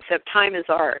Mayan concept. Time is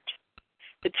art.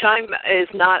 The time is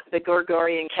not the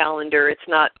Gregorian calendar. It's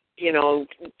not, you know,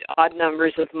 odd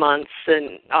numbers of months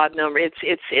and odd numbers.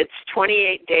 It's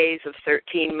 28 days of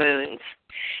 13 moons,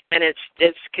 and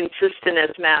it's consistent as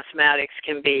mathematics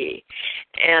can be.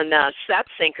 And that's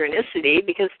synchronicity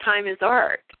because time is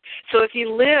art. So if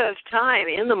you live time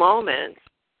in the moment,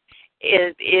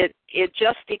 it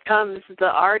just becomes the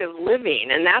art of living,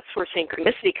 and that's where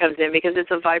synchronicity comes in because it's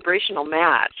a vibrational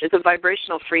match. It's a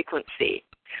vibrational frequency.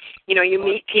 You know, you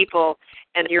meet people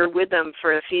and you're with them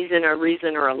for a season, a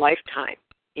reason, or a lifetime,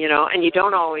 you know, and you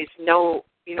don't always know,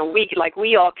 you know,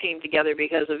 we all came together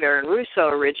because of Aaron Russo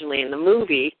originally in the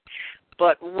movie,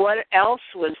 but what else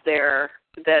was there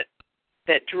that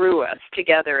drew us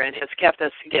together and has kept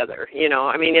us together, you know?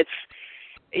 I mean,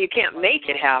 you can't make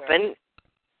it happen.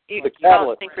 The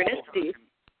catalyst, synchronicity.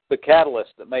 The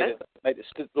catalyst that made it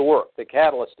stick to work. The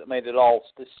catalyst that made it all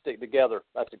stick together.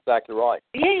 That's exactly right.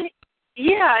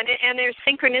 Yeah, and there's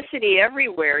synchronicity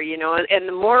everywhere, you know. And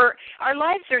the more our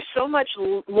lives are so much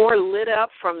more lit up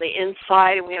from the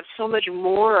inside, and we have so much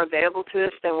more available to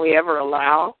us than we ever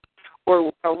allow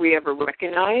or we ever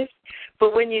recognize.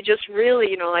 But when you just really,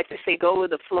 you know, like they say, go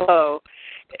with the flow,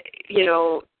 you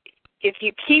know, if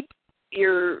you keep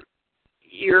your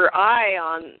eye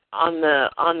on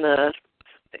the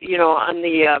you know, on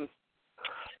the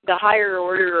higher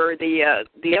order or the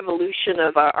evolution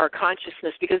of our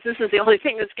consciousness, because this is the only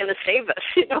thing that's going to save us,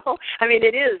 you know. I mean,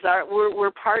 it is.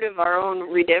 We're part of our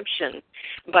own redemption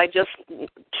by just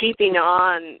keeping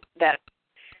on that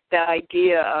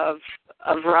idea of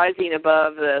rising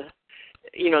above the,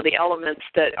 you know, the elements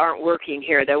that aren't working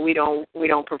here that we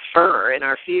don't prefer in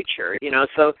our future, you know.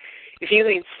 So if you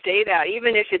can stay that,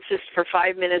 even if it's just for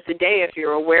 5 minutes a day, if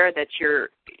you're aware that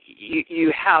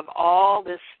you have all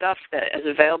this stuff that is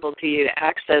available to you to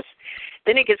access,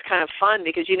 then it gets kind of fun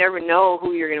because you never know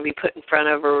who you're going to be put in front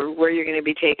of or where you're going to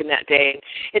be taken that day.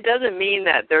 It doesn't mean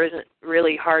that there isn't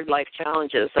really hard life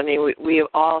challenges. I mean, we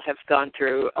all have gone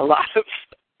through a lot of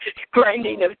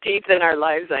grinding of teeth in our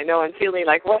lives, I know, and feeling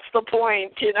like, what's the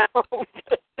point, you know? Well,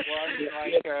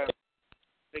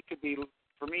 they could be,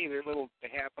 for me, they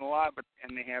happen a lot,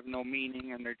 and they have no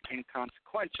meaning, and they're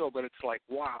inconsequential, but it's like,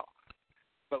 wow.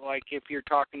 But like if you're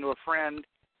talking to a friend,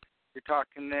 you're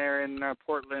talking there in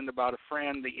Portland about a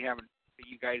friend that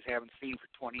you guys haven't seen for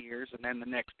 20 years, and then the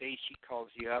next day she calls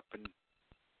you up and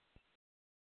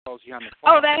calls you on the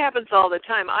phone. Oh, that happens all the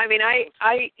time. I mean,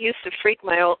 I used to freak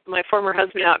my former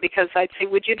husband out because I'd say,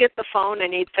 "Would you get the phone?"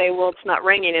 And he'd say, "Well, it's not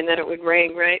ringing," and then it would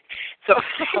ring, right? So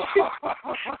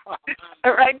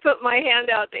or I'd put my hand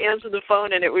out to answer the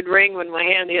phone, and it would ring when my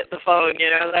hand hit the phone. You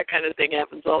know, that kind of thing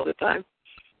happens all the time.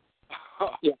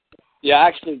 Yeah.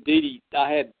 Actually, Dee Dee,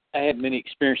 I had many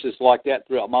experiences like that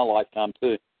throughout my lifetime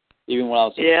too. Even when I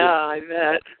was a kid. I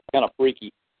bet. Kind of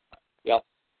freaky. Yeah.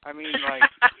 I mean, like,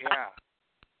 yeah.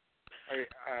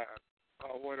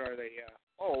 What are they?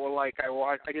 Like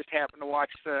I just happened to watch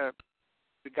the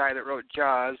guy that wrote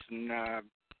Jaws and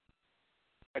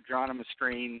Adronymous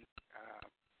Strain,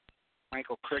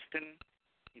 Michael Crichton,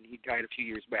 and he died a few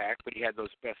years back, but he had those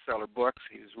bestseller books.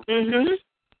 He was,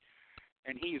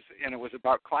 and it was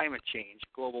about climate change,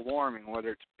 global warming.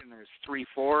 Whether it's and there's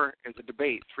 3-4 as a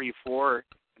debate, 3-4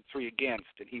 and 3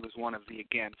 against, and he was one of the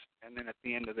against. And then at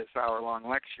the end of this hour-long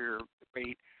lecture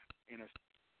debate in a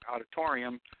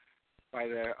auditorium by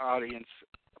the audience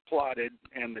applauded,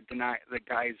 and the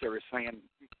guys that were saying,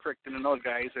 Crichton and those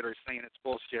guys that are saying it's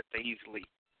bullshit, they easily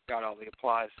got all the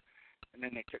applause. And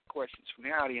then they took questions from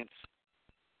the audience,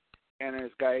 and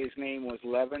this guy's name was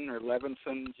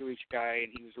Levinson, Jewish guy,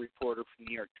 and he was a reporter from the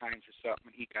New York Times or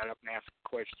something, and he got up and asked a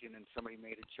question, and somebody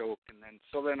made a joke, and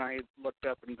then I looked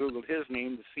up and Googled his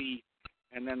name to see,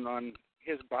 and then on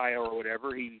his bio or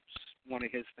whatever, one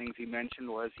of his things he mentioned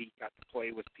was he got to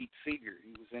play with Pete Seeger.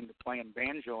 He was into playing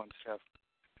banjo and stuff.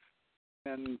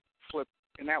 And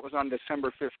that was on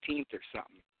December 15th or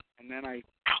something. And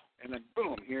then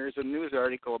boom, here's a news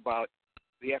article about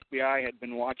the FBI had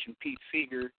been watching Pete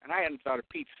Seeger, and I hadn't thought of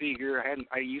Pete Seeger. I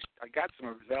got some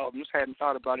of his albums, hadn't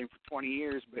thought about him for 20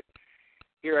 years, but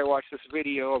here I watched this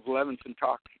video of Levinson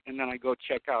talk, and then I go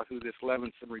check out who this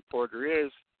Levinson reporter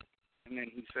is. And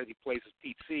then he said he plays with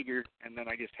Pete Seeger, and then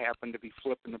I just happened to be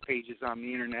flipping the pages on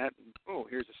the internet, and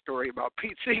here's a story about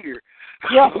Pete Seeger.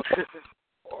 Yeah.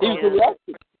 He was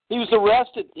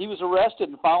arrested. He was arrested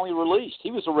and finally released.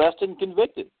 He was arrested and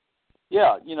convicted.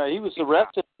 Yeah, he was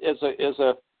arrested as a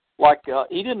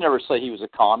he didn't ever say he was a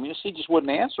communist. He just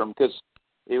wouldn't answer them because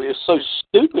it was so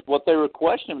stupid what they were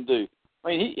questioning him to do. I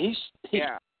mean,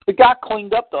 the guy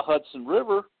cleaned up the Hudson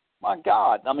River. My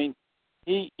God, I mean.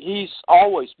 He's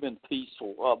always been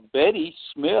peaceful. Betty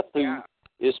Smith, who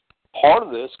is part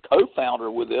of this, co-founder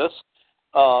with this,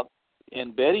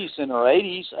 and Betty's in her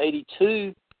 80s,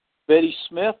 82. Betty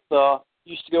Smith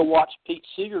used to go watch Pete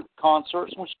Seeger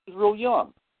concerts when she was real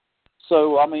young.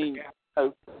 So, I mean,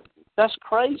 that's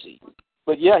crazy.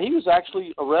 But, yeah, he was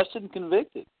actually arrested and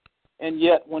convicted. And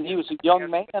yet, when he was a young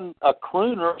man, a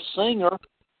crooner, a singer,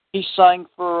 he sang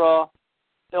for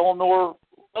Eleanor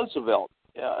Roosevelt.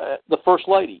 The First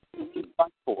Lady,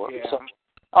 for her. So,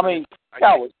 I mean,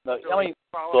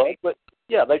 but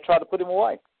yeah, they tried to put him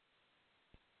away.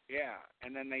 Yeah,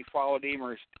 and then they followed him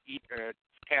or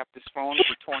tapped his phone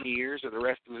for 20 years or the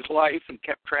rest of his life and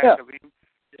kept track of him.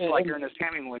 Just like Ernest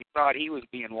Hemingway thought he was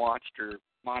being watched or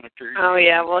monitored. Oh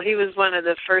yeah, well he was one of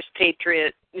the first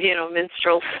patriot,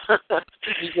 minstrels.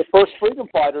 He's the first freedom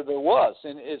fighter there was,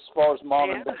 and as far as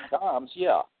modern times,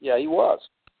 yeah, he was.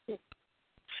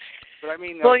 But I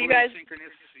mean, well, you guys,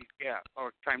 synchronicity.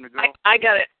 Time to go. I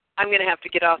got it. I'm going to have to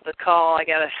get off the call. I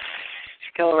got to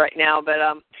go right now, but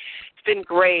it's been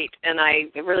great, and I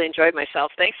really enjoyed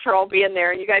myself. Thanks for all being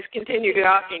there, and you guys continue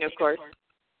talking, of course.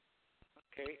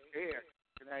 Okay. Yeah.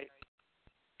 Good night.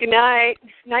 Good night.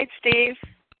 Night, Steve.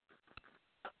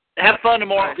 Have fun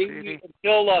tomorrow.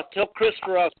 Tell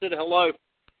Christopher I said hello.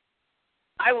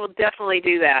 I will definitely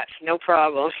do that. No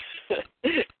problem.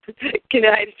 Good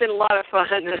night. It's been a lot of fun.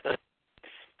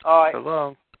 All right. So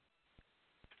long.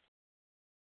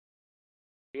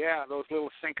 Yeah, those little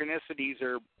synchronicities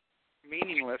are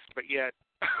meaningless, but yet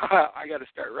I got to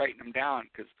start writing them down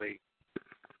because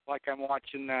I'm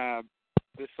watching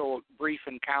this old Brief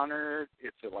Encounter.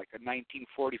 It's like a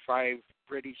 1945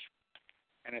 British,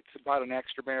 and it's about an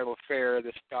extramarital affair.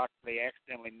 This doctor, they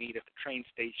accidentally meet at the train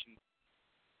station.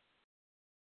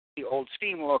 The old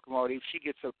steam locomotive, she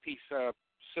gets a piece of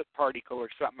soot particle or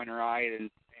something in her eye, and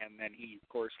then he, of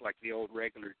course, like the old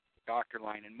regular doctor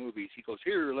line in movies, he goes,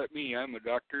 "Here, I'm a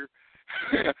doctor,"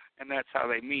 and that's how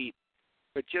they meet.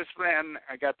 But just then,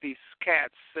 I got these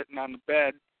cats sitting on the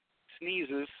bed,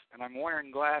 sneezes, and I'm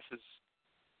wearing glasses,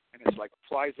 and it's like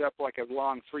flies up like a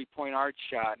long 3-point arch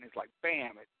shot, and it's like,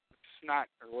 bam, snot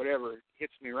or whatever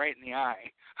hits me right in the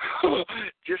eye.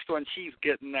 Just when she's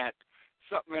getting that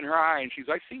something in her eye, and she's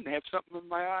like, I seem to have something in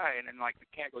my eye, and then like the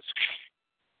cat goes,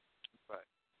 but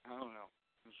I don't know.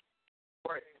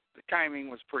 The timing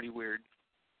was pretty weird,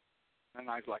 and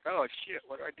I was like, oh shit,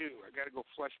 what do? I got to go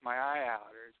flush my eye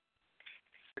out. Or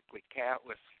basically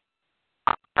catless.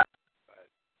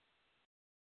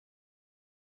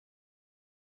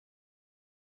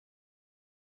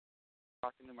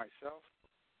 Talking to myself?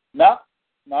 No,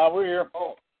 we're here.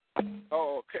 Oh,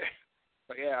 okay.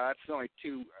 But yeah, that's the only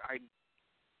two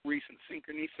recent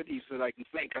synchronicities that I can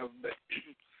think of. But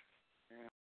yeah.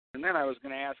 And then I was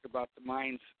going to ask about the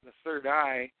mind's, the third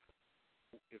eye,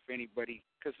 if anybody,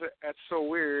 because that's so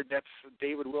weird. That's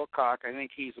David Wilcock. I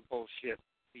think he's a bullshit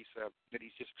piece of that.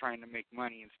 He's just trying to make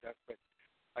money and stuff. But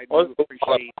I do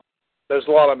appreciate. There's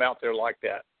a lot of them out there like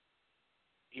that.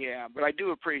 Yeah, but I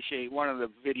do appreciate one of the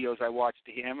videos I watched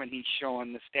to him, and he's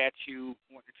showing the statue.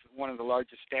 It's one of the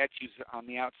largest statues on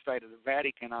the outside of the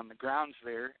Vatican on the grounds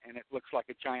there, and it looks like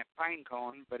a giant pine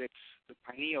cone, but it's the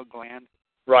pineal gland.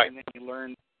 Right. And then you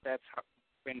learn that's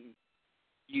been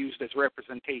used as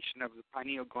representation of the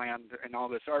pineal gland and all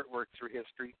this artwork through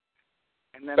history.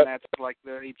 And then that's like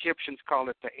the Egyptians called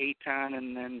it the Aton,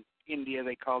 and then India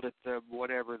they called it the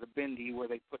whatever, the Bindi, where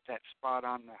they put that spot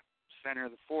on the center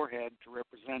of the forehead to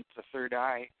represent the third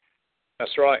eye.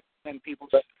 That's right. And people,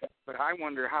 but I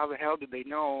wonder how the hell did they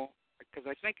know? Because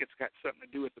I think it's got something to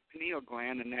do with the pineal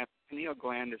gland, and that pineal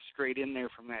gland is straight in there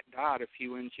from that dot a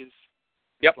few inches.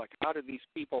 Yep. It's like, how did these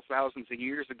people thousands of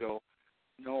years ago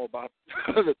know about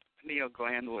the pineal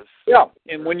gland was? Yeah,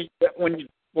 and when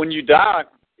you die,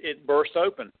 it bursts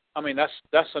open. I mean,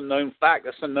 that's a known fact.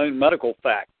 That's a known medical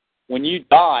fact. When you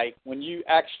die, when you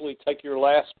actually take your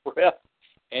last breath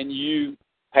and you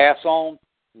pass on,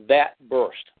 that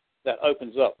burst, that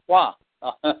opens up. Why?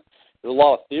 There's a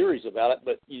lot of theories about it,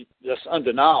 but that's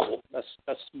undeniable.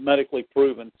 That's medically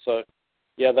proven. So,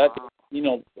 yeah, that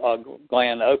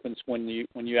gland opens when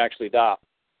you actually die.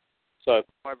 So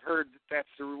I've heard that's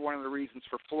one of the reasons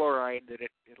for fluoride, that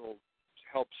it'll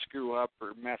help screw up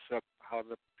or mess up how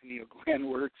the pineal gland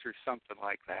works or something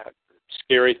like that.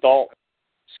 Scary thought.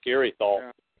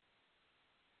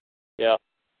 Yeah,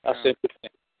 that's interesting.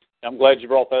 I'm glad you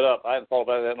brought that up. I hadn't thought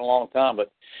about that in a long time,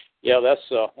 but yeah,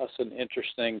 that's an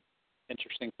interesting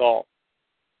thought.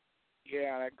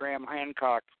 Yeah, that Graham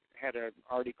Hancock had an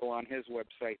article on his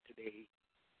website today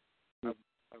of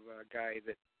a guy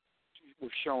that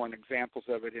was showing examples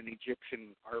of it in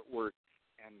Egyptian artwork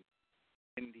and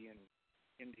India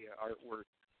artwork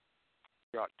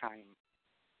throughout time.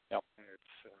 Yep. And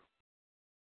it's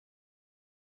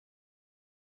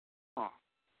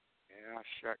yeah,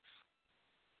 shucks.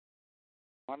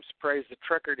 I'm surprised the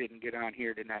trucker didn't get on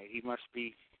here tonight. He must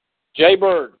be Jay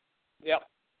Bird. Yep.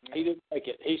 He didn't make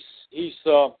it. He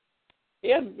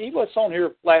was on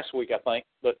here last week, I think.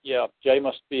 But yeah, Jay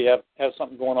must have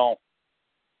something going on.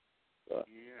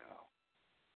 Yeah.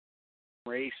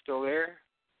 Ray still there?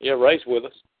 Yeah, Ray's with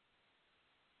us.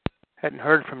 Hadn't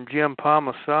heard from Jim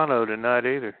Palmisano tonight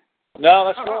either. No,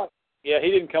 that's right. Yeah,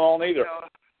 he didn't come on either.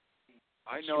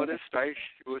 I noticed.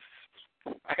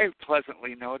 I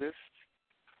pleasantly noticed.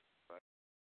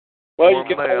 Well,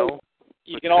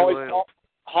 you can always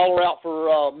holler out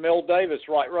for Mel Davis,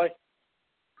 right, Ray?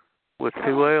 With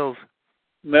 2 L's.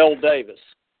 Mel Davis.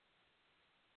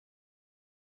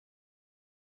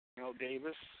 Mel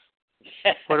Davis.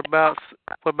 What about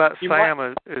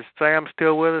Sam? Is Sam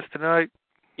still with us tonight?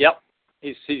 Yep.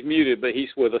 He's muted, but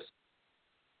he's with us.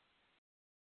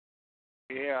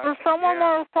 Yeah. Does someone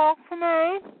want to talk to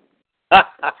me?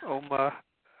 Oh my.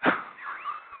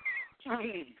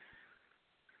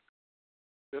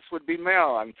 This would be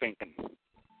Mel, I'm thinking.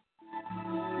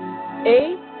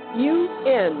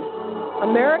 AUN,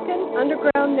 American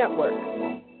Underground Network.